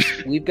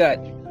 next we've got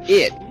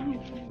It.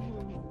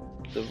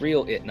 The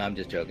real It. No, I'm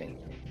just joking.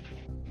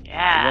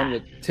 Yeah. The one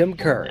with Tim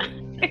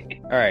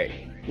Curry. All right.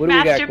 What do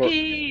we got?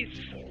 Masterpiece.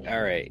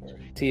 All right.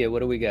 Tia, what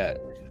do we got?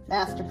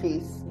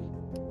 Masterpiece.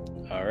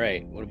 All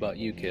right. What about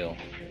you, Kill?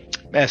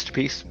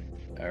 Masterpiece.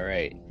 All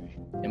right.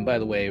 And by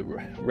the way,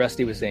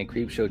 Rusty was saying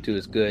Creep Show 2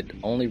 is good.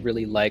 Only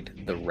really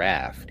liked The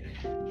Raft.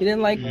 He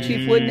didn't like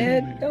Chief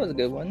Woodenhead? That was a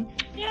good one.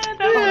 Yeah,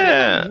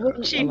 that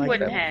one. Chief I like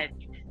that Woodenhead.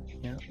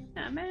 Yeah.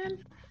 Oh, man.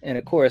 And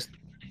of course,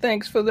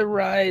 thanks for the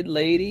ride,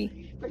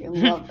 lady.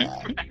 Freaking love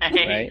that.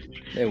 Right?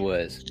 There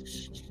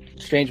was.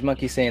 Strange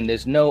Monkey saying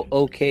there's no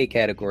okay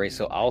category,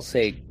 so I'll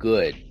say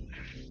good.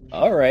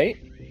 All right.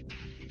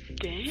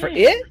 Damn. For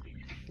It?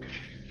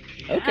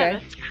 Yeah, Okay.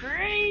 that's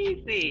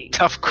crazy.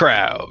 Tough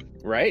crowd.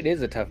 Right? It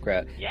is a tough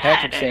crowd. Yeah,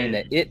 Patrick it saying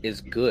is. that It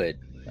is good.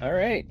 All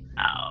right.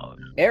 Oh,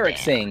 Eric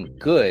damn. saying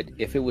good.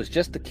 If it was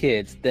just the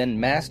kids, then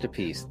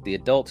masterpiece. The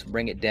adults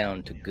bring it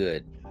down to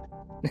good.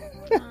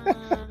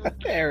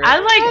 Eric. I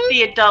like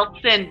the adults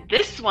in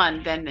this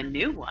one than the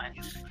new one.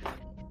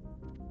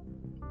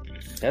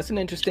 That's an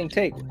interesting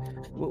take.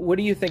 What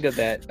do you think of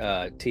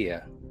that,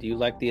 Tia? Do you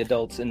like the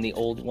adults in the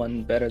old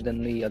one better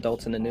than the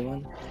adults in the new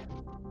one?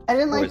 I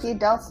didn't Or like is- the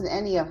adults in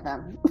any of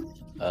them.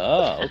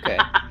 Oh, okay.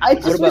 I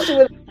just about- wish it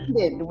would have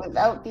ended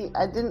without the.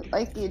 I didn't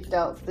like the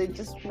adults. They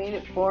just made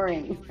it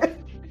boring.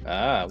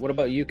 What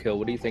about you, Kill?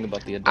 What do you think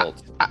about the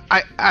adults?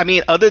 I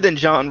mean, other than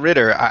John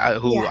Ritter,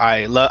 who Yeah.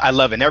 I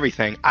love and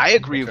everything, I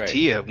agree That's with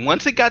right. Tia.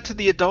 Once it got to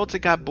the adults, it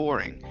got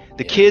boring.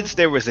 The kids,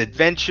 there was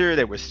adventure,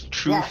 there was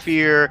true Yes.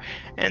 fear,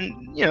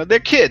 and they're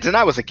kids, and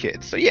I was a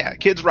kid, so yeah,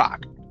 kids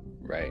rock.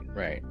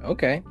 Right.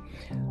 Okay.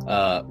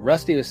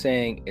 Rusty was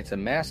saying it's a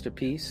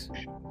masterpiece.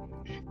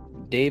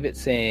 David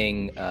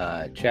saying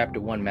chapter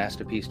 1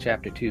 masterpiece,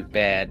 chapter 2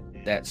 bad.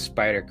 That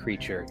spider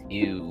creature,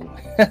 you.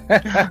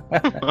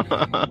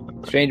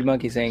 Strange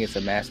Monkey saying it's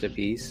a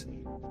masterpiece.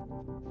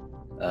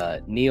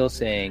 Neil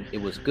saying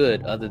it was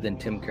good, other than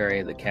Tim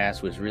Curry. The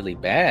cast was really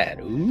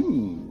bad.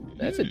 Ooh,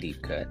 that's a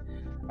deep cut.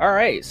 All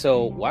right,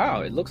 so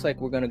wow, it looks like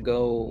we're gonna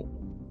go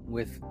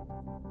with.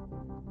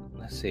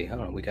 Let's see.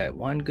 Hold on, we got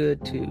 1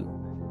 good, 2,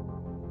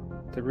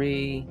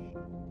 3.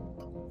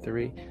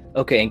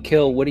 Okay, and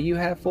Kill. What do you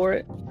have for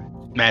it?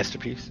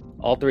 Masterpiece.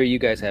 All 3 of you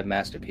guys have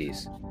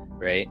masterpiece,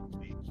 right?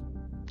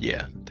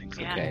 Yeah, I think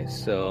so. Yeah. Okay,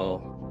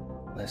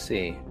 so let's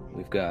see.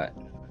 We've got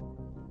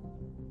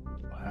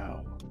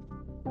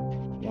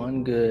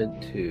 1 good,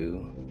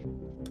 2.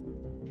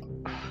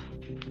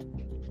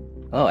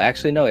 Oh,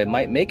 actually, no. It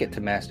might make it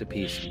to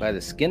masterpiece by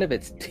the skin of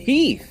its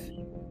teeth.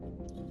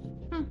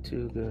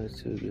 2 good,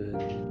 2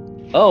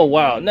 good. Oh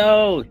wow,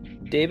 no!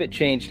 David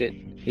changed it.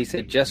 He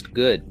said just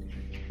good.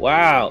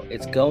 Wow,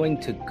 it's going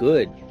to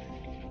good.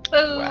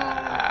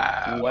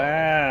 Wow.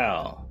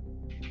 Wow.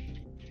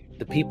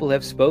 The people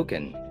have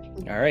spoken.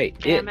 All right,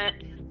 Damn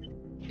it.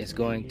 is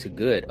going to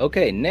good.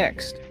 Okay,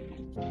 next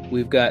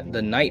we've got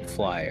the Night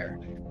Flyer.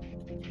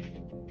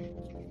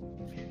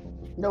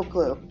 No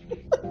clue.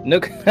 No.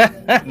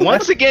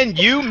 Once again,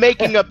 you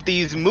making up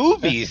these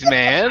movies,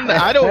 man.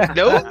 I don't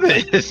know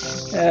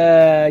this.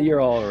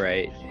 You're all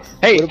right.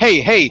 Hey,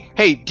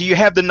 do you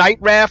have the Night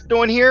Raft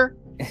on here?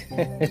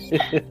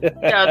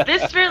 No,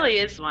 this really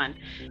is one.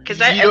 Because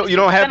You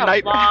don't have been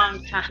Night a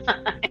long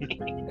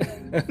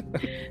time.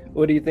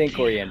 What do you think,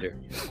 Coriander?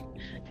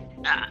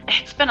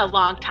 It's been a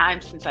long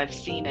time since I've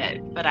seen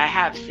it, but I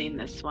have seen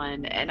this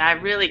one, and I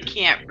really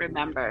can't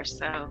remember,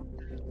 so I'm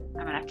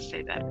going to have to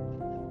say that.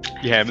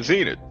 You haven't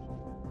seen it.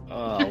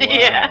 Oh, wow.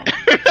 Yeah.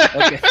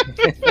 Okay.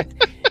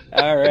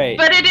 All right.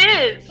 But it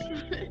is.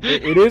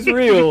 It is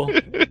real.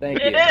 Thank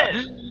you. It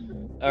is.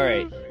 All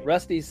right.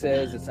 Rusty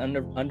says it's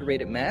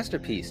underrated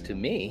masterpiece to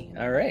me.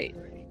 All right.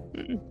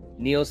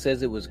 Neil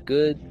says it was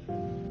good.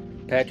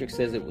 Patrick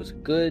says it was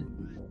good.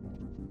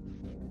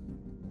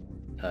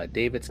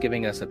 David's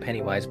giving us a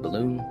Pennywise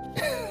balloon.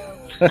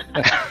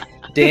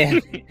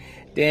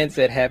 Dan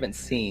said haven't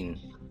seen,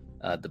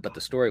 but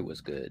the story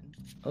was good.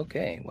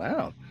 Okay,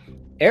 wow.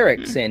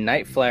 Eric saying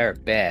Night Flyer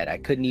bad. I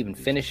couldn't even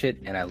finish it,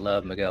 and I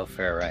love Miguel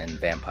Ferrer and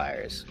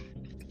vampires.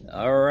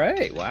 All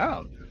right,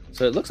 wow.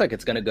 So it looks like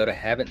it's going to go to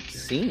haven't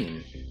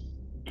seen.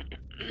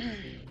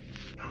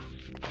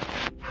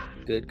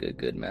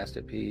 Good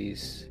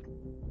masterpiece.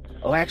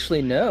 Oh,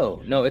 actually,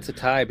 no, it's a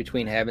tie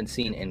between haven't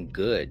seen and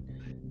good.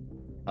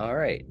 All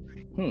right.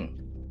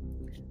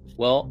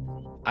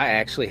 Well, I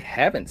actually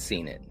haven't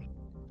seen it.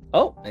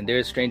 Oh, and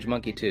there's Strange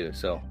Monkey too.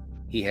 So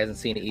he hasn't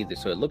seen it either.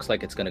 So it looks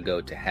like it's going to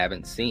go to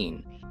haven't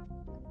seen,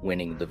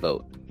 winning the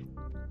vote.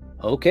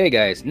 Okay,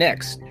 guys.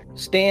 Next,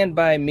 Stand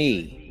By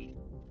Me.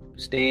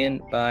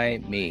 Stand By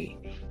Me.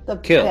 The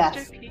Kill.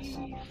 best.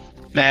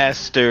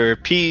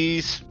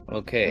 Masterpiece.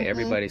 Okay,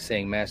 everybody's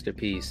saying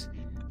masterpiece.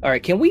 All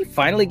right, can we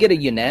finally get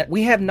a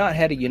We have not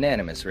had a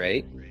unanimous,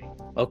 right?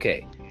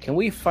 Okay, can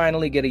we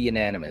finally get a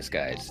unanimous,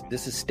 guys?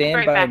 This is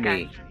Stand By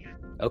Me.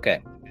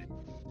 Okay,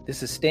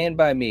 this is Stand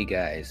By Me,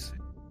 guys.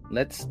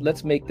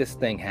 Let's make this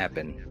thing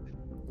happen.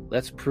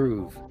 Let's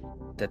prove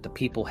that the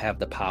people have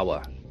the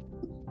power.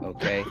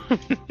 Okay.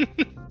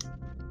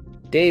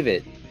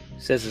 David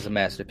says it's a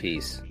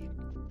masterpiece.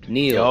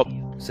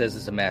 Neil says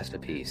it's a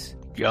masterpiece.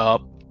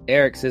 Yup.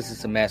 Eric says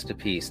it's a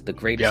masterpiece, the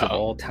greatest of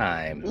all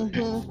time.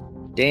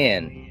 Mm-hmm.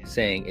 Dan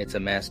saying it's a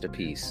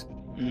masterpiece.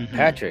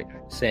 Patrick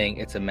saying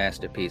it's a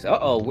masterpiece.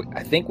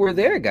 I think we're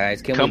there,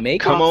 guys. Can we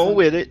make it? Come on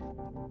with it.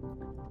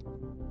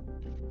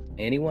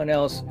 Anyone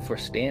else for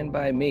Stand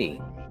By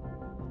Me?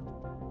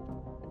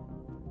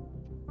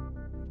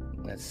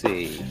 Let's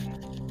see.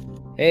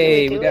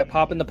 Hey, we got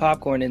Poppin' the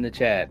Popcorn in the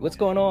chat. What's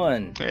going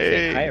on?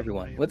 Hey. Hi,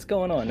 everyone. What's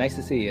going on? Nice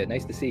to see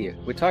you.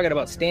 We're talking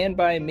about Stand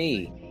By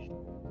Me.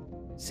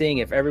 Seeing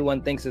if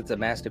everyone thinks it's a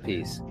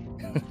masterpiece.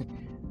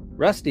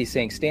 Rusty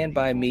saying Stand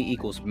By Me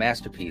equals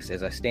masterpiece,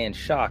 as I stand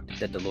shocked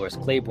that Dolores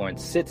Claiborne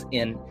sits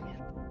in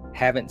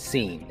haven't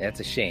seen.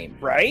 That's a shame.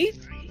 Right?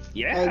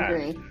 Yeah. I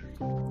agree.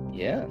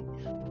 Yeah.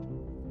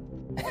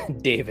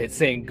 David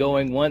saying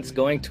going once,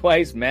 going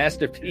twice,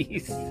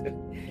 masterpiece.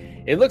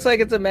 It looks like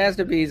it's a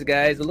masterpiece,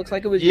 guys. It looks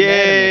like it was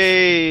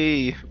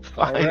Yay!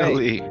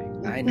 Finally.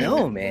 Right. I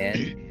know,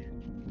 man.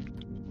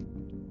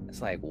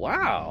 It's like,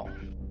 wow.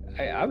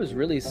 I was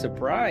really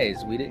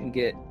surprised we didn't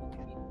get,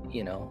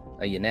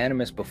 a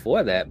unanimous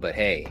before that, but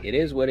hey, it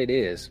is what it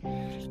is.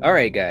 All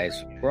right,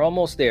 guys, we're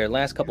almost there.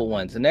 Last couple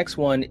ones. The next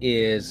one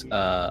is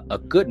A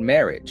Good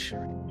Marriage.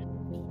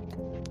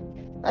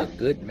 A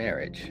Good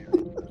Marriage.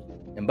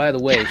 And by the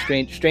way,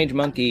 Strange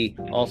Monkey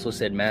also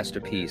said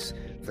masterpiece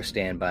for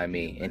Stand By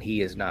Me, and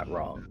he is not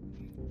wrong.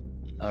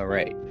 All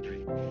right.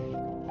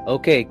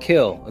 Okay,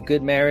 Kill, A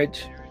Good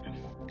Marriage.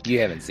 You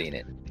haven't seen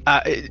it.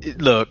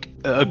 Look,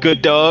 A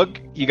Good Dog.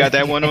 You got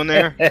that one on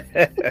there?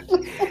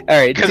 All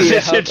right.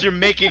 Because you're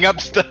making up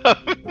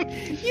stuff.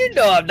 You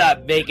know I'm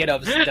not making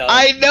up stuff.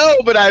 I know,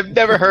 but I've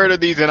never heard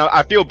of these, and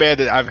I feel bad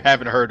that I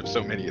haven't heard of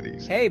so many of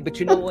these. Hey, but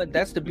you know what?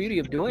 That's the beauty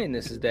of doing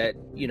this, is that,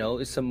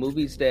 it's some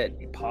movies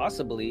that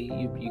possibly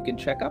you can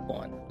check up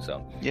on.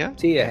 So, yeah.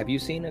 Tia, have you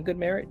seen A Good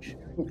Marriage?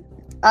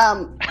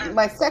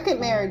 My second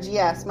marriage,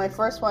 yes. My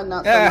first one,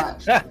 not so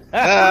much.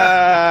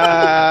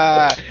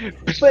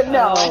 But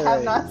no, I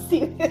have not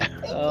seen it.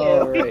 Thank you.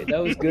 All right,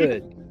 that was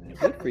good.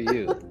 Good for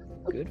you.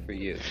 Good for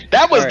you.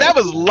 That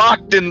was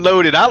locked and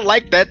loaded. I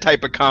like that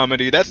type of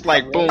comedy. That's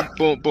like boom,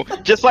 boom, boom.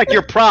 Just like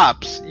your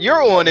props.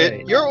 You're on it.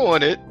 Right. You're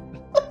on it.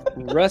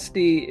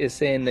 Rusty is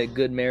saying that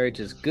Good Marriage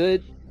is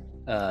good.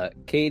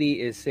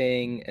 Katie is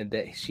saying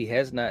that she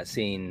has not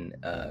seen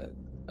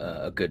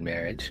A Good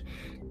Marriage.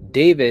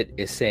 David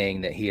is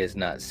saying that he has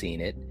not seen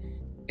it.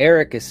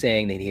 Eric is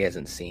saying that he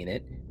hasn't seen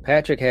it.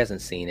 Patrick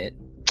hasn't seen it.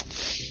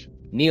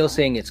 Neil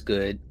saying it's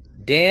good.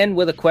 Dan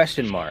with a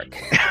question mark.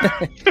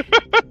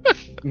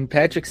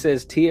 Patrick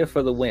says Tia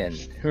for the win.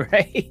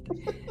 Right?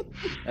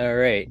 All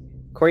right.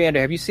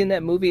 Coriander, have you seen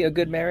that movie, A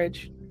Good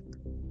Marriage?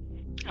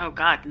 Oh,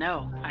 God,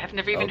 no. I have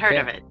never even heard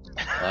of it.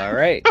 All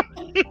right.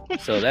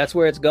 So that's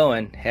where it's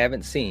going.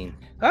 Haven't seen.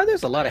 Oh,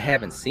 there's a lot of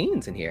haven't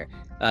seens in here.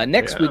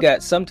 Next, we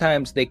got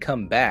Sometimes They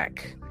Come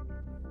Back.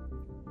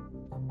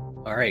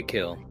 All right,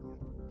 Kill.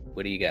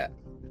 What do you got?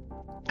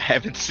 I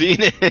haven't seen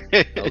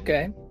it.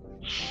 Okay.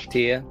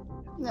 Tia?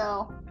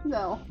 No,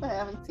 I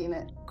haven't seen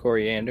it.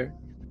 Coriander?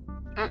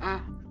 Uh-uh.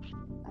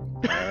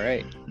 All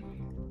right.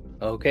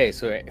 Okay,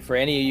 so for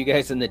any of you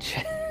guys in the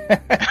chat,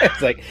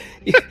 it's like,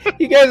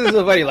 you guys are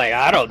so funny, like,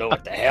 I don't know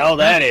what the hell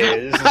that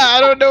is.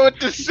 I don't know what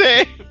to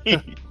say.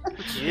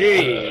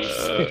 Jeez.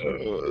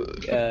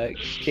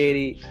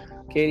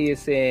 Katie is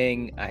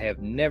saying, I have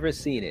never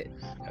seen it.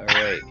 All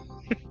right.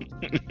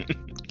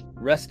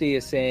 Rusty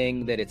is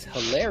saying that it's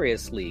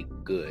hilariously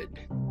good.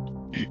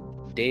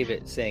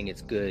 David saying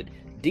it's good.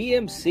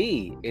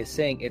 DMC is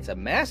saying it's a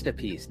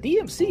masterpiece.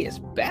 DMC is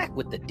back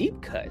with the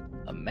deep cut.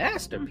 A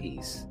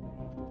masterpiece.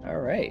 All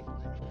right.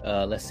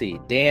 Let's see.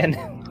 Dan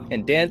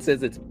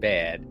says it's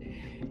bad.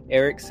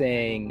 Eric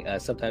saying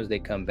Sometimes They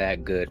Come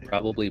Back good.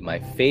 Probably my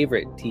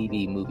favorite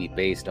TV movie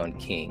based on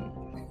King.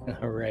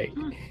 All right.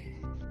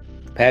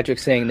 Patrick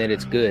saying that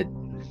it's good.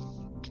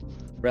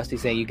 Rusty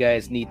saying you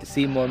guys need to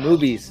see more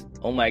movies.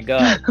 Oh my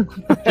god.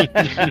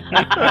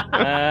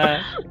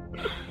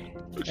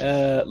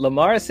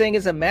 Lamar saying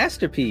it's a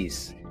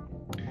masterpiece.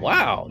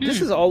 Wow,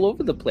 this is all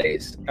over the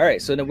place. All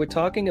right, so now we're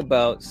talking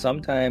about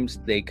sometimes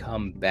they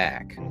come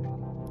back.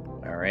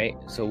 All right,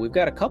 so we've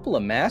got a couple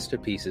of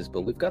masterpieces,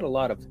 but we've got a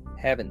lot of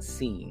haven't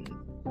seen.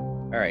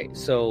 All right,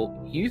 so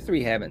you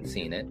three haven't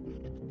seen it.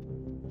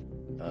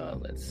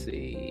 Let's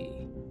see.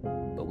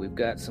 But we've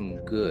got some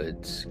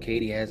goods.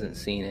 Katie hasn't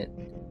seen it.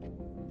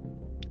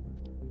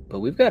 But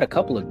we've got a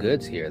couple of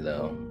goods here,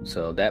 though.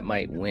 So that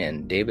might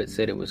win. David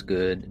said it was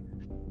good.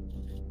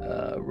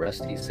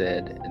 Rusty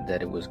said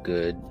that it was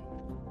good.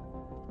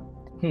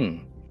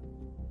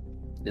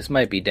 This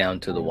might be down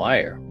to the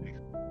wire.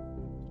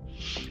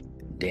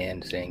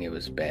 Dan saying it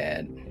was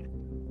bad.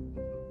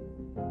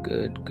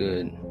 Good.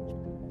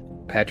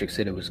 Patrick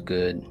said it was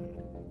good.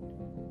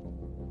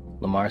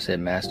 Lamar said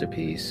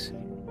masterpiece.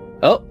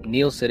 Oh,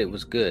 Neil said it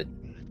was good.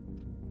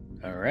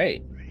 All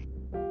right.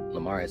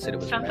 Lamar had said it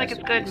was Sounds a like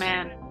it's good, masterpiece.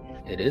 man.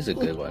 It is a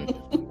good one.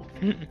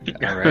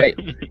 All right.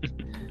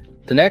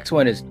 The next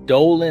one is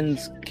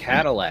Dolan's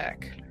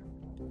Cadillac.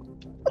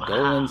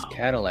 Dolan's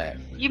Cadillac.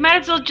 You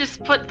might as well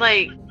just put,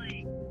 like,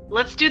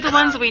 let's do the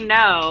ones we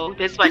know.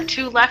 There's, what,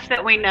 2 left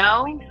that we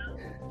know?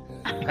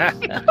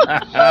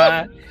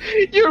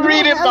 You're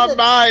reading my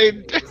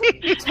mind.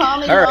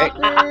 Tommy All right.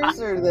 Knockers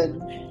or the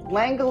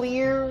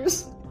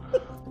Langoliers.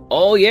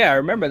 Oh yeah, I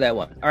remember that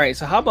one. All right,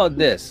 so how about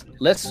this?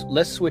 Let's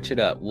switch it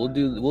up. We'll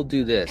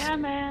do this. Yeah,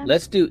 man.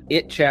 Let's do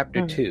It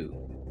Chapter 2.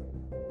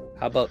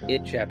 How about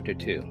It Chapter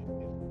 2?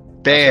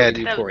 Bad.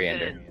 You, That was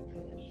Coriander.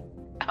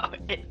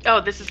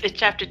 good. This is it,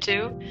 chapter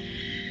 2?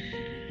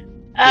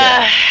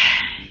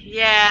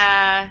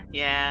 Yeah.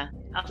 Yeah.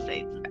 I'll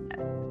say it's bad.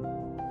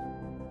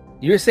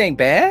 You were saying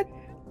bad?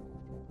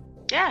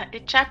 Yeah,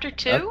 it chapter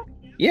 2?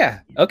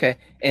 Yeah. Okay.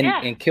 And Yeah.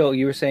 and Kill,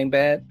 you were saying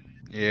bad?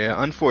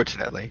 Yeah,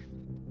 unfortunately.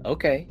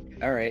 Okay.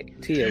 All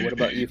right. Tia, what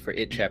about you for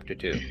It Chapter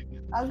 2?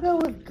 I'll go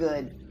with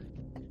good.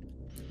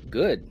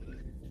 Good.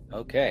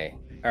 Okay.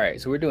 All right.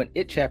 So we're doing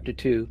It Chapter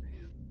 2.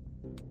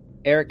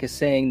 Eric is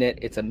saying that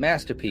it's a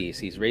masterpiece.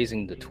 He's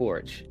raising the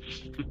torch.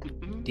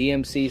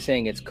 DMC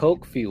saying it's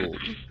coke fueled.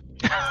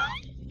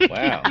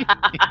 Wow.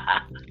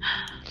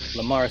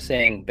 Lamar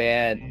saying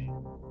bad.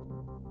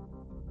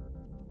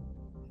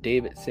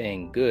 David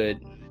saying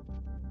good.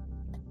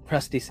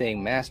 Rusty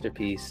saying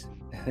masterpiece.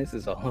 This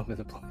is all over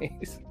the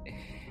place.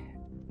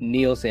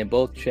 Neil saying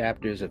both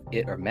chapters of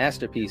It are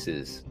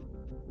masterpieces.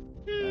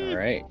 All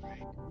right.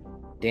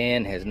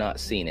 Dan has not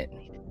seen it.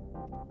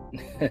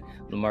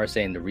 Lamar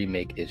saying the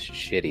remake is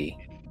shitty.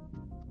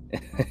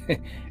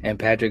 And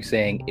Patrick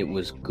saying it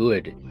was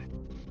good.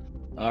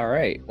 All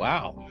right.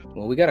 Wow.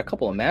 Well, we got a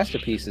couple of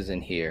masterpieces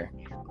in here.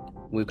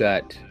 We've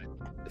got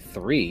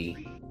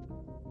 3.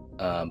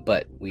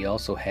 But we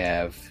also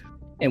have...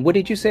 And what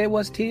did you say it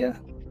was,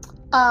 Tia?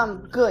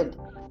 Good.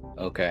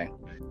 Okay.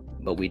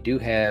 But we do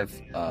have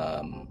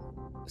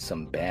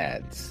some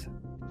bads.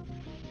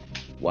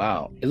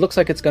 Wow. It looks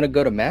like it's going to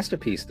go to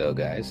masterpiece, though,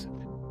 guys.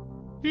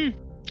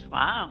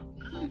 Wow.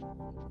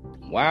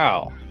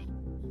 Wow.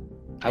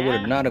 I would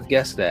have not have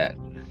guessed that.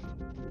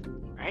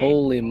 Right?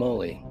 Holy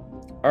moly.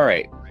 All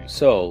right.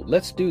 So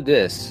let's do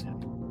this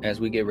as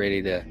we get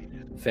ready to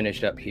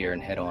finish up here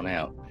and head on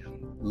out.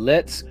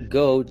 Let's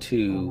go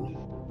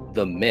to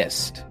The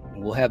Mist.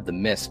 We'll have The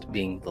Mist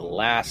being the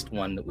last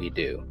one that we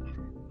do.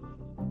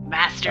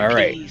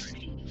 Masterpiece.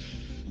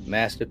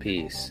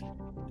 Masterpiece.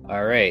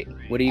 All right.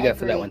 What do you got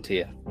for that Agreed. one,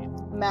 Tia?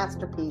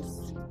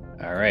 Masterpiece.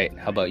 All right.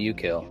 How about you,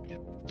 Kill?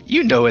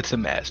 You know it's a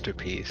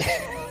masterpiece.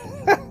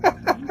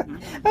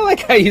 I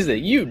like how you said,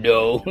 you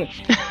know.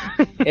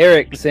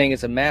 Eric saying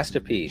it's a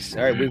masterpiece.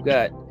 All right, we've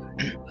got,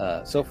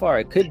 so far,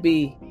 it could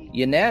be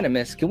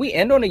unanimous. Can we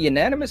end on a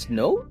unanimous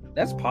note?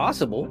 That's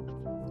possible.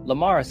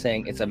 Lamar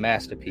saying it's a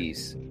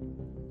masterpiece.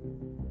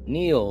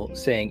 Neil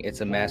saying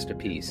it's a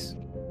masterpiece.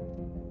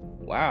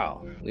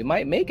 Wow, we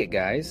might make it,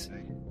 guys.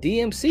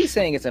 DMC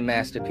saying it's a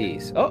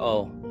masterpiece.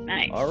 Uh-oh.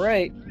 Nice. All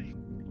right.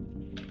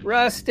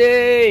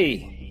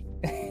 Rusty!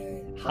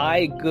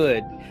 Hi,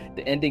 good.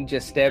 The ending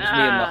just stabs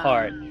me in the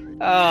heart.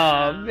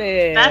 Oh,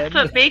 man. That's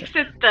what makes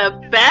it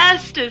the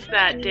best, is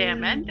that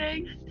damn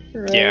ending.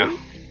 Right? Yeah.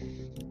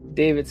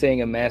 David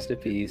saying a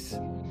masterpiece.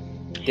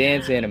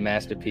 Dan saying a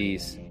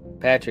masterpiece.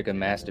 Patrick a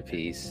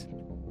masterpiece.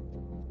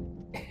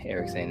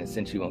 Eric saying that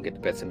since you won't get the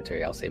Pet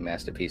Cemetery, I'll say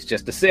masterpiece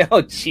just to say,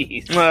 oh,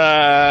 jeez.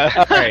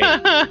 All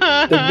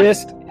right.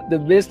 The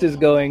mist is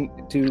going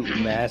to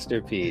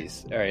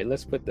masterpiece. All right,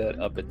 let's put that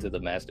up into the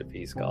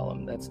masterpiece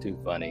column. That's too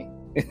funny.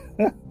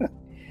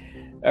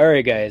 All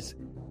right, guys.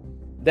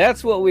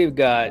 That's what we've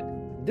got.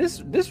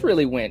 This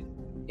really went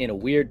in a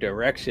weird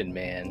direction,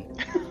 man.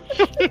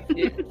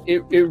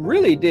 It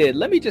really did.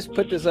 Let me just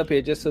put this up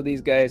here just so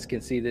these guys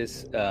can see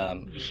this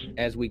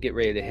as we get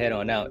ready to head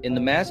on out. In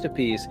the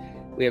masterpiece,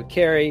 we have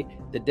Carrie,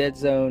 The Dead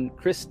Zone,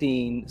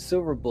 Christine,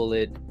 Silver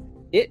Bullet,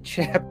 It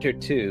Chapter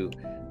 2,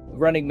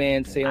 Running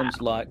Man, Salem's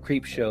Lot,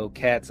 Creep Show,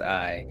 Cat's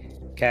Eye,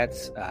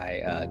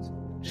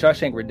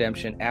 Shawshank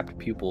Redemption, Apt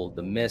Pupil,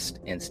 The Mist,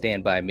 and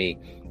Stand By Me.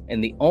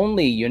 And the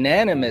only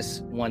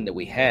unanimous one that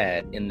we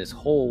had in this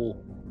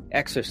whole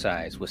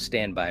exercise was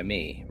Stand By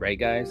Me, right,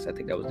 guys? I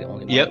think that was the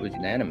only one that was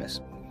unanimous.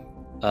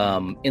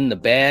 In the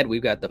bad,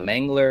 we've got The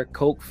Mangler,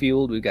 Coke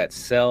Fueled, we've got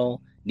Cell,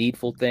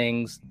 Needful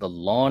Things, The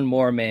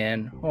Lawnmower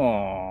Man,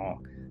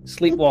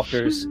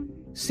 Sleepwalkers,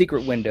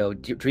 Secret Window,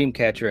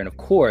 Dreamcatcher, and of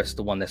course,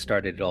 the one that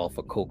started it all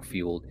for Coke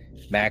Fueled,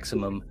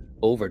 Maximum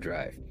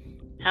Overdrive.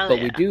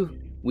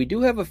 We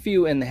do have a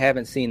few in the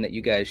haven't seen that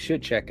you guys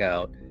should check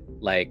out,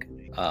 like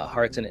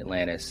Hearts in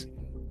Atlantis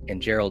and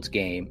Gerald's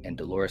Game and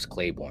Dolores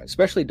Claiborne,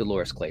 especially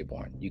Dolores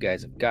Claiborne. You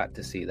guys have got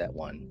to see that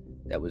one.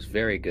 That was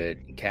very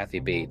good. Kathy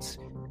Bates,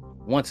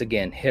 once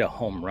again, hit a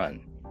home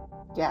run.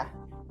 Yeah.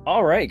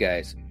 All right,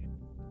 guys.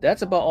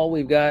 That's about all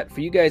we've got.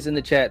 For you guys in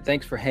the chat,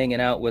 thanks for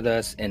hanging out with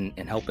us and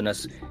helping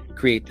us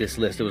create this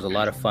list. It was a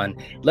lot of fun.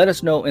 Let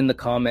us know in the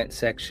comment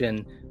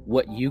section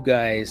what you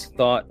guys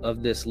thought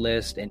of this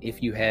list, and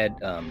if you had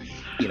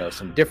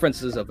some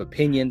differences of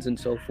opinions and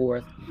so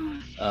forth.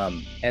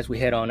 As we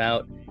head on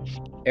out,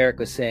 Eric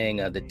was saying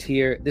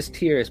this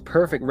tier is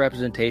perfect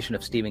representation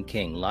of Stephen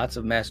King. Lots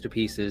of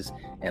masterpieces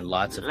and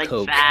lots of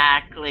coke.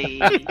 Exactly.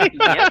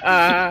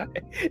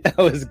 That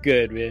was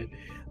good, man.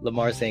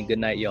 Lamar saying good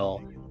night,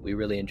 y'all. We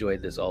really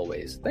enjoyed this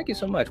always. Thank you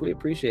so much. We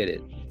appreciate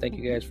it. Thank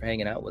you guys for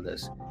hanging out with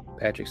us.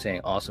 Patrick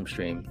saying awesome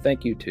stream.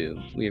 Thank you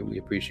too. We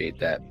appreciate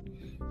that.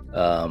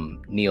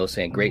 Neil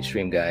saying great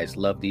stream, guys.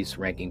 Love these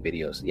ranking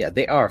videos. Yeah,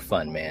 they are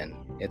fun, man.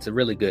 It's a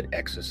really good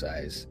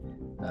exercise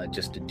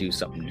just to do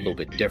something a little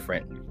bit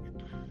different.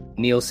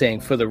 Neil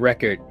saying, for the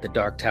record, The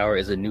Dark Tower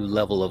is a new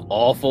level of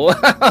awful.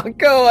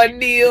 Go on,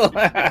 Neil.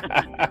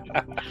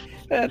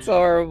 That's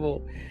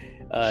horrible.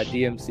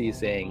 DMC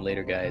saying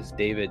later, guys.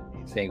 David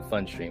saying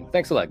fun stream.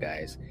 Thanks a lot,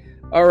 guys.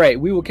 All right,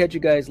 we will catch you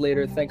guys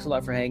later. Thanks a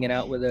lot for hanging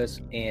out with us.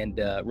 And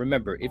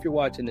remember, if you're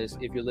watching this,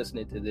 if you're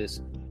listening to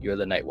this, you're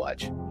the Night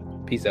Watch.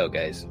 Peace out,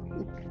 guys.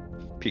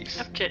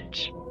 Peace. Up,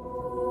 church.